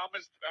mom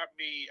promised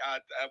me.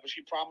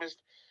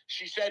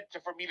 She said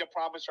for me to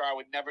promise her I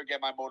would never get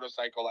my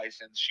motorcycle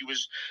license.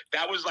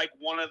 That was like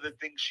one of the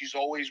things she's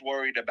always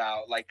worried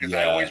about. Like, because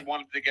I always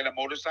wanted to get a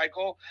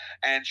motorcycle,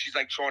 and she's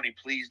like, "Shawnee,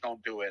 please don't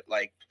do it.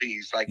 Like,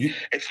 please. Like,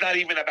 it's not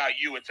even about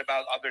you. It's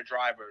about other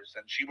drivers."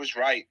 And she was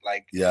right.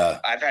 Like,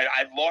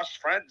 I've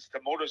lost friends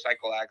to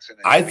motorcycle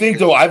accidents. I think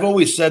though, I've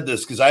always said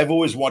this because I've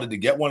always wanted to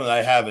get one, and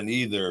I haven't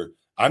either.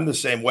 I'm the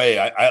same way.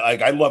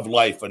 I love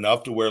life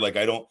enough to where like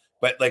I don't,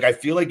 but like I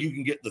feel like you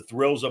can get the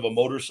thrills of a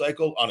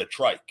motorcycle on a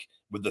trike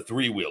with the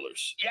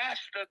 3-wheelers. Yes,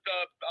 the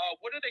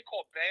what are they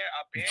called?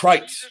 Bear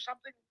trikes or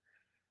something?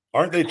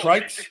 Aren't they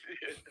trikes?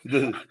 You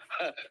know what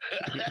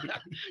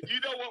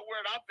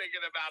word I'm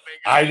thinking about, big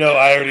guy. I know.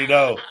 I already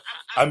know.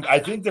 I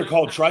think they're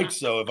called trikes,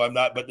 though. If I'm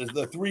not, but there's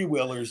the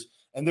 3-wheelers,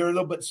 and they're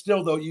but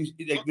still though you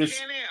like there's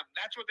Can-Am.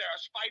 That's what they're. A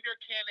Spider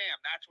Can-Am.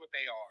 That's what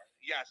they are.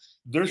 Yes.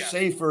 They're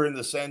safer in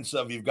the sense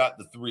of you've got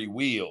the 3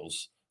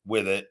 wheels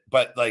with it,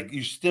 but like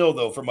you still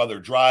though from other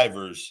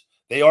drivers,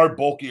 they are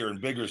bulkier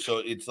and bigger, so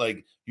it's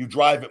like you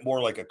drive it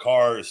more like a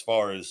car as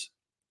far as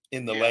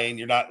in the lane.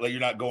 You're not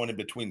going in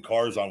between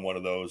cars on one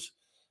of those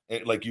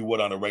like you would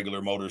on a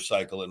regular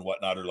motorcycle and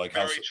whatnot, or like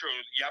very true.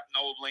 Yep,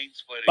 no lane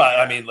splitting. But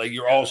I mean, like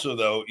you're also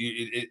though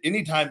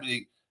anytime,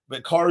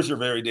 but cars are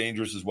very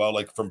dangerous as well,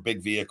 like from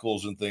big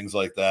vehicles and things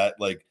like that.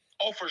 Like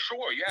oh, for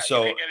sure, yeah.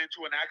 So you can get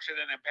into an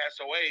accident and pass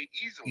away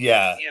easily.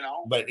 Yeah,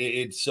 but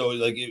it's so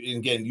like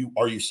again,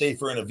 are you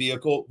safer in a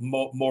vehicle?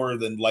 More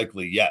than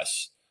likely,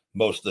 yes.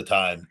 Most of the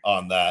time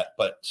on that,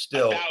 but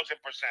still, 1,000%.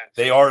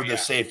 They are the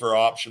safer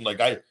option. Like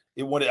I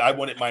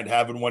wouldn't mind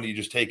having one. You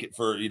just take it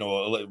for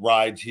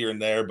rides here and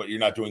there, but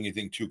you're not doing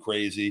anything too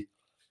crazy.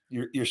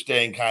 You're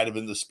staying kind of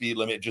in the speed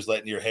limit, just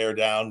letting your hair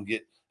down,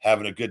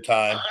 having a good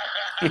time.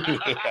 I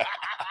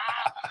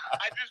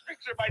just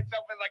picture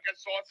myself in like a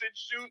sausage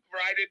suit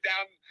riding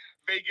down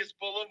Vegas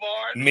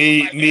Boulevard.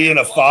 Me in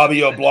a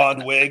Fabio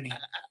blonde wig,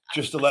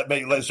 just to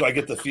so I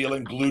get the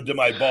feeling glued to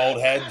my bald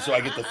head, so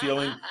I get the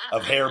feeling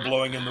of hair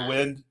blowing in the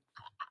wind.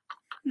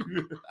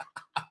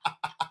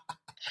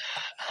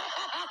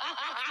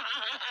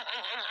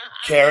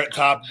 Carrot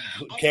top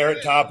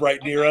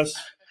right near us.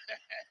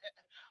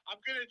 I'm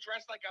gonna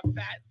dress like a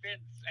fat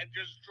Vince and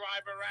just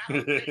drive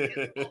around.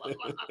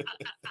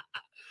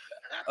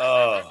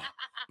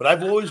 But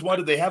I've always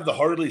wanted. They have the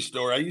Harley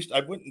store.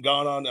 I've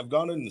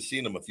gone in and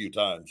seen them a few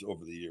times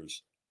over the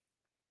years.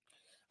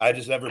 I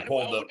just never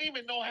pulled I wouldn't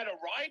even know how to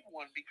ride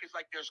one because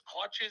like there's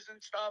clutches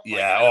and stuff.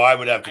 Yeah. I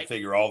would have to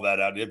figure all that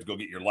out. You have to go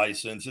get your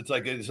license. It's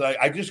like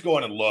I just go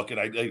in and look, and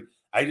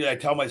I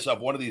tell myself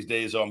one of these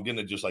days, I'm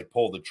gonna just like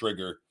pull the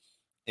trigger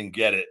and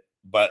get it,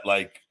 but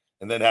like,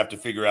 and then have to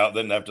figure out,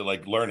 then have to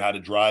like learn how to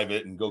drive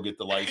it and go get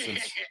the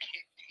license.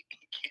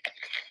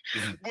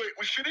 Wait,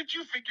 shouldn't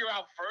you figure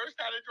out first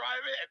how to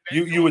drive it?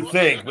 And then you would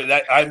think, but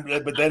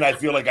but then I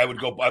feel like I would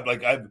go.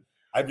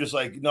 I'm just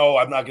like, no,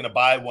 I'm not going to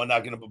buy one.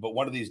 But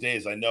one of these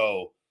days, I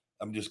know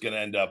I'm just going to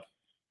end up.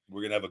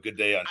 We're going to have a good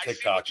day on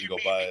TikTok and go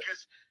buy it.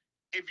 Because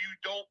if you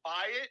don't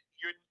buy it,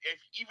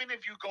 even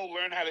if you go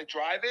learn how to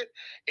drive it,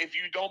 if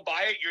you don't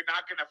buy it, you're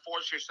not going to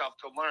force yourself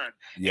to learn.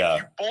 Yeah.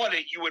 If you bought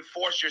it, you would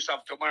force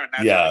yourself to learn.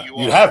 That's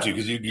you have to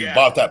because you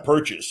bought that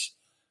purchase.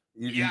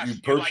 You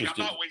purchased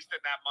I'm not wasting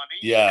that money.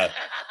 Yeah.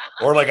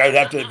 Or like I'd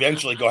have to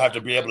eventually have to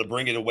be able to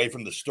bring it away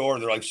from the store.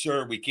 They're like,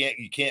 sir, you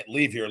can't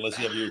leave here unless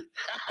you have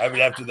I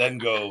would have to then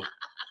go,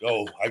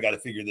 oh, I got to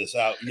figure this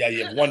out. Yeah,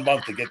 you have 1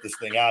 month to get this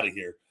thing out of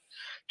here.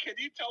 Can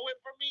you tow it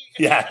for me?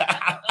 Yeah.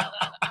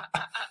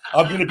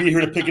 I'm going to be here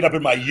to pick it up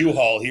in my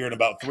U-Haul here in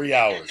about 3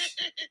 hours.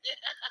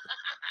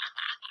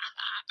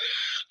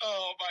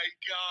 Oh my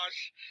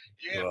gosh.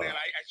 Yeah, man.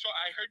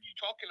 I heard you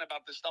talking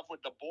about the stuff with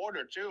the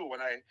border too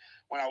when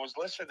I was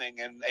listening,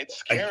 and it's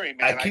scary,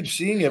 man. I keep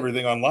seeing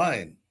everything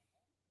online.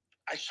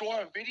 I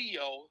saw a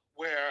video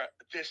where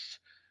this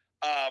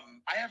I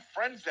have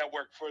friends that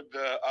work for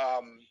the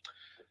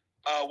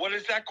what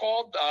is that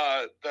called?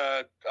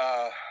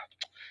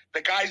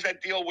 The guys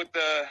that deal with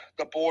the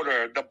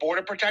border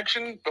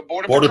protection, the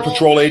border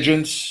patrol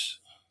agents.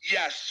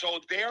 Yes,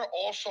 so they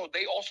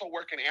also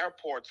work in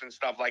airports and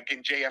stuff, like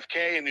in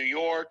JFK in New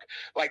York.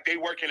 Like, they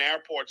work in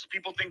airports.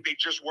 People think they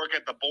just work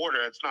at the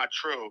border. It's not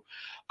true.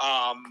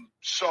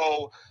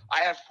 So I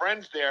have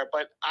friends there,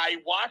 but I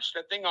watched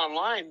a thing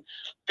online.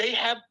 They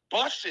have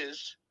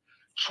buses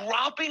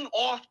dropping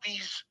off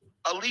these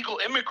illegal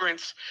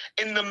immigrants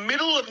in the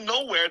middle of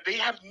nowhere. They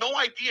have no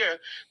idea.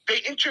 They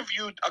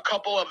interviewed a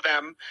couple of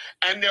them,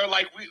 and they're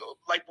like,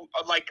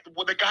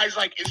 well, the guy's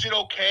like, "Is it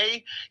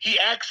okay?" He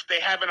asks. They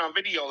have it on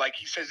video. Like,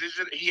 he says, "Is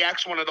it?" He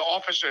asks one of the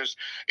officers,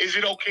 "Is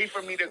it okay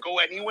for me to go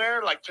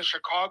anywhere, like to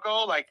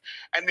Chicago?" Like,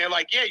 and they're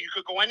like, "Yeah, you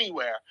could go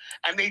anywhere."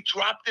 And they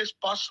dropped this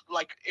bus.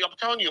 Like, I'm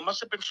telling you, it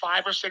must have been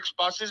 5 or 6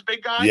 buses,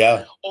 big guy.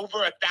 Yeah, over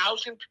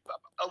 1,000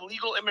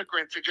 illegal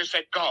immigrants. That just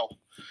said go.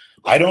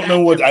 Like,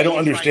 I don't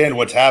understand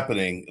what's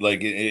happening.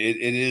 Like, it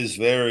is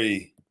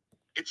very.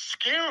 It's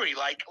scary.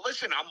 Like,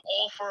 listen, I'm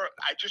all for.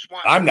 I just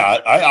want. I'm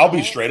not. I'll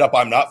be straight up.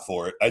 I'm not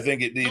for it. I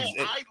think it needs.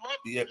 No, I love.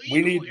 Yeah,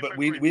 we need, but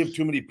we have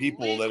too many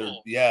people that are.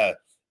 Yeah,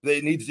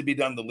 it needs to be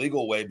done the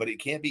legal way, but it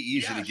can't be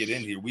easy to get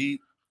in here.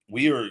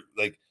 We are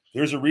like.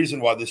 There's a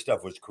reason why this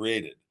stuff was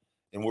created,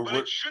 and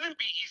it shouldn't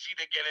be easy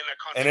to get in a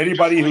country. And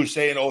anybody who's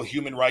saying, "Oh,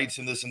 human rights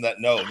and this and that,"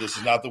 no, this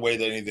is not the way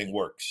that anything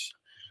works.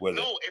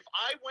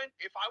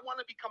 If I want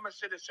to become a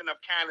citizen of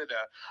Canada,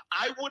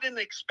 I wouldn't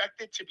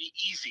expect it to be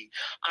easy.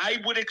 I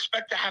would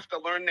expect to have to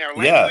learn their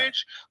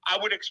language. I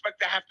would expect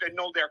to have to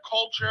know their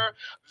culture.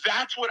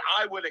 That's what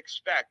I would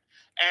expect.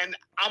 And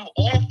I'm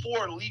all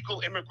for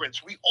legal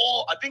immigrants.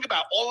 I think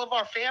about all of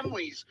our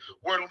families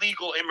were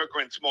legal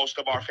immigrants, most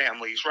of our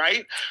families,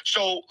 right?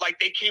 So, like,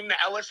 they came to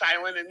Ellis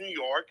Island in New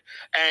York,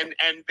 and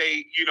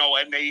they,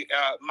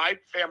 my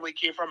family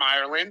came from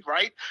Ireland,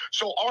 right?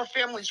 So our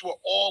families were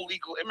all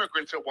legal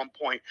immigrants at one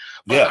point.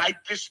 But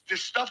this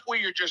stuff where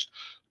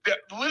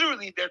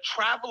they're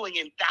traveling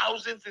in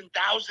thousands and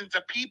thousands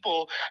of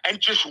people and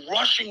just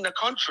rushing the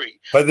country.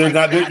 But there's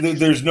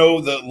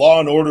the law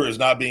and order is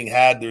not being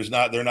had.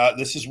 They're not.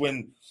 This is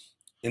when,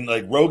 and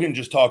like Rogan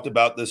just talked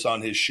about this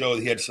on his show.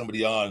 He had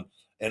somebody on,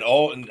 and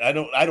I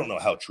don't know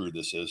how true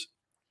this is.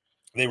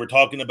 They were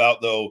talking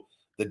about, though,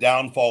 the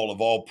downfall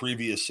of all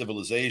previous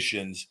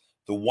civilizations.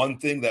 The one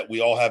thing that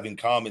we all have in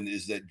common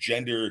is that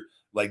gender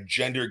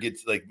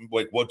gets like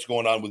what's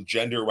going on with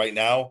gender right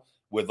now.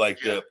 With like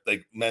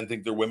men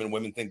think they're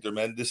women think they're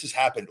men. This has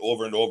happened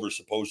over and over,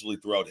 supposedly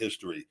throughout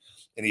history.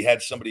 And he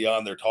had somebody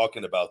on there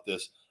talking about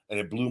this, and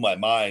it blew my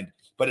mind.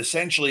 But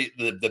essentially,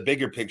 the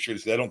bigger picture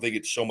is, I don't think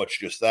it's so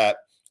much just that,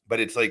 but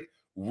it's like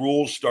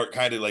rules start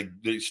kind of like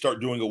they start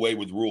doing away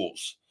with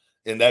rules,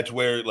 and that's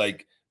where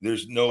like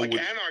there's no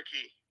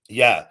anarchy.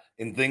 Yeah,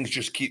 and things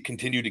just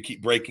continue to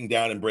keep breaking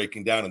down,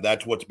 and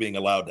that's what's being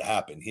allowed to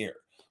happen here.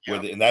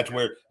 And that's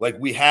where, like,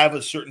 we have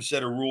a certain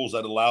set of rules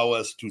that allow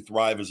us to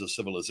thrive as a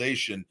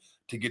civilization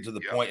to get to the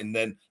point, and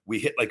then we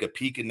hit like a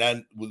peak, and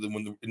then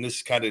and this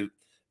is kind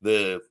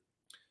of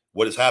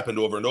what has happened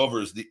over and over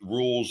is the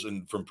rules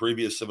and from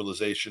previous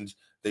civilizations,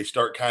 they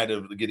start kind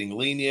of getting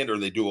lenient or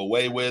they do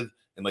away with,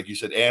 and like you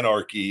said,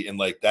 anarchy, and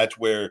like that's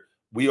where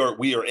we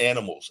are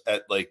animals.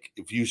 At like,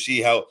 if you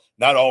see how,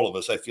 not all of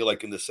us, I feel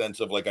like, in the sense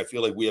of like, I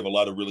feel like we have a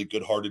lot of really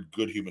good-hearted,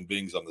 good human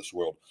beings on this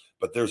world,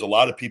 but there's a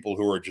lot of people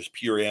who are just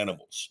pure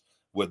animals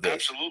with this.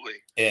 Absolutely.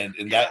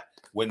 And that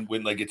when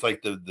like, it's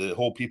like the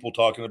whole people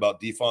talking about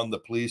defund the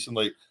police, and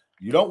like,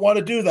 you don't want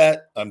to do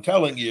that. I'm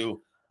telling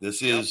you,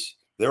 this is,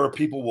 there are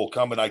people will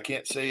come, and I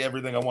can't say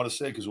everything I want to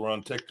say because we're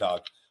on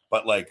TikTok,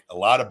 but like a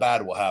lot of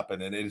bad will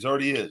happen, and it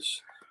already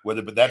is.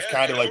 But that's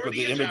kind of like with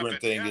the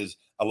immigrant thing is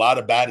a lot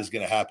of bad is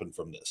going to happen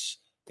from this,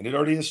 and it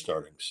already is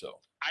starting. So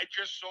I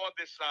just saw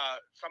this.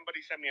 Somebody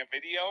sent me a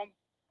video.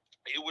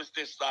 It was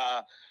this.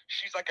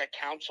 She's like a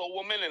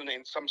councilwoman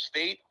in some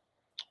state.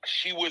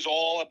 She was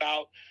all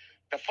about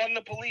defund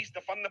the police,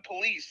 defund the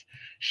police.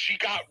 She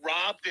got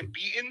robbed and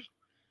beaten.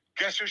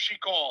 Guess who she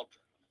called?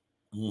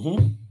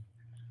 Mm-hmm.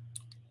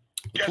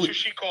 Guess who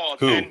she called?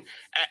 Who? And,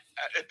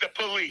 the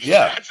police.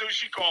 Yeah. That's who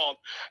she called.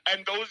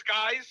 And those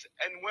guys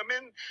and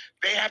women,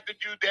 they have to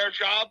do their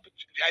job,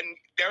 and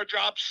their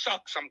jobs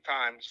suck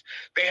sometimes.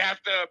 They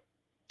have to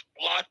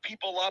lock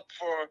people up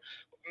for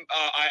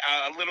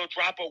a little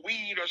drop of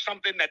weed or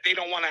something that they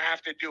don't want to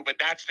have to do, but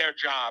that's their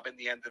job in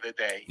the end of the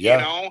day, you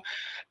know?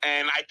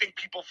 And I think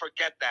people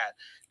forget that.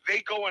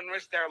 They go and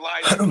risk their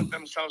lives and put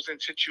themselves in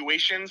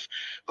situations.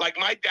 Like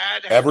my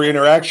dad. Every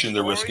interaction,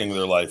 they're risking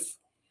their life.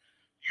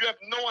 You have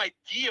no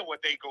idea what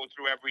they go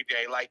through every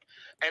day. Like,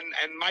 and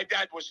my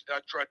dad was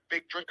a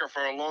big drinker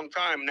for a long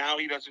time. Now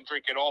he doesn't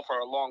drink at all for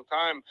a long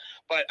time.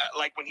 But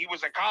like when he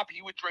was a cop,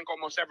 he would drink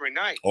almost every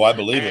night. Oh, I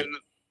believe it.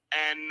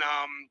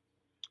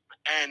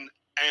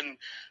 And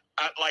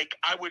like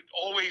I would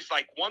always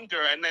like wonder,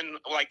 and then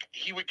like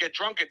he would get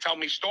drunk and tell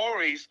me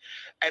stories,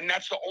 and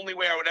that's the only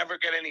way I would ever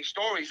get any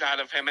stories out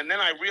of him. And then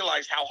I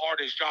realized how hard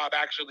his job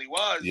actually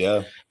was.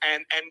 Yeah.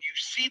 And you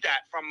see that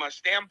from a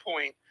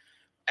standpoint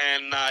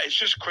And it's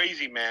just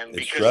crazy, man. It's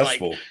Because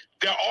stressful. like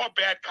there are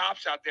bad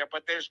cops out there,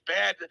 but there's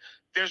bad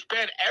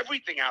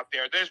everything out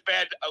there. There's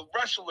bad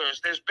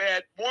wrestlers. There's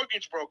bad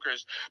mortgage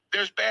brokers.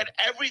 There's bad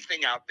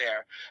everything out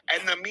there.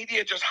 And the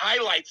media just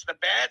highlights the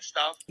bad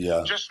stuff,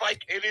 just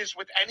like it is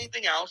with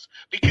anything else,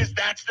 because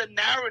that's the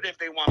narrative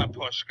they want to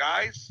push,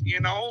 guys. You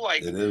know,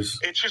 like it is.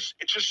 It's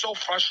just so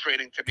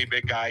frustrating to me,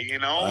 big guy. You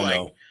know, I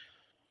know.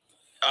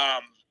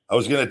 I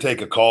was going to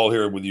take a call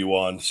here with you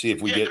on, see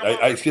if we get.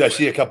 I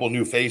see a couple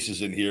new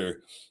faces in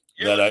here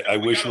that I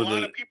wish were a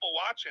lot of people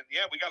watching.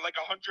 Yeah, we got like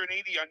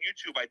 180 on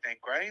YouTube, I think,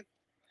 right?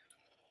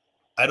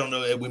 I don't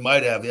know. We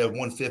might have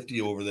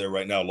 150 over there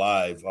right now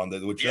live on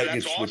which that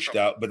gets switched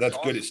out, but that's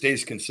good. It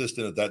stays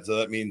consistent at that, so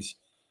that means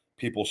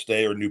people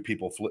stay or new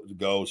people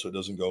go, so it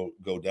doesn't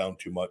go down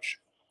too much.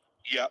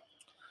 Yep.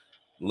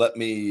 Let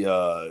me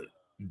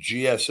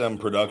GSM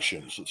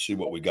Productions. Let's see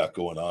what we got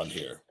going on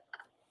here.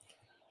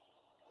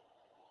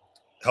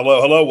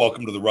 Hello.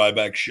 Welcome to the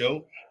Ryback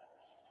Show.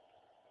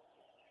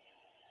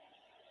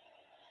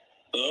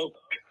 Hello.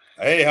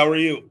 Hey, how are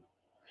you?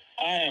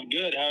 I am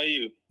good. How are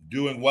you?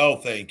 Doing well,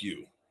 thank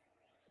you.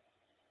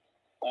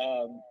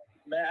 Man,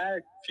 I have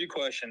a few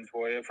questions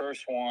for you.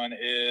 First one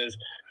is,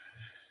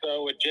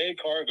 so with Jade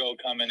Cargill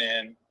coming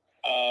in,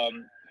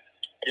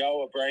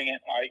 y'all were bringing,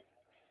 like,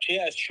 she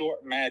has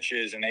short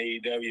matches in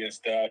AEW and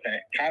stuff, and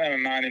it kind of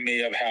reminded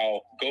me of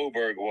how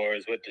Goldberg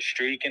was with the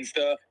streak and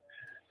stuff.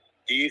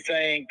 Do you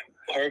think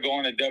her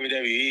going to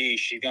WWE,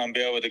 she's going to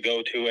be able to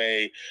go to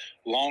a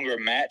longer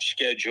match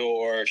schedule,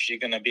 or is she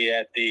going to be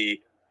at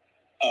the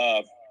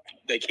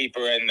they keep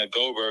her in the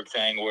Goldberg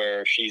thing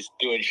where she's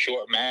doing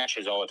short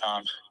matches all the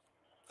time?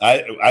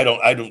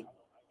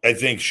 I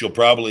think she'll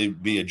probably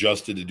be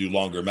adjusted to do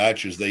longer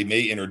matches. They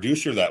may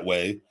introduce her that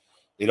way.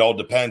 It all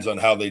depends on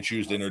how they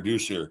choose to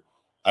introduce her.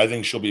 I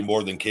think she'll be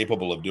more than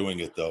capable of doing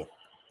it, though.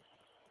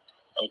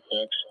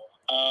 Okay.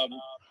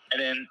 And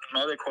then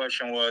my other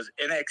question was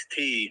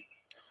NXT.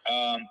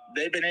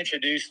 They've been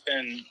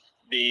introducing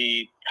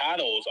the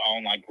titles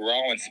on like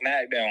Raw and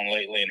SmackDown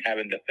lately and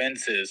having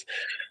defenses.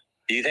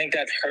 Do you think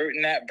that's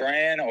hurting that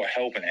brand or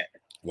helping it?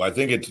 Well, I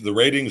think the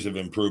ratings have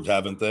improved,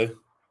 haven't they?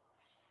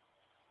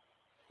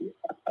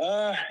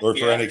 Or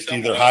for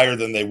NXT, they're higher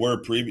than they were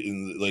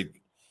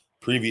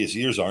previous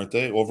years, aren't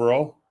they?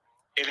 Overall,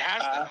 it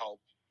has to help.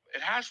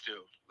 It has to.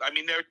 I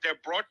mean, they're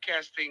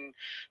broadcasting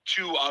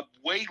to a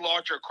way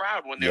larger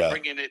crowd when they're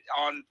bringing it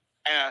on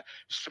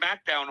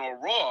SmackDown or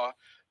Raw.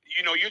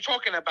 You know, you're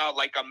talking about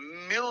like at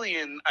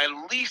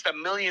least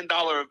 $1 million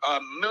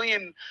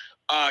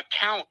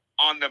count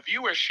on the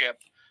viewership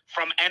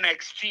from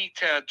NXT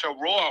to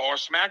Raw or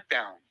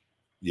SmackDown.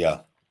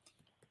 Yeah,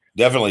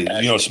 definitely.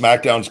 You know,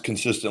 SmackDown's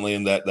consistently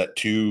in that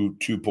two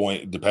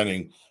point,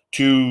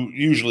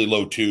 usually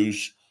low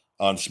twos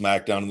on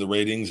SmackDown in the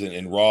ratings,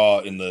 and Raw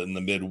in the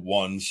mid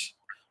ones,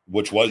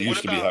 which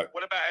used to be high.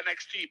 What about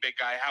NXT, big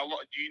guy? How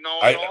do you know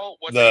at all?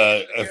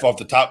 If off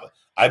the top,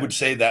 I would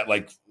say that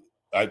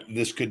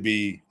this could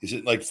be, is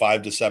it like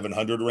 500 to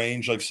 700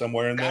 range, like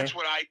somewhere in there? That's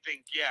what I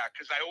think, yeah,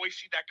 because I always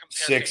see that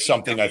compared 6 to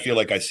something. AEW. I feel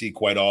like I see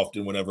quite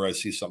often whenever I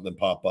see something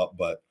pop up,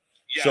 but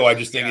so I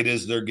just think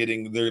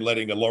they're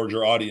letting a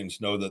larger audience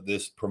know that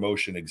this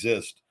promotion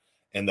exists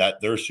and that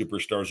their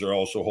superstars are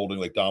also holding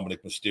like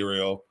Dominic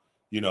Mysterio,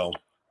 you know,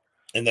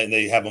 and then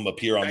they have them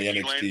appear on Becky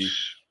the NXT.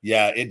 Lynch.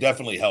 Yeah, it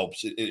definitely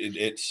helps.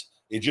 It's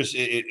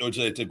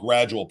a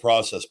gradual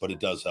process, but it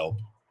does help.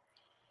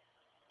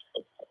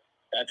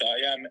 That's all.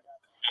 Yeah,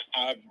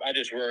 I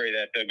just worry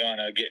that they're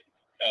gonna get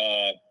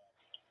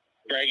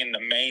bringing the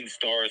main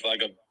stars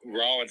like a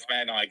Raw and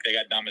SmackDown, like they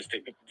got Dominic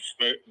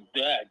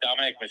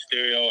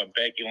Mysterio and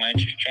Becky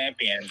Lynch as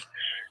champions.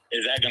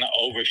 Is that gonna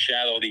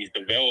overshadow these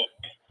developed?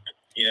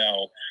 You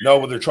know, no.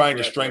 Well, they're trying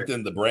to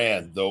strengthen the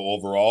brand though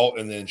overall,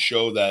 and then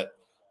show that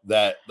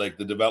like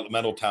the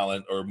developmental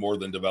talent or more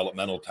than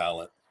developmental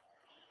talent.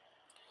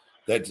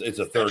 It's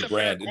a third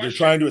brand. They're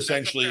trying to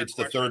essentially, it's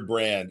the third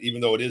brand, even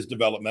though it is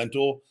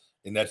developmental,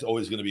 and that's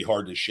always going to be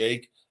hard to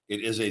shake.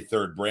 It is a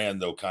third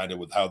brand, though, kind of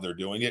with how they're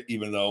doing it,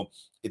 even though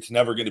it's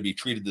never going to be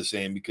treated the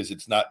same because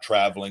it's not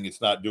traveling. It's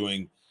not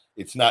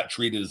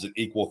treated as an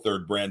equal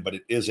third brand, but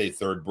it is a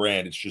third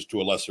brand. It's just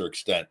to a lesser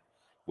extent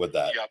with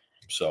that. Yep.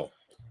 So,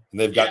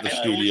 and they've got the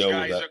studio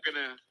with that.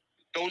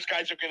 Those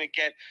guys are going to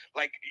get,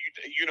 like,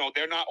 you know,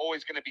 they're not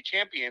always going to be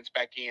champions,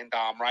 Becky and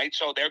Dom, right?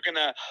 So they're going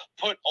to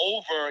put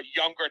over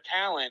younger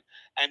talent,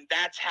 and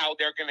that's how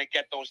they're going to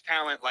get those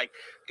talent, like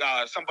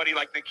somebody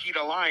like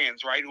Nikita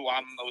Lyons, right? Who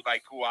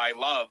I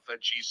love, and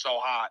she's so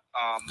hot.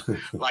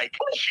 Like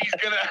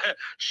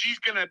she's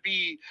gonna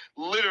be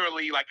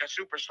literally like a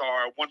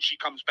superstar once she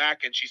comes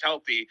back and she's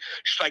healthy.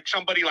 She's like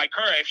somebody like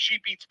her. If she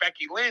beats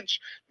Becky Lynch,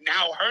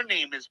 now her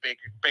name is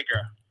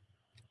bigger.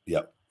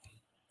 Yep.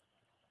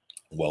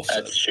 Well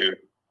said.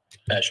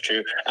 That's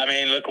true. I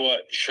mean, look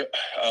what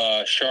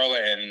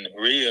Charlotte and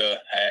Rhea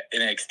at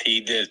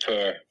NXT did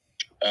for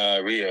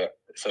Rhea.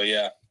 So,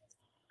 yeah.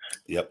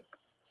 Yep.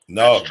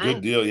 No,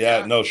 good deal.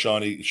 Yeah. No,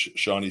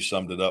 Shawnee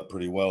summed it up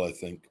pretty well, I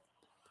think.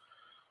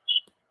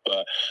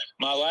 But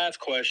my last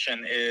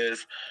question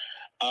is,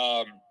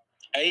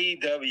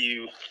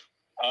 AEW,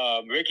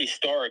 Ricky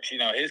Starks,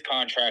 his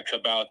contract's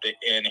about to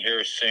end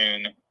here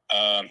soon.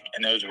 And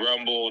there's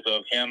rumbles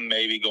of him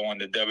maybe going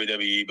to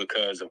WWE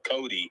because of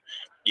Cody.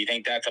 Do you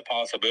think that's a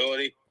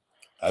possibility?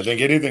 I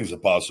think anything's a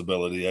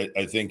possibility.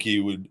 I think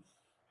he would,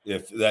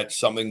 if that's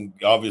something,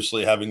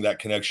 obviously having that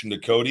connection to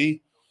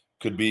Cody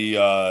could be,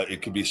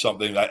 it could be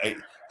something.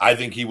 I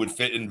think he would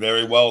fit in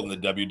very well in the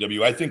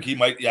WWE. I think he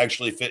might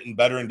actually fit in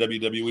better in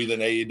WWE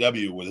than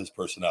AEW with his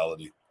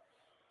personality.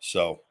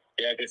 So.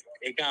 Yeah,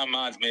 it kind of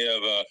reminds me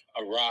of a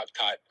Rock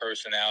type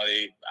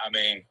personality. I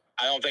mean,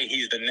 I don't think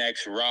he's the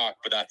next Rock,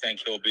 but I think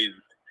he'll be,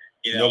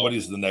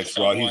 nobody's the next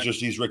Rock.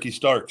 He's Ricky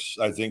Starks.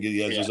 I think he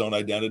has his own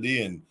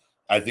identity, and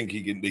I think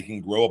he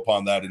can grow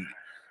upon that. And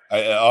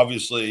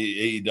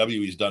obviously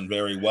AEW he's done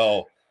very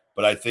well,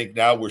 but I think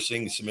now we're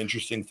seeing some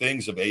interesting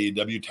things of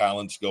AEW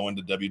talents going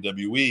to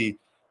WWE.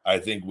 I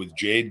think with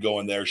Jade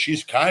going there,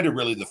 she's kind of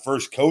really the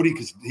first Cody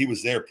because he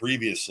was there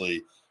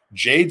previously.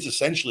 Jade's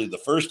essentially the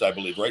first, I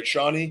believe, right,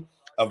 Shawnee?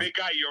 Big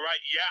guy, you're right.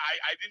 Yeah,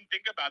 I didn't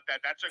think about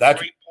that. That's a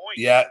great point.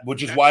 Yeah,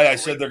 which is why I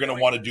said they're going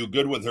to want to do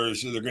good with her.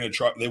 So they're going to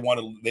try. They want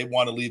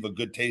to leave a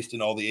good taste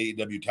in all the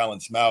AEW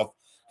talent's mouth,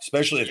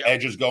 especially if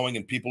Edge is going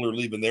and people are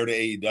leaving there to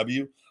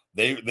AEW.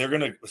 They're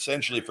going to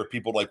essentially, for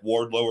people like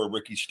Wardlow or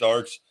Ricky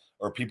Starks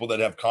or people that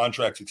have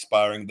contracts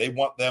expiring, they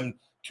want them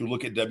to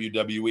look at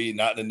WWE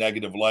not in a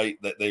negative light.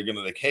 That they're going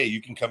to like, hey,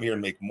 you can come here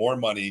and make more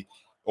money.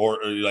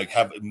 Or like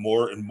have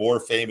more and more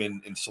fame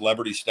and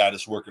celebrity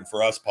status working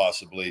for us,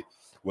 possibly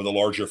with a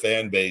larger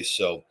fan base.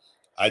 So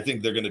I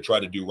think they're going to try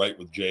to do right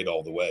with Jade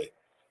all the way.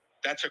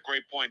 That's a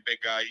great point, big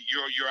guy.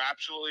 You're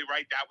absolutely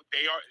right. That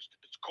they are.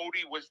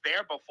 Cody was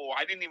there before.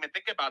 I didn't even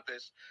think about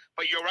this,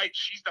 but you're right.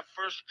 She's the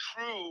first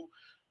true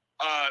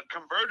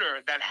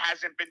converter that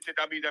hasn't been to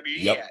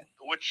WWE yet,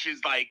 which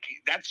is like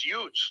that's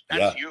huge.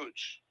 That's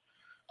huge.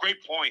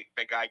 Great point,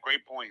 big guy.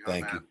 Great point.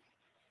 Thank you.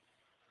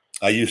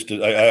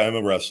 I'm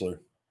a wrestler.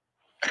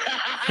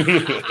 No,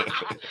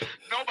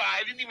 but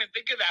I didn't even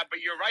think of that. But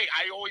you're right.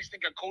 I always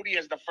think of Cody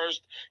as the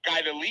first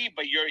guy to leave,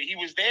 but he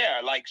was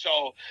there. Like,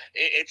 so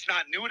it's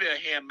not new to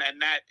him, and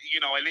that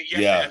and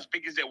as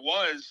big as it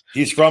was,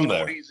 he's from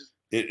there.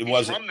 It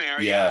wasn't from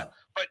there. Yeah.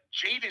 But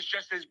Jade is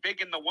just as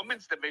big in the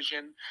women's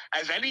division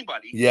as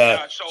anybody.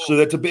 Yeah. So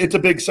it's a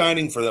big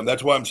signing for them.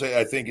 That's why I'm saying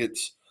I think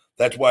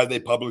that's why they're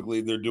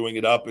doing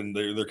it up, and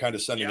they're kind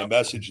of sending a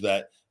message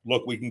that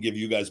look, we can give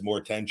you guys more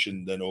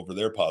attention than over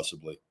there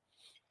possibly.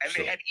 And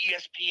they had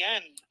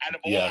ESPN out of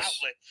all outlets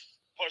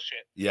push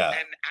it. Yeah.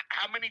 And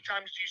how many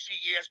times do you see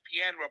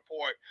ESPN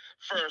report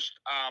first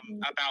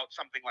about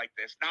something like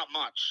this? Not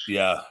much.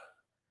 Yeah.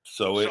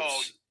 So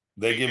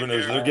they're giving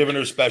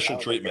her special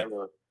treatment.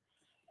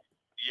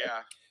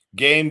 Yeah.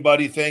 Game,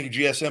 buddy. Thank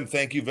you, GSM.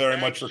 Thank you very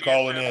much for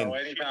calling in.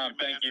 Anytime.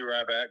 Thank you,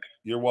 right back.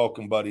 You're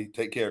welcome, buddy.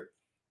 Take care.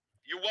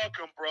 You're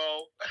welcome,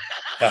 bro.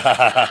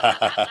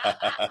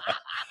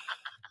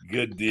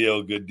 Good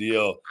deal. Good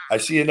deal. I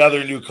see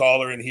another new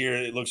caller in here.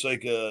 It looks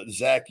like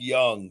Zach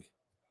Young.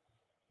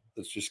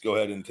 Let's just go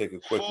ahead and take a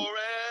quick.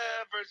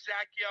 Forever,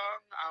 Zach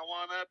Young. I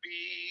want to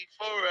be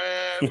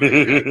forever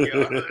Zach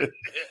Young.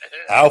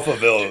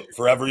 Alphaville,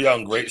 Forever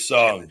Young. Great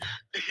song.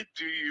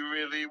 Do you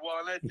really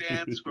want to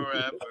dance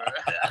forever?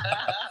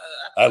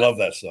 I love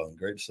that song.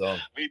 Great song.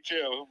 Me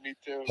too.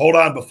 Hold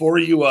on. Before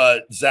you,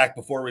 Zach,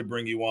 before we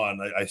bring you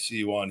on, I see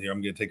you on here.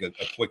 I'm going to take a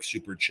quick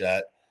super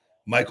chat.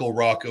 Michael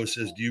Rocco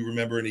says, do you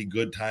remember any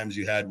good times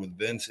you had with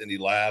Vince? Any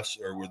laughs,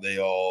 or were they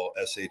all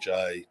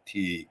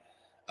SHIT?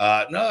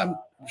 No, I'm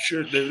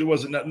sure there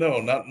wasn't. No,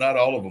 not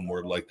all of them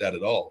were like that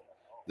at all.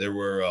 There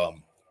were.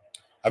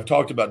 I've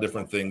talked about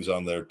different things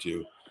on there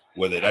too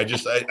with it.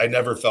 I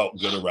never felt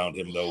good around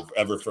him though,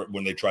 ever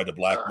when they tried to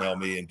blackmail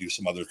me and do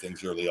some other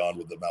things early on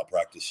with the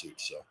malpractice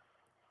suit. So,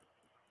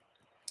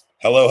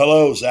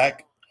 hello,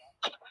 Zach.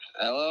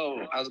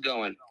 Hello, how's it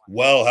going?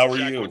 Well, how are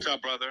Zach, you? What's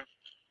up, brother?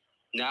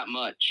 Not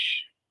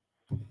much.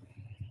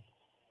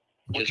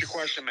 What's your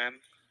question, man?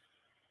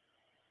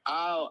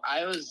 Oh,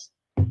 I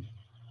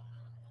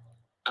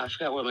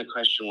forgot what my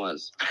question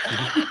was.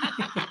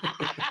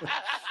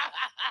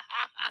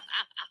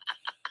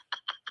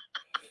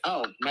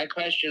 Oh, my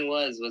question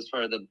was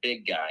for the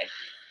big guy.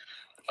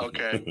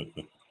 Okay.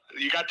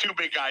 You got two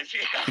big guys.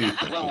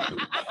 Well,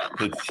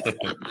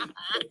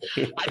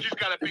 I just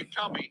got a big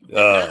tummy.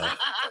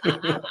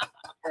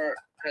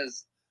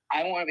 Because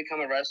I want to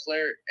become a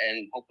wrestler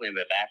and hopefully I'm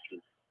back to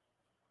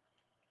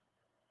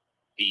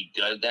be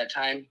good at that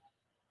time.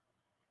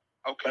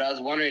 Okay. But I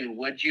was wondering,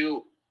 would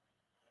you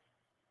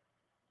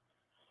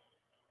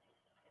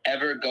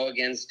ever go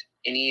against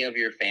any of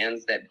your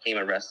fans that became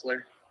a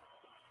wrestler?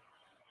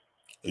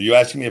 Are you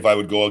asking me if I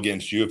would go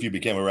against you if you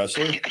became a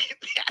wrestler?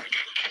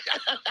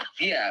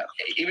 Yeah,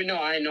 even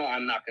though I know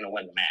I'm not going to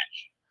win the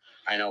match.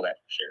 I know that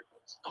for sure.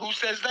 Who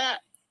says that?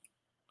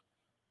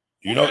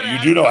 You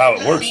do know how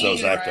it works, though,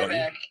 Zach, don't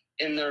you?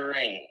 In the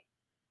ring.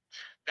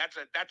 That's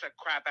a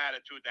crap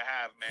attitude to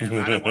have,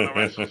 man. I don't want to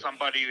wrestle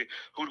somebody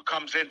who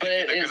comes in. But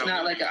it's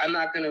not like I'm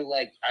not going to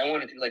I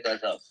want it to be like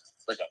a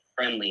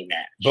friendly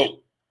match.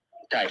 But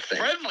type thing.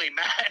 Friendly,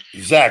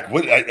 man. Zach,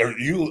 what are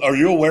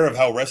you aware of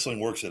how wrestling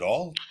works at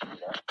all?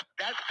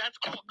 That's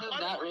called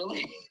Not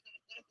really.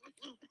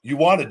 You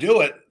want to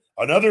do it.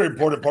 Another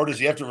important part is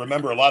you have to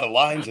remember a lot of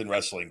lines in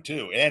wrestling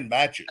too, and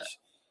matches.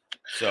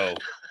 So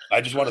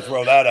I just want to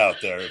throw that out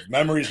there. If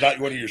memory is not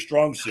one of your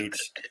strong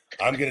suits,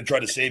 I'm going to try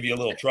to save you a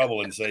little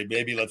trouble and say,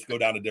 maybe let's go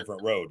down a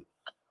different road.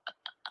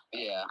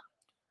 Yeah.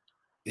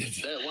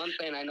 The one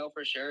thing I know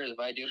for sure is if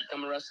I do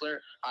become a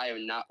wrestler, I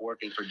am not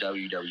working for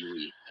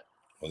WWE.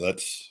 Well,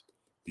 that's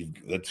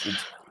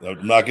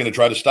I'm not going to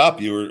try to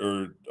stop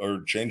you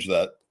or change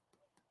that.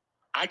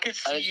 I could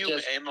see you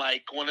in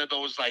like one of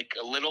those like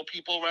little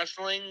people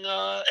wrestling.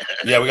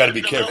 Yeah, we got to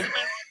be careful.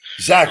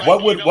 Zach,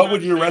 what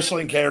would your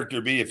wrestling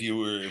character be if you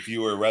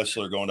were a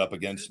wrestler going up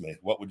against me?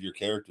 What would your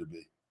character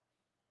be?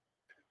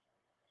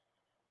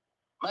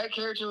 My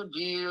character would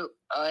be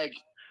like,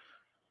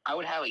 I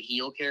would have a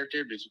heel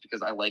character just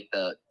because I like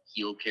the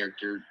heel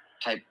character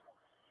type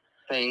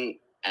thing,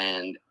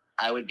 and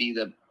I would be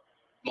the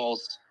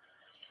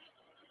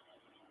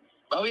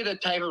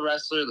type of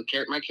wrestler.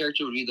 My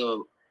character would be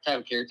the type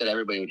of character that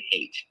everybody would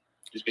hate,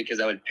 just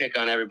because I would pick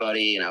on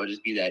everybody, and I would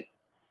just be that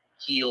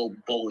heel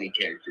bully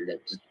character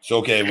that just. So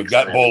okay, we've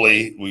got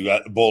bully,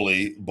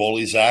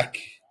 Zach.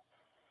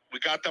 We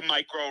got the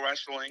micro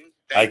wrestling.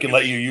 I can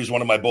let you use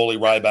one of my bully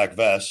Ryback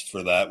vests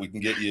for that. We can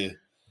get you.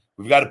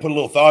 We've got to put a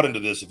little thought into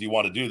this if you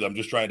want to do that. I'm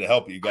just trying to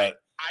help you. I got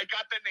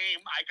the name.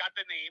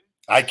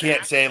 I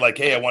can't say like,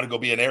 hey, I want to go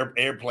be an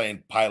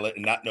airplane pilot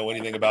and not know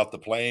anything about the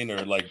plane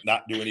or like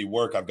not do any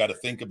work. I've got to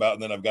think about,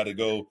 and then I've got to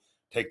go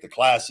take the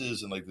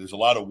classes, and like there's a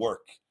lot of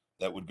work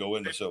that would go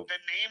into. So the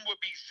name would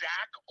be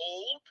Zach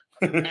Old,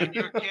 and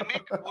your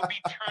gimmick would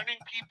be turning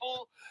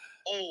people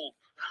old.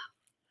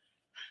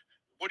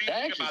 What do you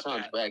think about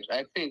that?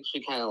 I think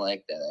she kind of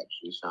like that,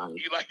 actually, Sean.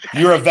 You like that?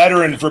 You're a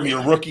veteran from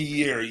your rookie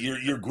year.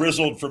 You're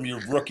grizzled from your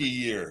rookie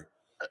year.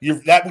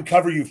 That would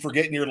cover you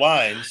forgetting your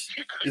lines.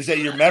 Is that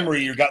your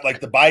memory? You got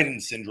like the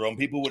Biden syndrome.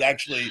 People would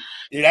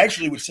it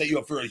actually would set you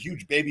up for a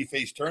huge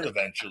babyface turn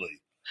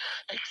eventually.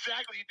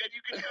 Exactly. Then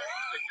you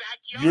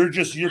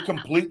can you're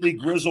completely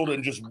grizzled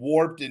and just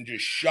warped and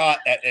just shot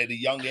at a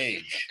young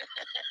age.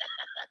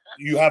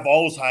 You have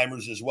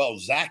Alzheimer's as well.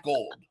 Zach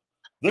Old.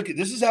 Look,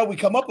 this is how we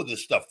come up with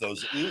this stuff, though.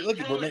 Look,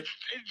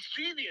 it's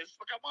genius.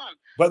 Come on.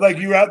 But like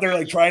you're out there,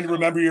 like trying to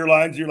remember your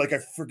lines. You're like, I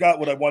forgot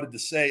what I wanted to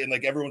say, and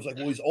like everyone's like,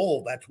 well, he's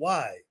old. That's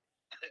why.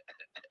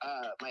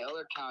 My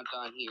other account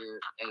on here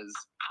is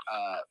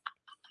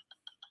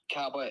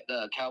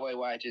the Cowboy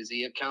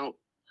Y2Z account.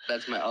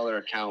 That's my other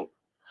account,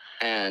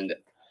 and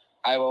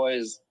I've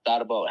always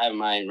thought about having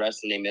my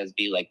wrestling name as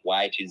be like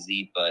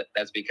Y2Z, but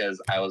that's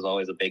because I was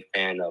always a big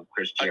fan of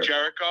Chris Jericho.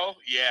 Jericho?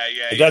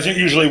 Yeah. It doesn't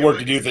usually work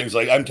to do things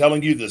like I'm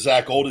telling you, the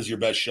Zach Old is your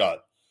best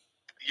shot.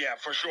 Yeah,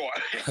 for sure.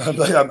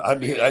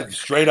 I'm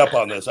straight up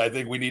on this. I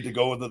think we need to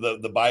go with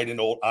the Biden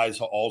old eyes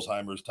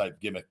Alzheimer's type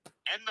gimmick.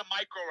 And the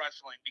micro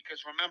wrestling,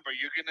 because remember,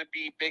 you're going to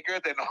be bigger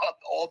than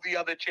all the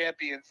other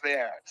champions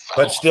there. So.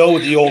 But still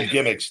with the old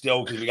gimmick,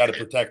 because we got to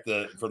protect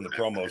from the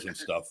promos and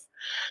stuff.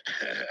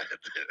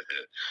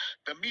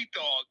 The meat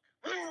dog.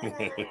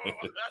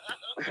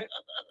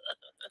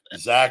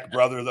 Zach,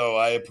 brother, though,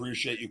 I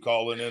appreciate you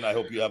calling in. I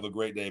hope you have a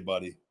great day,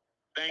 buddy.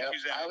 Thank you,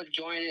 Zach. I would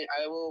join it.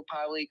 I will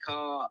probably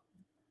call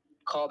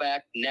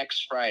back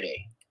next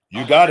Friday.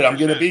 You got it. I'm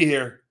going to be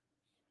here.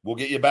 We'll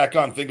get you back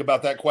on. Think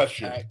about that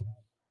question. All right.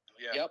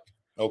 Yeah. Yep.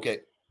 Okay.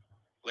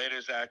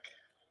 Later, Zach.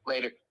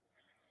 Later.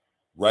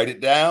 Write it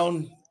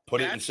down.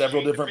 Put it in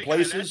several different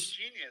places.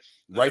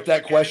 Write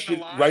that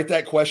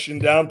question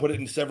down. Put it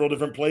in several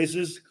different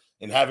places,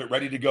 and have it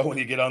ready to go when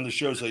you get on the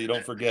show, so you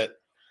don't forget.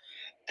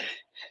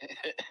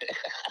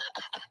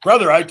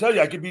 Brother, I tell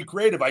you, I could be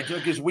creative. I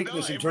took his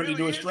weakness and turned it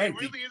into a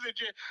strength. It really is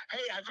hey,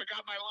 I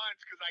forgot my lines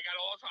because I got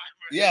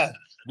Alzheimer's. Yeah,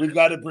 we've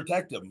got to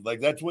protect them. Like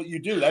that's what you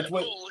do.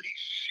 Holy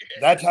shit.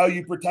 That's how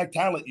you protect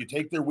talent. You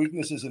take their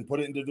weaknesses and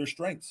put it into their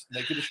strengths.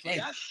 Make it a strength.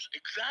 Yes,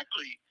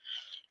 exactly.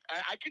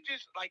 I could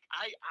just like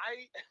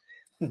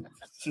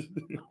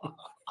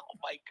oh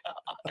my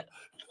God.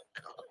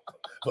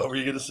 What were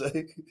you gonna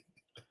say?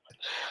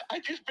 I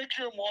just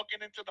picture him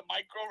walking into the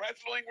micro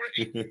wrestling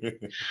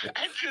ring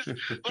and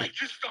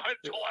just start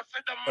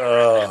tossing them.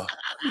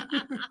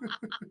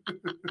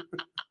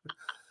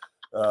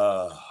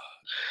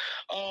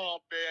 Oh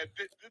man,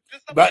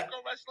 this the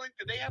micro wrestling.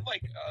 Do they have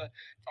like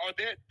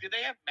do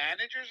they have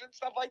managers and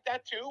stuff like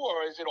that too,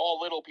 or is it all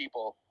little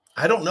people?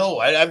 I don't know.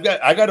 I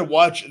got to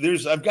watch.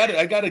 I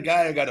got a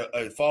guy I got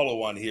to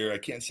follow on here. I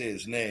can't say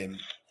his name.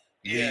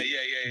 Yeah.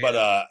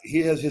 But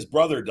his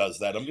brother does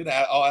that.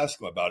 I'll ask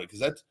him about it because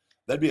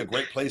that'd be a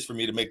great place for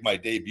me to make my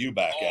debut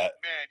back at.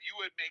 Man, you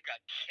would make a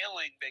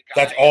killing, big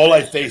guy. That's all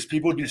I face.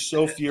 People would be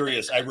so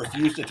furious. I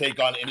refuse to take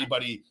on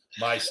anybody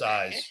my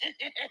size.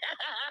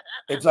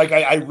 It's like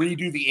I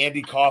redo the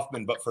Andy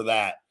Kaufman, but for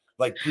that,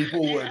 like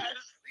people would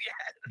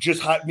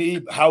just hype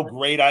me how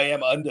great I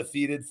am,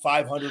 undefeated,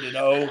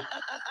 500-0.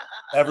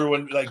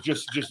 Everyone like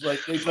just like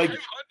it's like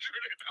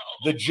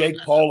the Jake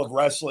Paul of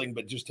wrestling,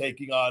 but just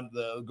taking on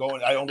the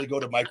going. I only go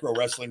to micro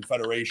wrestling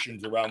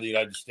federations around the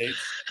United States.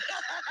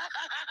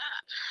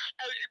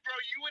 Bro,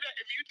 you would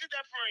if you did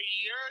that for a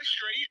year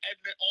straight and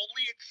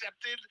only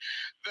accepted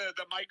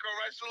the micro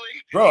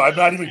wrestling. Bro, I'm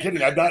not even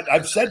kidding.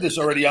 I've said this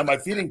already on my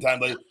feeding time.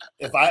 Like,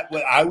 if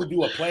I would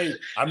do a play,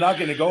 I'm not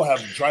going to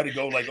try to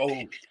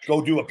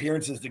go do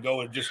appearances to go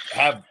and just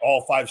have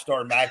all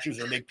 5-star matches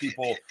or make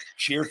people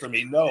cheer for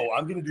me. No,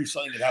 I'm going to do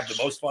something and have the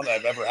most fun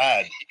I've ever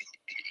had.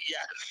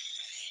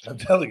 Yes, I'm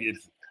telling you,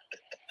 it's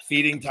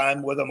feeding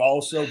time with them.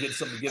 Also, get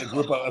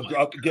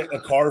a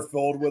car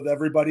filled with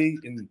everybody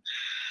and.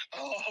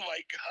 Oh my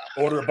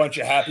God! Order a bunch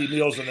of Happy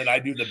Meals and then I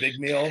do the big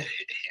meal.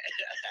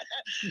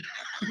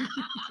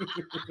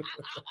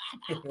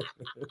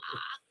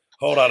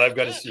 Hold on, I've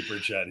got a super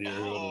chat here.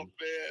 Oh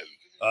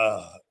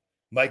man!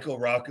 Michael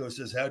Rocco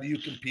says, "How do you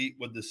compete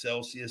with the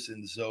Celsius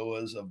and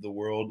Zoas of the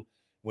world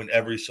when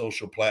every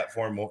social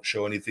platform won't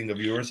show anything of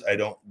yours? I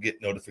don't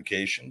get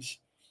notifications."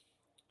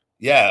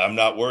 Yeah, I'm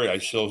not worried. I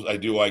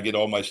get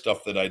all my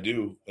stuff that I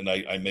do, and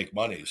I make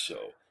money, so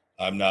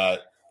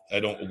I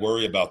don't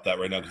worry about that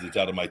right now because it's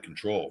out of my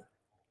control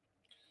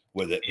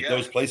with it. But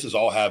those places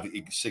all have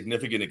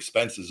significant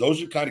expenses. Those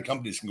are the kind of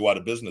companies can go out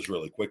of business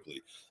really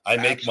quickly. I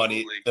make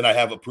money and I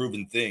have a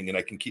proven thing and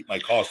I can keep my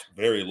costs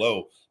very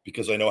low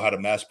because I know how to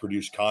mass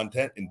produce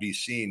content and be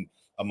seen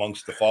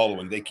amongst the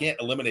following. They can't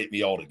eliminate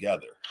me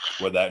altogether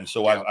with that. And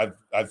so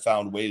I've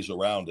found ways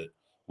around it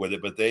with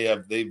it,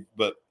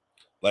 but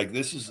like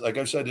this is, like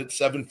I said, it's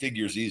 7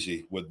 figures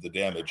easy with the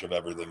damage of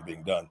everything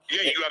being done.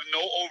 Yeah, you have no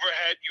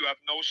overhead. You have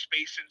no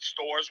space in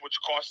stores, which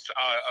costs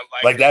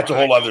like that's a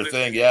whole other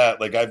thing. Yeah,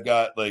 like I've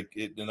got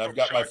and I've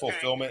got my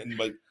fulfillment and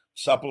like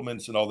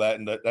supplements and all that,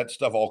 and that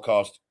stuff all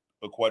costs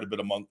quite a bit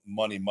of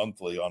money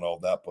monthly on all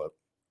that. But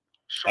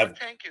Shark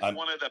Tank is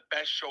one of the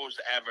best shows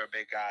ever,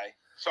 big guy.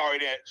 Sorry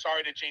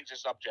to change the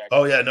subject.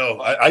 Oh yeah,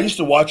 no, I used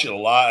to watch it a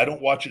lot. I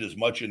don't watch it as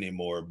much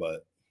anymore,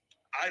 but.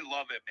 I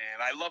love it, man.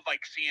 I love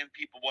like seeing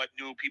what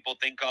new people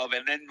think of,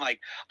 and then like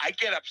I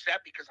get upset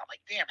because I'm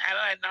like, damn, how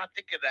did I not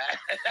think of that?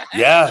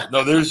 Yeah,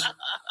 no, there's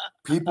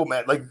people,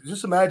 man. Like,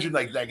 just imagine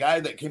like that guy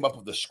that came up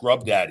with the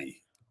Scrub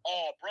Daddy.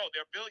 Oh, bro,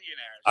 they're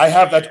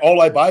billionaires. That's all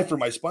I buy for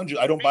my sponges.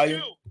 I don't buy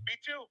Me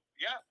too.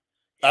 Yeah.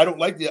 I don't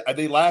like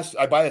they last.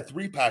 I buy a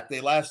 3-pack.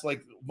 They last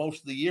like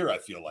most of the year. I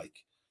feel like.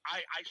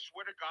 I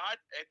swear to God,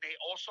 and they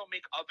also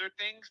make other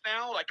things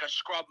now, like a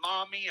Scrub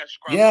Mommy, a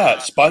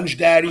Scrub. Sponge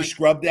Daddy,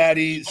 Scrub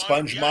Daddy,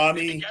 Sponge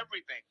Mommy. They make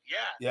everything.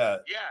 Yeah.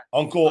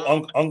 Uncle,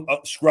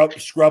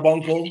 Scrub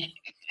Uncle.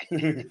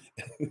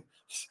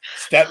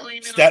 Step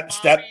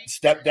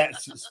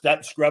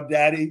Scrub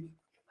Daddy.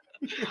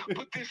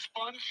 Put this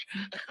sponge.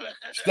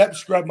 Step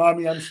Scrub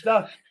Mommy, I'm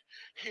stuck.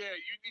 Here,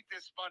 you need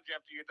this sponge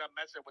after you're done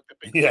messing with the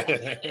big.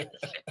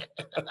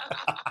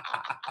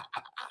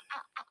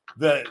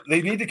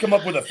 They need to come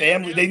up with a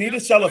family. They need to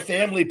sell a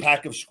family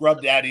pack of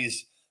Scrub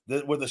Daddies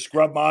with a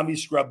Scrub Mommy,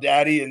 Scrub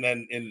Daddy, and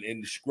then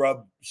in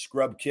Scrub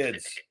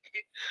Kids.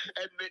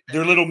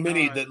 They're little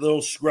mini, the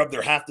little Scrub.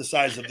 They're half the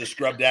size of the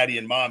Scrub Daddy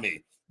and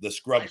Mommy. The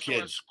Scrub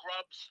Kids.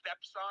 Scrub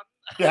Stepson.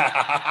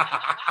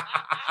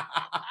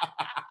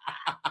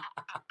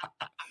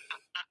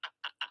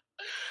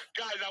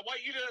 Guys, I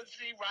want you to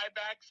see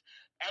Ryback's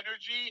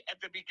energy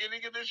at the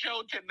beginning of the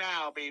show to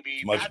now,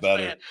 baby. Much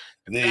better.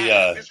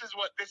 This is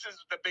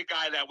the big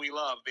guy that we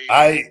love, baby.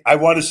 I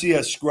want to see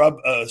a scrub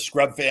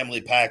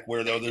family pack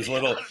where there's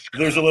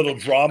a little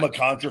drama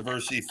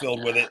controversy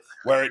filled with it,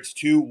 where it's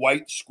 2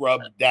 white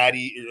scrub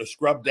daddy,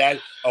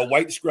 a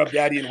white scrub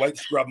daddy and white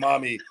scrub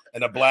mommy,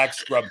 and a black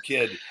scrub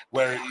kid,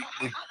 where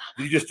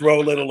you just throw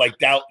a little like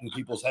doubt in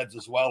people's heads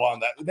as well on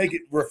that. Make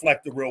it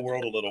reflect the real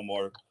world a little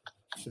more.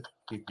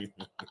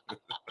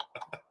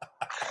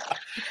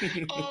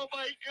 Oh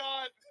my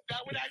God, that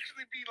would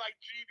actually be like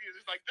genius.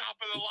 It's like top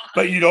of the line.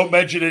 But you don't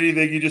mention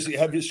anything. You just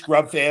have your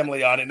scrub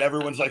family on it, and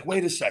everyone's like,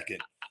 "Wait a second,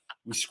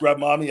 we Scrub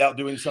Mommy out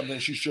doing something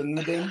she shouldn't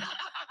have been."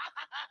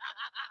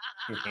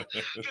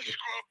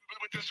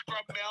 the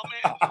scrub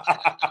mailman.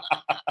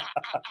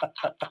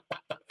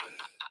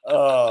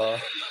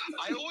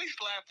 I always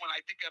laugh when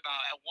I think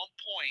about at one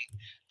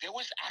point there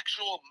was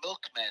actual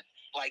milkmen,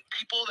 like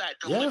people that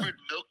delivered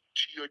milk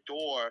to your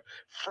door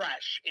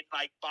fresh in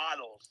like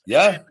bottles.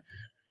 Yeah. And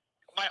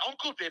my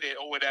uncle did it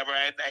or whatever,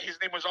 and his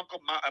name was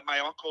my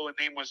uncle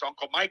name was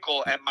Uncle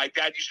Michael, and my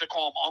dad used to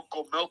call him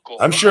Uncle Milkle.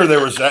 I'm sure there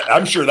was that.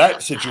 I'm sure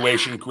that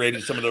situation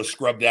created some of those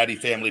Scrub Daddy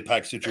family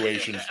pack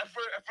situations.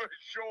 for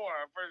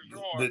sure.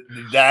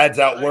 The dad's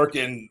out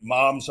working,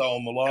 mom's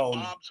home alone.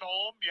 Mom's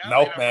home. Yeah,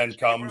 Milkman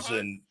comes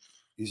and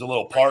he's a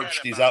little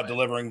parched. He's out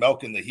delivering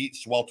milk in the heat,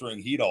 sweltering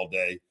heat all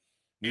day.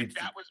 If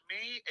that was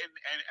me, and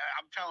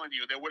I'm telling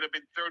you, there would have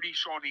been 30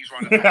 Shawnees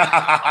running back.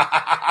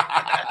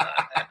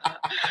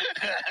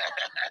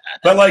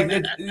 But like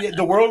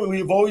the world,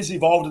 we've always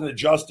evolved and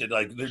adjusted.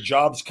 Like the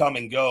jobs come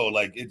and go.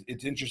 Like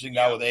it's interesting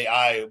now with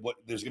AI.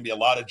 There's going to be a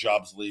lot of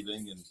jobs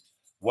leaving, and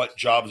what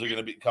jobs are going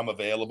to become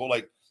available.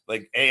 Like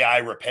AI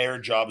repair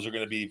jobs are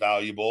going to be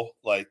valuable.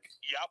 Like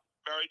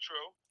Very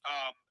true.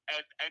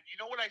 And you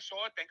know what I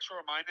saw? Thanks for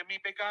reminding me,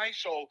 big guy.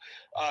 So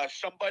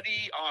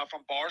somebody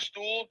from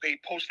Barstool, they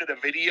posted a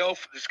video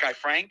for this guy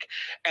Frank,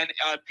 and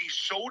the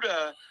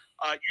soda.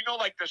 You know,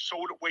 like the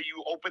soda where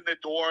you open the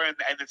door and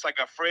it's like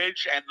a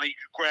fridge, and like, you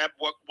grab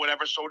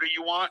whatever soda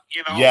you want.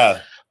 You know.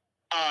 Yeah.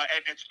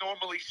 And it's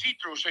normally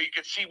see-through, so you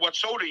can see what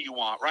soda you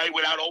want, right,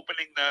 without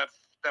opening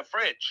the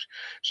fridge.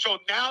 So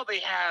now they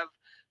have.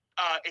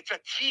 It's a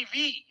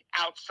TV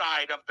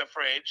outside of the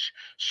fridge.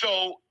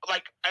 So,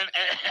 like, and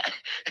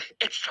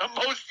it's the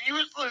most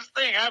useless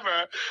thing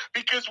ever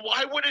because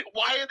why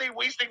are they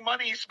wasting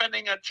money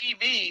spending a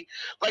TV?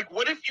 Like,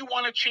 what if you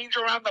want to change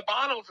around the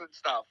bottles and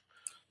stuff?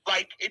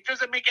 Like, it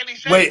doesn't make any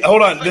sense. Wait,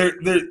 hold on. Like,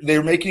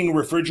 They're making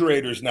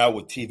refrigerators now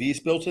with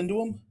TVs built into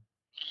them?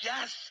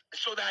 yes,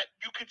 so that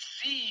you could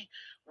see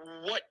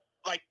what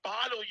like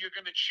bottle you're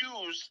going to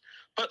choose,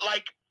 but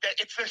like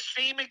it's the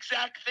same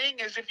exact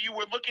thing as if you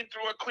were looking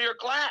through a clear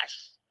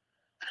glass.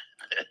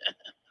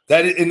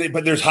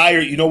 But there's higher.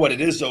 You know what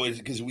it is though, is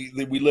because we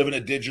live in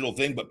a digital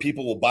thing, but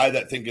people will buy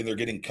that thinking they're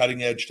getting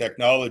cutting edge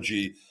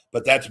technology,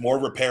 but that's more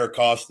repair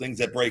costs, things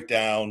that break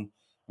down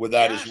with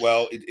that as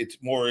well. It's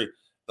more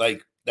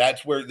like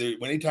that's where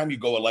anytime you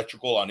go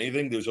electrical on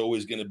anything, there's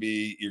always you're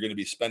going to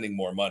be spending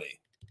more money.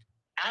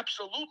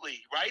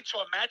 Absolutely, right? So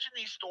imagine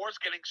these stores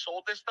getting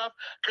sold this stuff,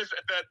 because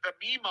the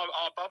meme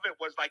above it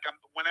was like,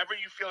 whenever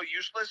you feel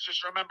useless,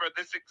 just remember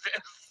this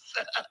exists.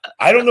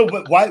 I don't know,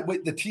 but why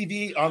the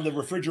TV on the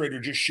refrigerator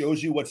just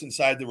shows you what's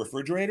inside the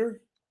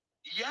refrigerator?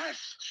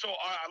 Yes. So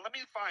let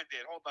me find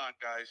it. Hold on,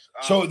 guys.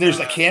 So there's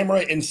a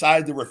camera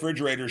inside the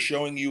refrigerator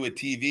showing you a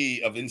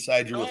TV of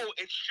inside your. No,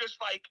 it's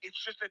just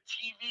a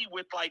TV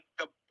with like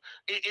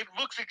it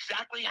looks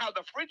exactly how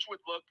the fridge would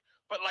look,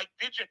 but like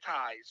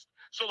digitized.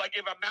 So like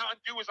if a Mountain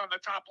Dew is on the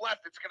top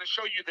left, it's going to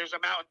show you there's a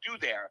Mountain Dew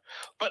there.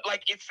 But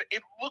like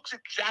it looks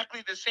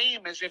exactly the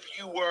same as if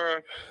you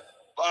were.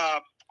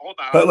 Hold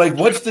on. But like,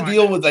 what's the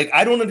deal with like?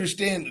 I don't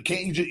understand.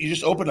 Can't you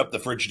just open up the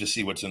fridge to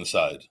see what's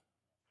inside?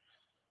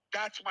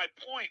 That's my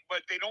point.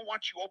 But they don't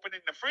want you opening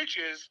the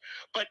fridges.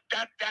 But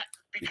that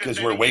because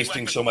we're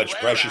wasting so much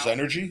precious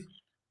energy.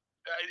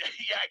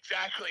 Yeah,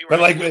 exactly.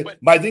 Right? But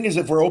like, my thing is,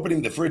 if we're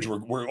opening the fridge,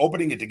 we're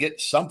opening it to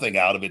get something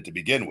out of it to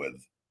begin with.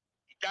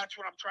 That's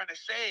what I'm trying to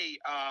say.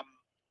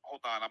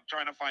 Hold on, I'm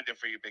trying to find it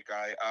for you, big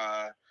guy.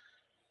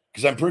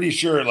 Because I'm pretty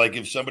sure, like,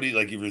 if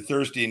you're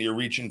thirsty and you're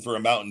reaching for a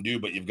Mountain Dew,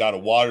 but you've got a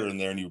water in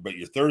there, but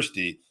you're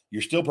thirsty,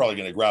 you're still probably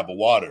going to grab a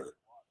water.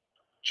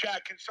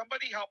 Chad, can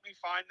somebody help me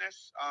find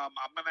this? I'm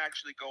going to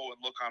actually go and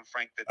look on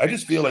Frank. I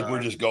just feel like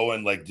we're just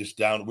going like just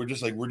down. We're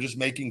just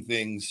making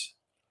things.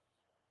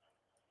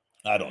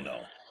 I don't know.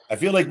 I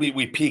feel like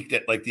we peaked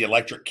at like the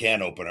electric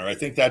can opener. I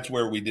think that's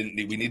where we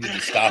needed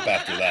to stop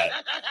after that.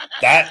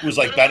 That was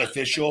like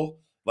beneficial,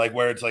 like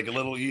where it's like a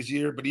little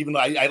easier. But even though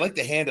I like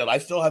the handheld, I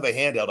still have a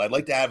handheld. I'd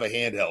like to have a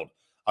handheld.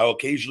 I'll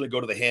occasionally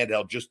go to the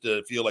handheld just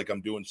to feel like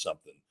I'm doing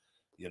something,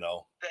 you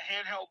know. The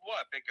handheld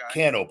what, big guy?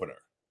 Can opener.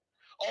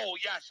 Oh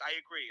yes, I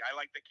agree. I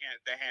like the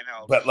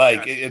handheld. But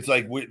like it's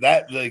like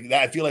that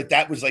I feel like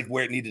that was like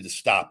where it needed to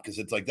stop, because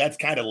it's like that's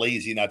kind of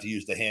lazy not to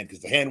use the hand,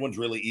 because the hand one's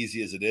really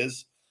easy as it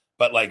is.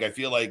 But like I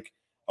feel like,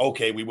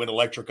 okay, we went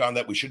electric on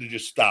that. We should have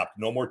just stopped.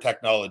 No more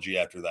technology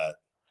after that.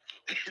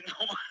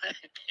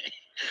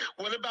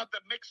 What about the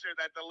mixer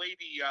that the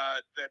lady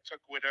that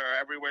took with her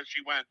everywhere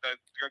she went? The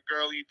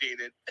girl you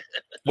dated.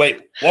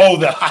 Wait, whoa!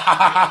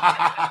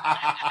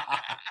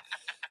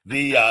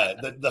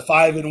 The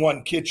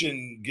 5-in-1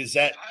 kitchen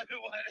Gazette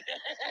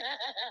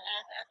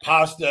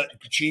pasta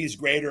cheese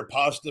grater,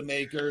 pasta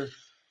maker,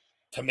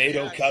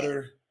 tomato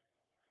cutter.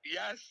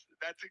 Yes,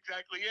 that's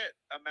exactly it.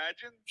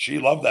 Imagine. She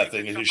loved that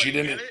thing.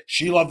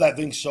 She loved that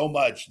thing so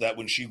much that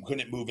when she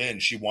couldn't move in,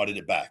 she wanted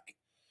it back.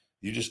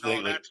 You just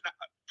think that's not.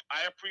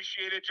 I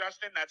appreciate it,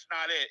 Justin. That's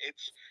not it.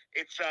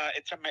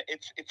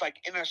 It's like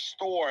in a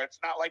store. It's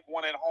not like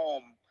one at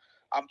home.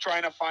 I'm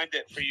trying to find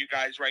it for you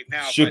guys right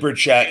now. Super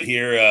chat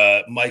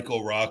here.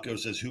 Michael Rocco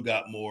says, "Who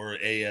got more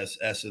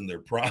ASS in their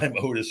prime,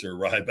 Otis or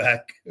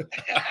Ryback?"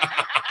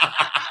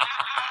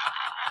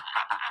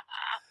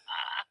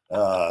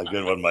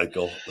 Good one,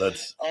 Michael.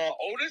 That's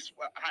Otis.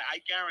 I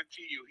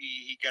guarantee you,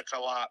 he gets a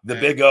lot. The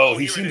Big O.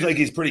 He seems like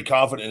he's pretty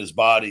confident in his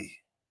body.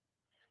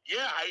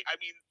 Yeah, I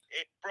mean,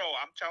 bro,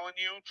 I'm telling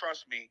you,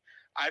 trust me.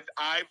 I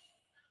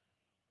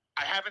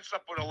haven't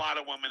slept with a lot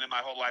of women in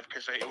my whole life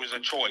because it was a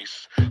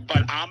choice.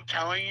 But I'm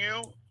telling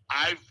you,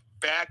 I've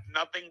bagged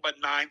nothing but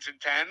 9s and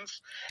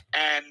 10s,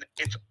 and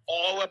it's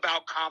all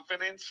about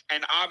confidence.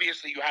 And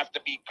obviously, you have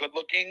to be good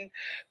looking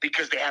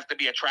because they have to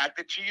be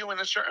attracted to you in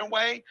a certain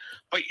way.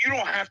 But you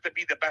don't have to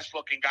be the best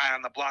looking guy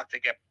on the block to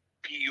get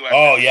PUF.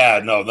 Oh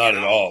yeah, no, not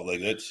at all. Like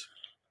it's.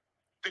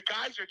 The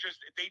guys are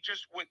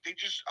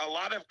a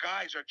lot of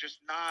guys are just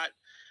not.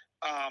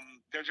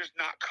 They're just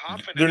not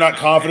confident. They're not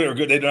confident or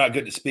good. They're not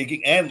good at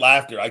speaking and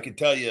laughter. I can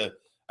tell you.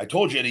 I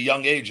told you at a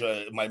young age,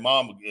 my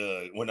mom,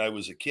 when I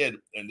was a kid,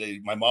 and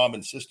my mom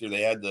and sister,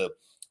 they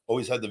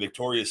always had the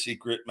Victoria's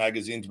Secret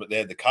magazines, but they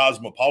had the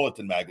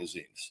Cosmopolitan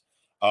magazines,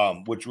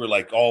 which were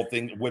like all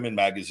women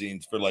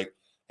magazines for like.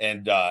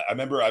 And I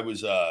remember I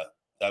was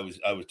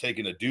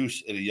taking a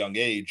deuce at a young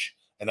age,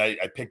 and I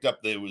picked up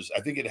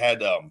I think it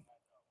had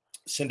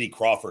Cindy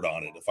Crawford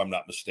on it, if I'm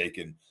not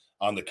mistaken,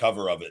 on the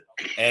cover of it.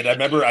 And I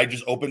remember I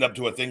just opened up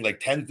to a thing like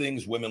 10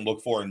 things women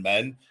look for in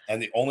men, and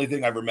the only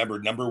thing I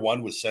remembered, number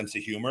one, was sense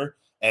of humor.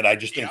 And I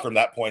just think from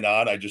that point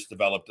on, I just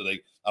developed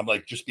I'm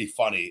like, just be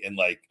funny. And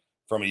like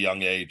from a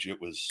young age, it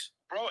was.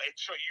 Bro,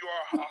 so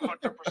you are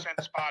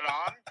 100% spot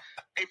on.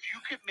 If you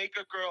could make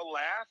a girl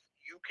laugh,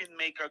 you can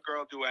make a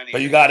girl do anything.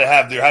 But you got to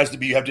have, you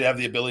have to have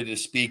the ability to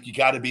speak. You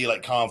got to be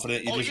like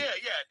confident.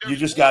 You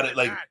just got it.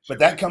 Like, but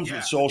that comes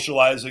with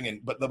socializing.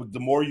 But the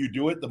more you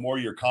do it, the more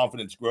your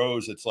confidence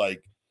grows. It's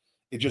like,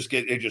 it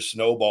just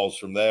snowballs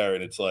from there.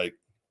 And it's like,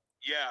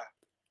 yeah.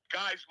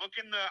 Guys, look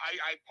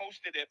I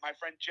posted it. My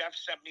friend Jeff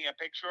sent me a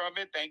picture of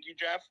it. Thank you,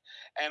 Jeff.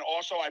 And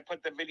also I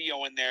put the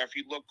video in there. If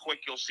you look quick,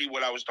 you'll see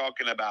what I was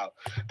talking about.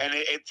 And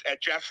it's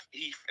Jeff,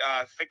 he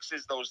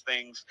fixes those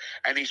things.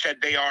 And he said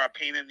they are a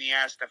pain in the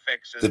ass to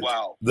fix as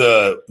well.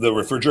 The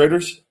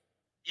refrigerators?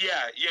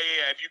 Yeah.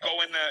 If you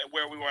go in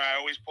where I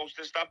always post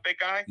this stuff, big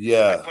guy.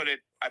 Yeah.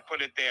 I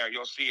put it there.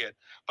 You'll see it.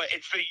 But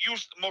it's the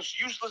most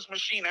useless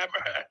machine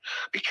ever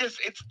because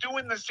it's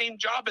doing the same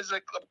job as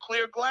a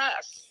clear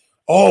glass.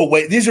 Oh,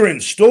 wait, these are in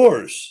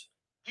stores.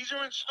 These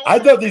are in stores. I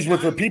thought these were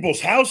for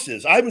people's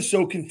houses. I was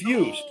so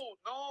confused.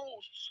 No,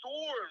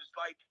 stores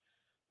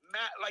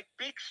like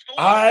big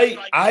stores.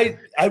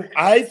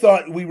 I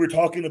thought we were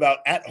talking about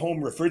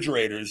at-home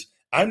refrigerators.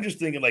 I'm just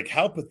thinking like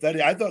how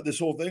pathetic. I thought this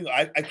whole thing.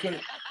 I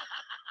couldn't.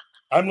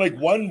 I'm like,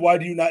 why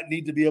do you not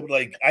need to be able to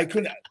like? I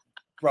couldn't,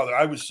 brother.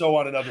 I was so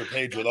on another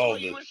page with all of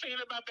this. You were saying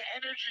about the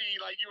energy,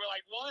 like you were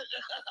like, what?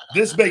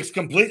 This makes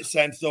complete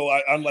sense, though.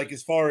 I'm like,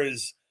 as far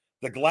as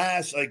the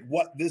glass, like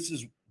what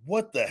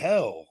the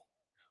hell?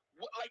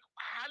 Like,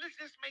 how does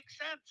this make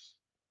sense?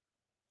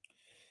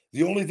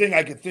 The only thing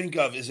I could think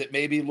of is it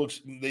maybe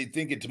they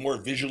think it's more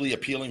visually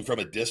appealing from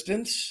a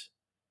distance.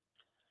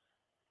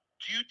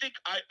 Do you think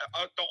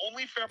the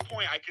only fair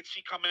point I could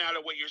see coming out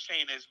of what you're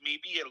saying is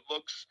maybe it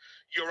looks,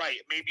 you're right,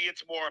 maybe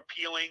it's more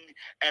appealing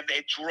and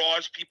it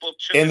draws people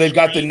to and they've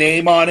got the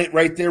name on it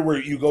right there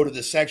where you go to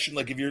the section.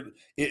 Like if you're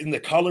in the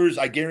colors,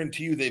 I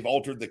guarantee you they've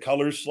altered the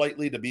colors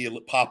slightly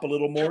to pop a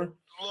little more.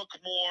 Look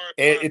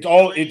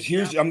more.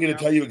 Here's I'm going to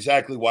tell you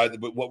exactly why,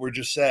 but what we're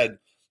just said,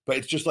 but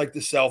it's just like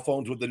the cell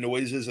phones with the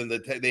noises and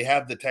they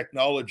have the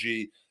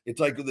technology.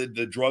 It's like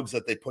the drugs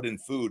that they put in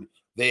food.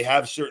 They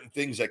have certain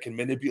things that can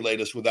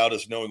manipulate us without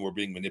us knowing we're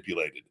being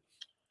manipulated.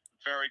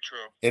 Very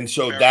true. And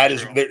so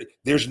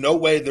there's no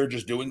way they're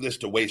just doing this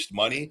to waste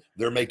money.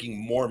 They're making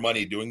more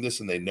money doing this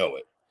and they know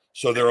it.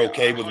 So they're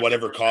okay with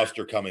whatever costs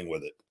are coming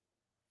with it.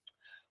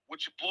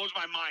 Which blows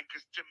my mind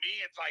because to me,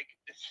 it's like,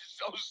 it's just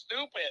so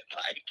stupid.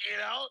 Like, you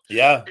know?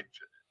 Yeah.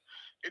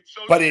 It's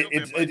so but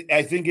stupid.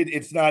 I think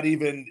it's not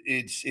even,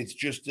 it's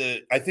just,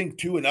 I think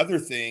too, another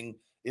thing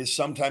is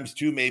sometimes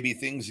too, maybe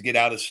things get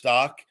out of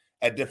stock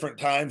at different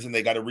times and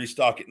they got to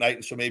restock at night.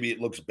 And so maybe it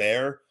looks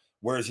bare.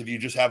 Whereas if you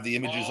just have the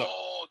images,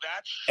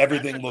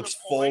 everything looks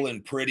full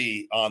and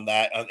pretty on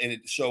that. And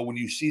so when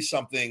you see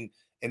something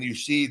and you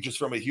see just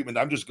from a human,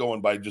 I'm just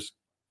going by just.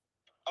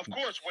 Of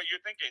course, what you're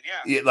thinking.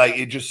 Yeah.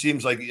 It just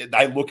seems like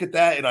I look at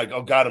that and I go,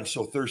 oh God, I'm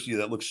so thirsty.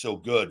 That looks so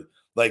good.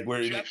 Like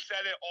where Jeff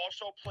said it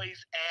also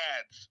plays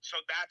ads. So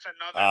that's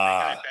another thing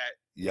I bet.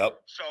 Yep.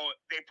 So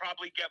they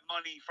probably get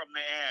money from the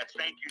ads.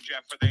 Thank you,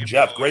 Jeff, for the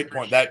Jeff, great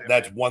point.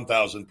 That's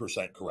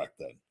 1,000% correct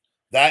then.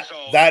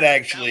 That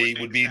actually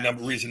would be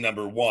reason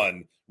number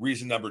one.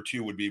 Reason number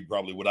two would be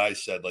probably what I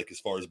said, like as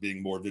far as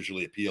being more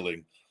visually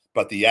appealing.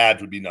 But the ad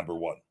would be number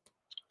one.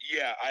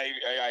 Yeah,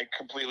 I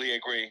completely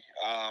agree.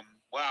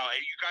 Wow,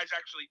 you guys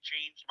actually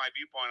changed my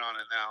viewpoint on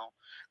it now.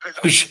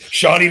 Because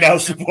Shawnee now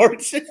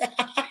supports it.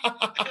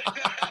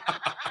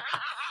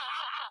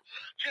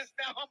 Just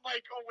now I'm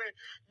like, oh wait,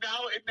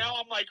 now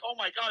I'm like, oh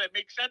my God, it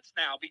makes sense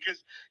now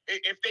because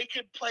if they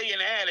could play an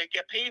ad and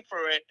get paid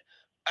for it,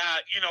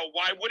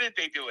 why wouldn't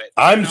they do it?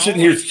 I'm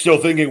sitting here still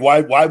thinking,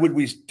 why would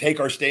we take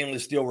our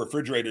stainless steel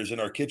refrigerators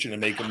in our kitchen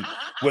and make them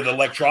with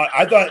electronic?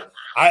 I thought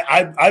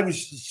I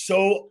was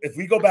so. If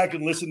we go back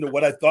and listen to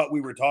what I thought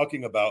we were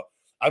talking about,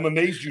 I'm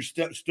amazed you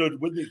stuck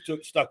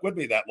with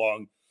me that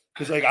long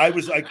because like I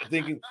was like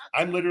thinking,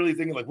 I'm literally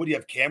thinking like, what do you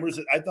have cameras?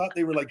 I thought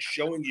they were like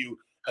showing you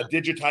a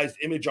digitized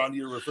image on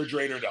your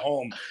refrigerator at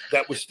home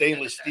that was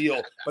stainless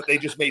steel, but they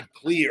just made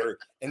clear.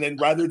 And then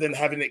rather than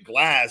having it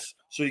glass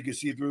so you could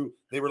see through,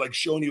 they were like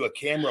showing you a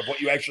camera of what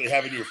you actually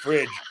have in your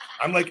fridge.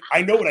 I'm like,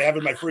 I know what I have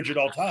in my fridge at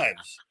all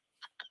times.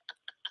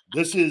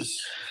 This is.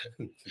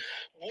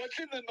 What's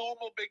in the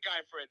normal big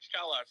guy fridge?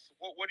 Tell us.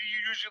 What do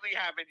you usually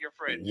have in your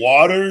fridge?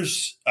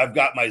 Waters. I've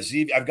got my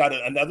Zevia. I've got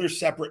another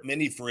separate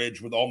mini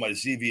fridge with all my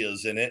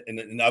Zevias in it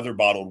and other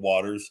bottled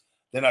waters.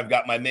 Then I've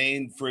got my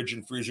main fridge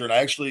and freezer, and I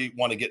actually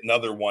want to get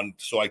another one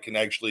so I can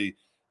actually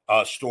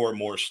store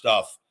more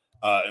stuff.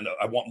 And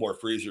I want more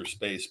freezer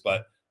space.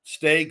 But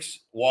steaks,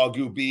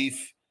 Wagyu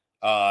beef,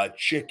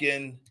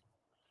 chicken.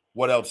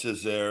 What else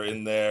is there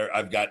in there?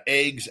 I've got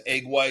eggs,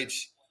 egg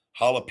whites,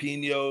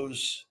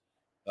 jalapenos,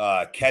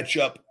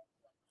 ketchup,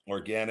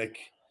 organic.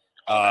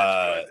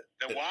 That's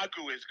good. The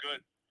Wagyu is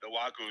good. The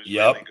Wagyu is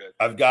Yep. really good.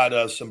 I've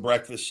got some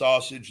breakfast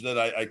sausage that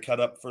I cut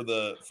up for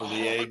the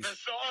eggs. The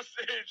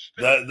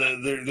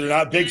sausage. They're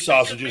not big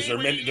sausages. They're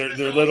mini.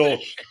 They're little.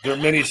 They're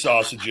mini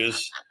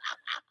sausages.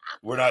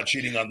 We're not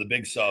cheating on the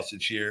big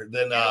sausage here.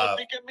 Then you don't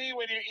think of me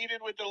when you're eating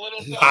with the little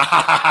sausage.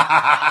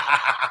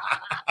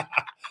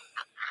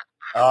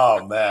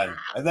 Oh man!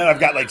 And then I've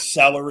got like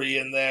celery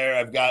in there.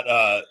 I've got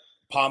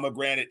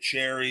pomegranate,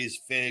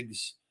 cherries,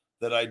 figs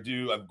that I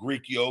do. I've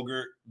Greek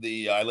yogurt.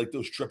 I like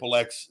those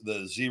XXX,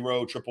 the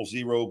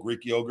 000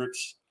 Greek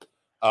yogurts.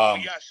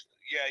 Yes,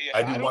 yeah.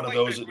 I do one of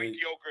those. The Greek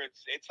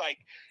yogurts. It's like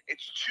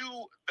it's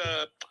too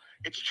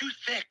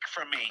thick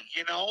for me.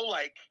 You know,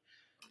 like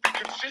the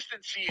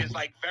consistency is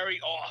like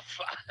very off.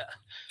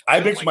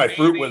 I mix like my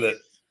fruit mayonnaise. with it,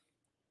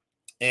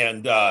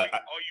 and you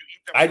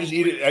eat the I just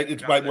eat fruit it. with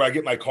It's Got where I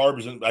get my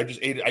carbs, and I just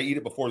ate it. I eat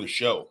it before the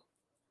show.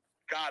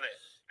 Got it.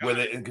 With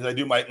it, because I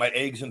do my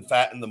eggs and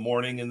fat in the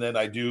morning, and then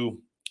I do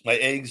my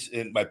eggs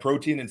and my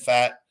protein and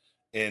fat,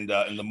 and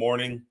in the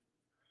morning,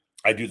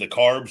 I do the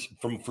carbs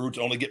from fruits.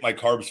 Only get my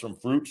carbs from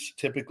fruits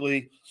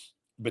typically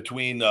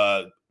between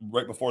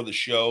right before the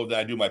show. Then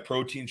I do my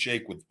protein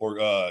shake with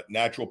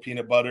natural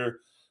peanut butter,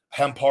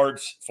 hemp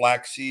hearts,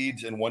 flax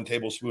seeds, and 1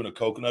 tablespoon of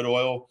coconut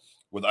oil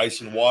with ice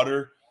and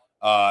water.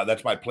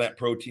 That's my plant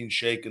protein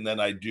shake, and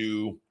then I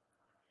do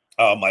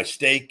my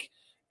steak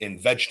and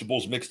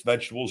vegetables, mixed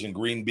vegetables and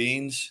green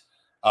beans.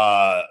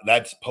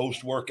 That's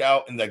post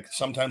workout, and like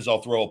sometimes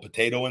I'll throw a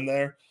potato in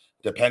there,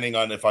 depending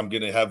on if I'm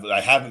gonna have.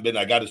 I haven't been.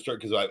 I got to start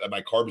because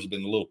my carbs have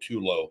been a little too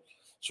low,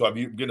 so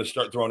I'm gonna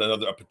start throwing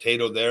a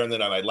potato there, and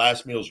then my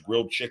last meal is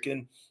grilled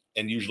chicken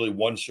and usually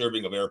 1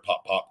 serving of air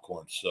pop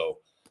popcorn. So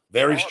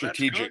very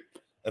strategic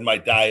in my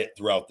diet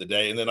throughout the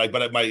day, and then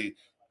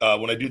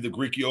when I do the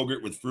Greek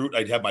yogurt with fruit,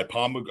 I'd have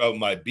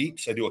my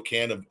beets. I do a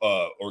can of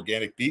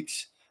organic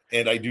beets.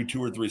 And I do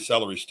 2 or 3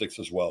 celery sticks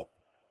as well.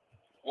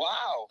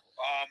 Wow.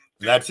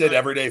 That's it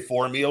every day,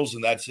 4 meals,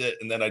 and that's it.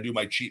 And then I do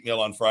my cheat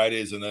meal on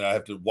Fridays, and then I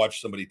have to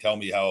watch somebody tell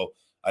me how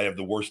I have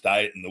the worst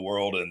diet in the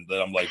world, and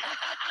then I'm like,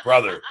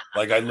 brother,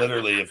 like I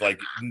literally, if like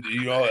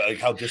like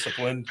how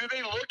disciplined. Do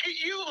they look at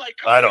you like?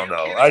 I don't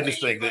know. I just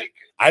think that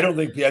I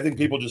think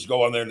people just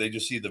go on there and they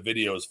just see the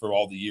videos for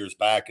all the years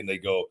back, and they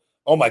go,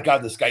 oh my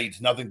God, this guy eats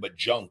nothing but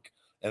junk.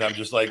 And I'm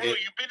just like, bro,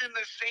 you've been in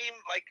the same,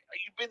 like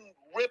you've been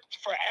ripped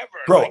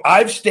forever. Bro, like,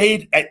 I've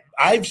stayed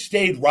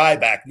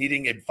Ryback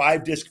needing a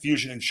 5-disc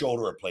fusion and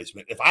shoulder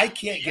replacement. If I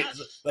can't get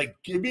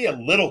give me a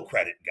little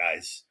credit,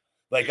 guys.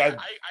 Like I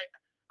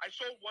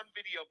saw one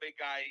video, big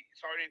guy.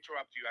 Sorry to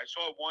interrupt you. I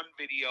saw one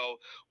video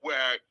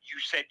where you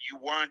said you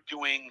weren't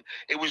doing.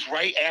 It was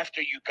right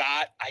after you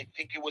got. I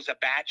think it was a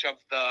batch of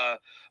the.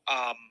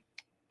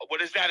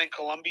 What is that in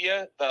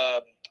Colombia?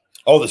 The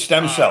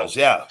stem cells,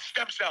 yeah.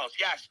 Stem cells,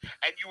 yes.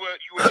 And you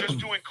were just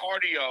doing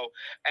cardio,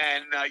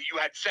 and you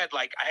had said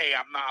like, "Hey,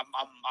 I'm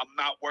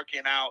not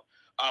working out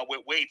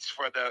with weights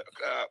for the."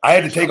 I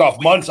had to take off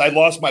months. I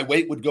lost my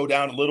weight would go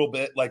down a little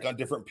bit, like on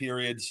different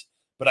periods,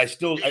 but I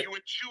still. You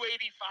were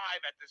 285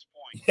 at this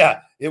point.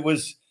 Yeah, it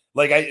was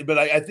like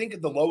I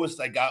think the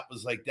lowest I got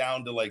was like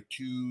down to like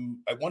 2.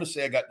 I want to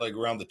say I got like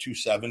around the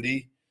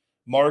 270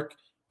 mark,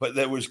 but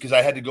that was because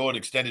I had to go an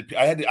extended.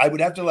 I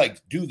would have to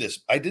like do this.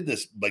 I did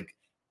this like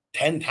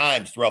 10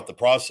 times throughout the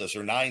process,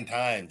 or 9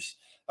 times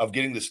of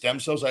getting the stem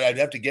cells. I'd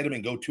have to get them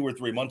and go 2 or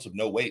 3 months of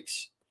no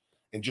weights,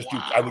 and just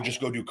I would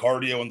just go do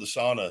cardio in the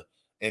sauna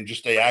and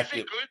just stay active.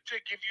 Is it good to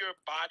give your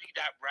body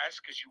that rest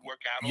because you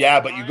work out?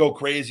 Yeah, but you go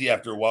crazy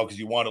after a while because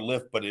you want to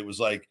lift. But it was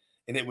like,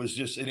 and it was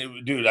just,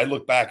 dude, I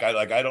look back,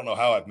 I don't know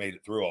how I've made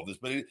it through all this,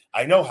 but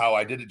I know how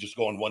I did it, just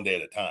going 1 day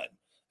at a time.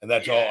 And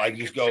that's all. I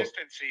just go.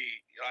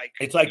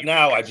 It's like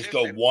now I just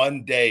go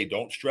 1 day,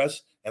 don't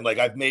stress. And like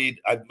I've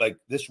like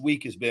this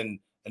week has been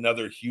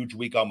another huge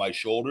week on my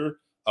shoulder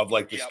of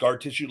like the scar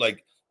tissue.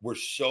 Like we're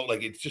so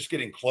like it's just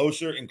getting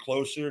closer and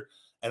closer.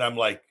 And I'm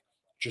like,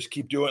 just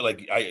keep doing.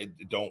 Like I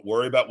don't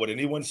worry about what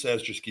anyone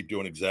says. Just keep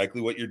doing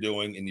exactly what you're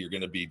doing, and you're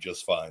gonna be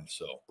just fine.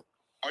 So.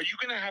 Are you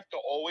gonna have to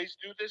always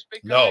do this,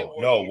 big guy?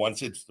 No.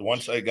 Once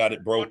I got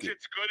it broken. Once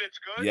it's good, it's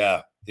good.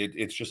 Yeah,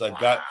 it's just I've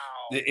got.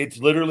 It's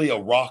literally a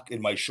rock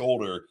in my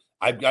shoulder.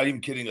 I'm not even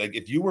kidding. Like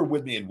if you were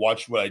with me and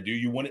watched what I do,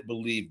 you wouldn't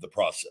believe the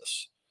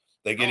process.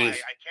 Like it is.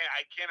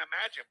 I can't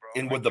imagine, bro.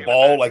 And with the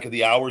ball, like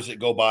the hours that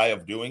go by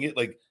of doing it,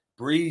 like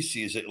Bree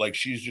sees it, like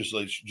she's just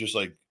like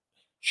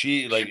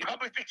she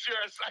probably thinks you're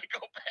a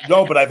psychopath.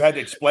 No, but I've had to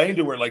explain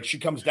to her, like she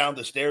comes down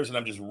the stairs and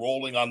I'm just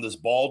rolling on this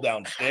ball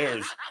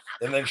downstairs,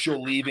 and then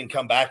she'll leave and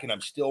come back and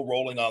I'm still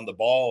rolling on the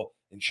ball,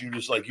 and she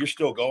just like, you're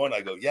still going?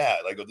 I go, yeah.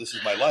 I go, this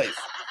is my life.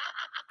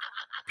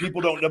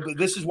 People don't know, but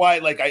this is why,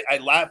 like I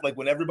laugh, like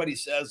when everybody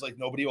says like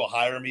nobody will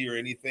hire me or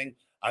anything.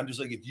 I'm just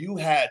like, if you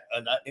had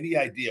any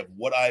idea of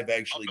what I've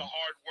actually, Of the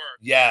hard work.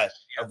 yeah, Yes,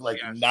 of like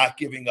yes. not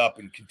giving up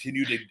and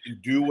continue to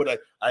do what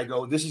I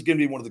go, this is going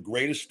to be one of the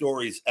greatest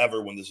stories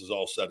ever when this is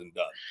all said and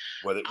done.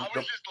 Whether I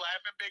was just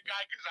laughing, big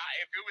guy, because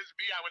if it was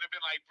me, I would have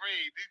been like,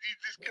 Bree,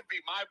 this could be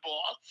my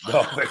balls.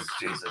 no, it's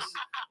Jesus.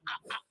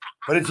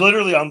 But it's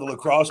literally on the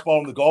lacrosse ball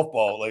and the golf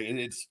ball. Like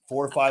it's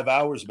 4 or 5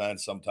 hours, man,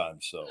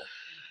 sometimes. So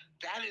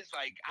that is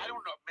like, I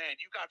don't know, man,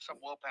 you got some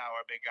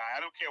willpower, big guy. I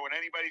don't care what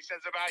anybody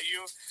says about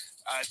you.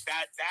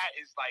 That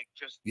is like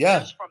just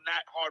from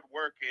that hard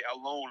work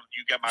alone,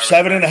 you get my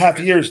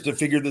 7.5 years to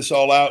figure this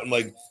all out. And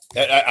like,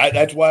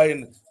 that's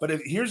why.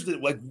 But here's the,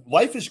 like,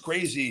 life is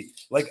crazy.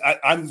 Like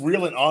I'm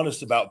real and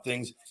honest about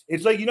things.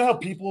 It's like, you know how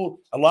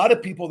a lot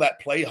of people that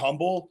play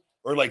humble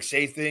or like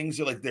say things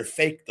are like, they're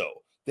fake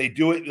though. They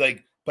do it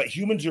like, but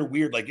humans are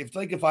weird. Like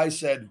if I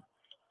said,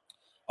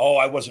 oh,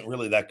 I wasn't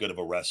really that good of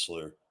a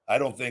wrestler, I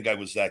don't think I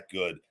was that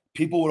good,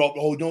 people would all,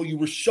 oh no, you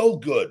were so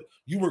good,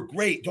 you were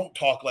great, don't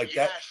talk like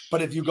that.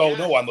 But if you go,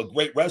 no, I'm a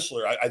great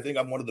wrestler, I think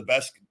I'm one of the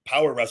best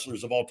power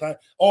wrestlers of all time,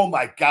 oh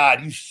my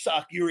God, you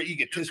suck, you're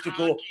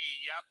egotistical.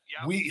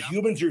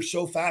 Humans are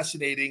so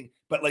fascinating.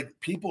 But like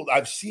people,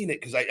 I've seen it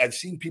because I've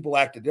seen people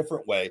act a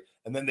different way,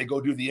 and then they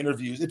go do the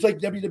interviews. It's like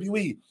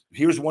WWE.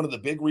 Here's one of the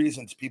big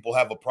reasons people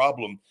have a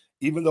problem.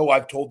 Even though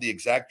I've told the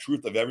exact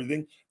truth of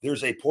everything,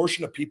 there's a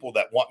portion of people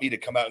that want me to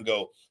come out and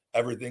go,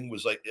 everything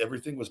was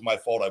my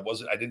fault.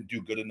 I didn't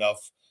do good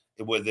enough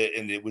with it,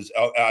 and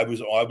I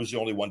was the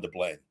only one to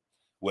blame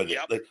with it.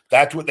 Like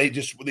that's what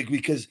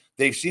because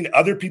they've seen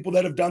other people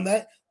that have done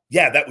that.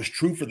 Yeah, that was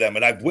true for them.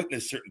 And I've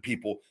witnessed certain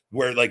people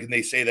where like, and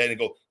they say that and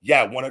go,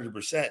 yeah,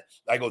 100%.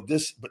 I go,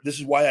 but this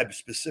is why I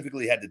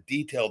specifically had to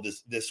detail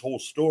this whole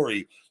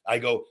story. I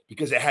go,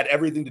 because it had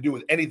everything to do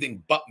with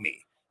anything but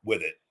me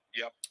with it.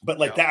 Yep. But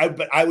like that,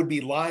 but I would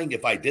be lying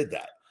if I did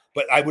that.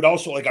 But I would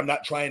also, like, I'm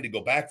not trying to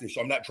go back there. So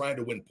I'm not trying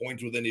to win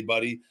points with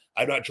anybody.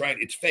 I'm not trying,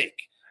 it's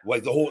fake.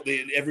 Like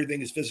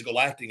everything is physical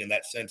acting in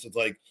that sense. It's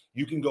like,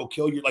 you can go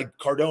kill like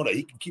Cardona.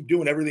 He can keep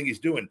doing everything he's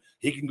doing.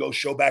 He can go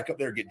show back up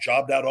there, get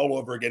jobbed out all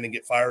over again and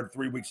get fired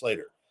 3 weeks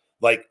later.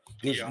 Like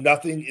there's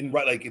nothing in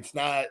right. Like it's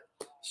not.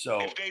 So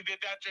if they did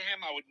that to him,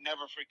 I would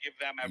never forgive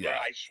them ever. Yeah.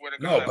 I swear to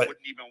God, I wouldn't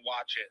even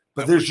watch it.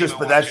 But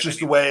that's just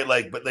the way.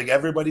 Like, but like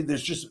everybody,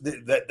 there's just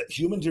that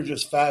humans are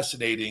just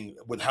fascinating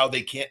with how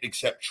they can't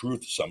accept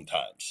truth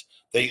sometimes.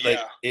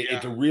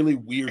 It's a really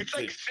weird it's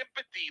thing. Like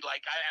sympathy.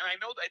 Like I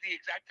know that the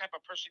exact type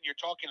of person you're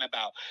talking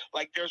about.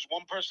 Like there's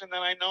one person that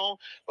I know,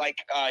 like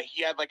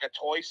he had like a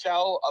toy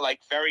sell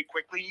like very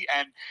quickly,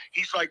 and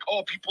he's like,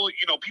 oh, people,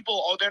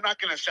 oh, they're not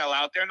gonna sell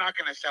out. They're not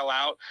gonna sell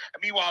out.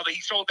 And meanwhile,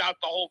 he sold out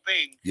the whole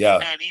thing. Yeah.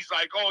 And he's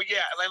like, oh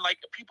yeah. And like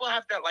people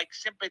have that like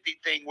sympathy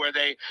thing where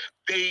they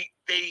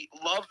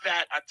love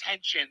that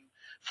attention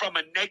from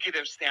a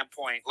negative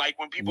standpoint. Like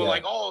when people are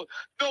like, oh,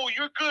 no,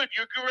 you're good,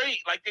 you're great.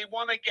 Like they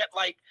want to get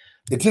like.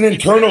 It's an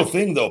internal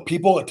thing though.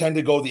 People tend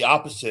to go the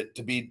opposite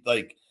to be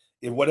like,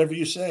 if whatever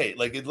you say,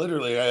 like it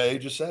literally, I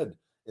just said,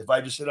 if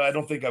I just said, I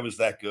don't think I was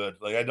that good.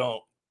 Like I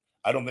don't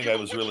think I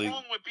was really. What's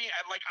wrong with being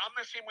like I'm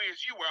the same way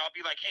as you, where I'll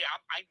be like, hey,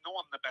 I know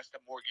I'm the best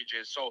at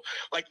mortgages, so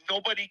like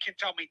nobody can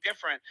tell me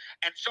different.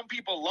 And some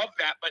people love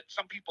that, but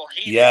some people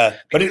hate it. Yeah,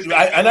 but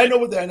I know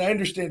what that, and I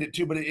understand it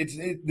too. But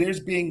there's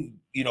being,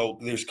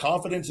 there's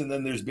confidence, and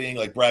then there's being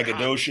like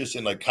braggadocious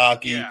and like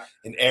cocky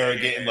and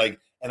arrogant and like.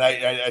 And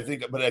I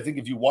think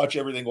if you watch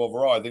everything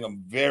overall, I think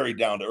I'm very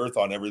down to earth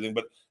on everything.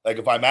 But like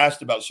if I'm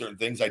asked about certain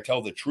things, I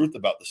tell the truth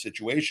about the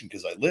situation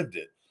because I lived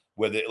it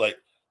with it. Like.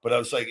 But I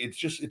was like,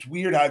 it's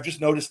weird. I've just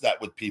noticed that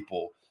with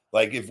people.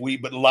 Like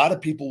but a lot of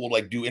people will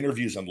like do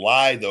interviews and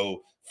lie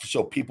though,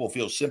 so people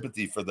feel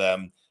sympathy for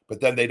them.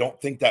 But then they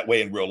don't think that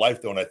way in real life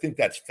though, and I think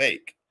that's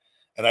fake.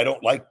 And I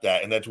don't like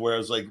that. And that's where I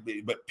was like,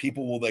 but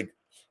people will like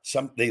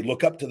they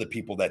look up to the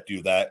people that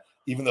do that,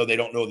 even though they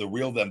don't know the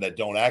real them that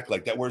don't act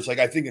like that. Whereas like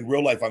I think in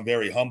real life I'm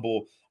very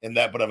humble in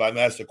that, but if I'm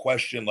asked a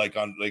question,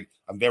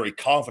 I'm very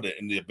confident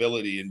in the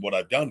ability in what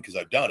I've done because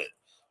I've done it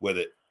with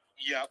it.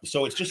 Yeah.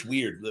 So it's just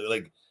weird.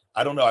 Like.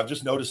 I don't know. I've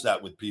just noticed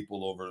that with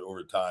people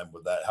over time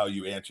with that, how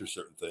you answer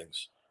certain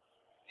things.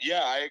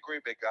 Yeah, I agree,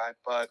 big guy.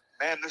 But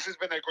man, this has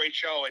been a great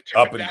show. It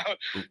turned out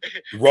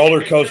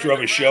roller coaster of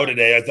a show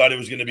today. I thought it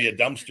was going to be a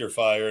dumpster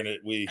fire, and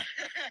we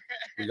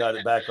got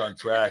it back on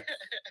track.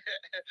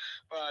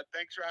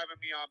 Thanks for having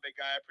me on, big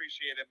guy. I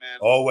appreciate it, man.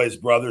 Always,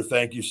 brother.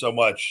 Thank you so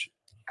much.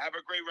 Have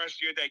a great rest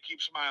of your day.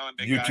 Keep smiling,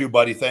 big guy. You too,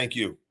 buddy. Thank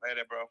you.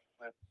 Later, bro.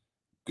 Later.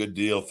 Good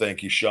deal.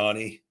 Thank you,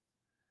 Seany.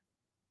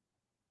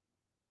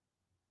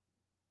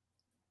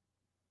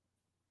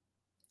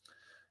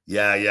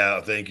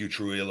 Yeah. Thank you,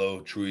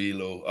 Trujillo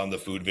on the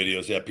food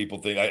videos. Yeah, people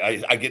think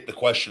I get the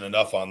question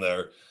enough on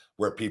there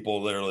where people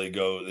literally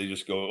they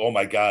just go, oh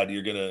my God,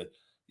 you're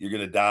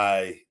gonna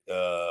die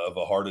of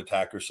a heart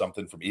attack or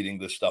something from eating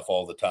this stuff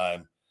all the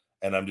time.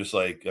 And I'm just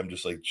like,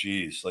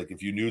 geez, like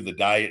if you knew the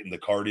diet and the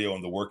cardio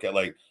and the workout,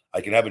 like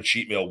I can have a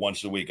cheat meal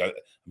once a week. I'm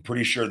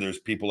pretty sure there's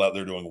people out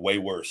there doing way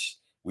worse.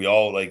 We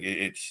all like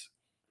it's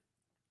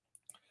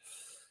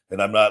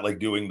And I'm not like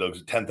doing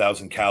those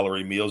 10,000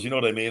 calorie meals. You know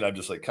what I mean? I'm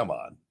just like, come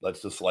on,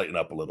 let's just lighten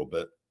up a little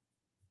bit.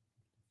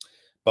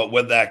 But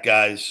with that,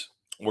 guys,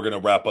 we're going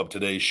to wrap up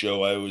today's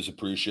show. I always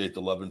appreciate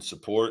the love and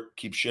support.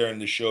 Keep sharing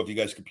the show. If you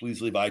guys could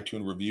please leave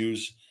iTunes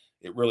reviews,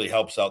 it really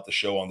helps out the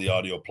show on the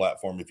audio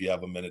platform. If you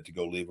have a minute to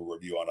go leave a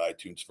review on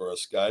iTunes for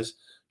us, guys.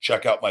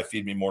 Check out my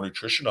Feed Me More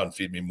Nutrition on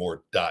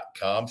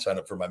feedmemore.com. Sign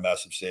up for my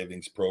Massive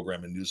Savings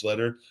program and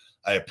newsletter.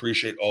 I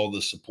appreciate all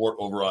the support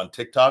over on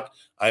TikTok.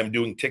 I am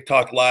doing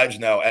TikTok lives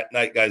now at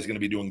night, guys. Going to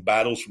be doing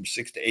battles from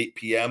 6 to 8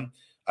 p.m.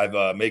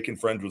 I've making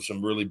friends with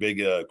some really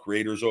big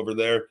creators over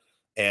there.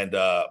 And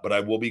but I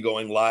will be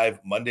going live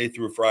Monday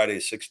through Friday,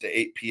 6 to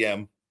 8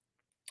 p.m.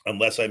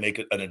 unless I make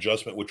an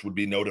adjustment, which would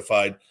be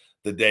notified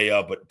the day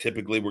of. But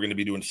typically we're going to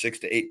be doing 6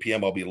 to 8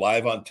 p.m. I'll be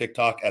live on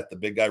TikTok at the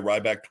Big Guy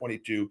Ryback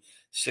 22,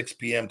 6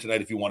 p.m.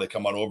 tonight. If you want to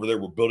come on over there,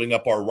 we're building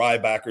up our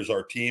Rybackers,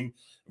 our team.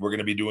 We're going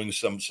to be doing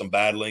some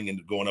battling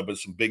and going up with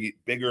some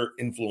bigger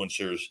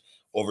influencers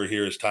over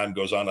here as time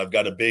goes on. I've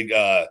got a big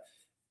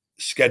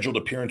scheduled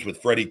appearance with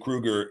Freddy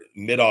Krueger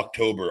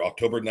mid-October,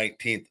 October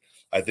 19th.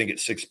 I think at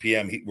 6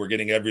 p.m. We're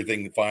getting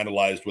everything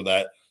finalized with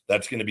that.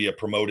 That's going to be a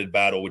promoted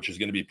battle, which is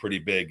going to be pretty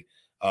big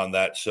on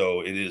that.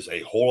 So it is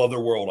a whole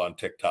other world on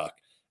TikTok,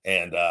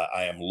 and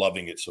I am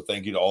loving it. So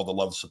thank you to all the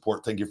love,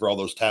 support. Thank you for all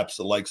those taps,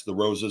 the likes, the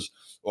roses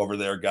over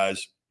there,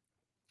 guys.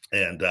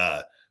 And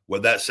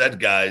with that said,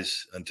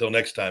 guys, until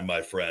next time,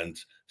 my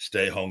friends,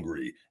 stay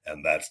hungry.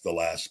 And that's the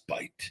last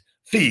bite.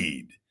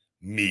 Feed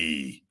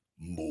me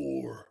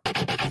more.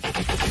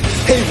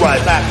 Hey,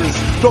 Rybackers,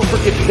 don't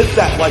forget to hit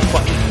that like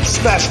button,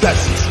 smash that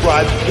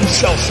subscribe, and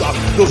shell shock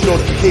those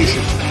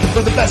notifications.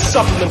 For the best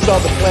supplements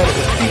on the planet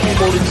with Feed Me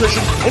More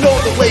Nutrition and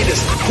all the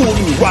latest cool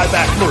new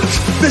Ryback merch,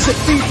 visit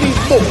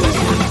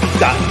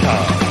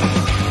feedmemore.com.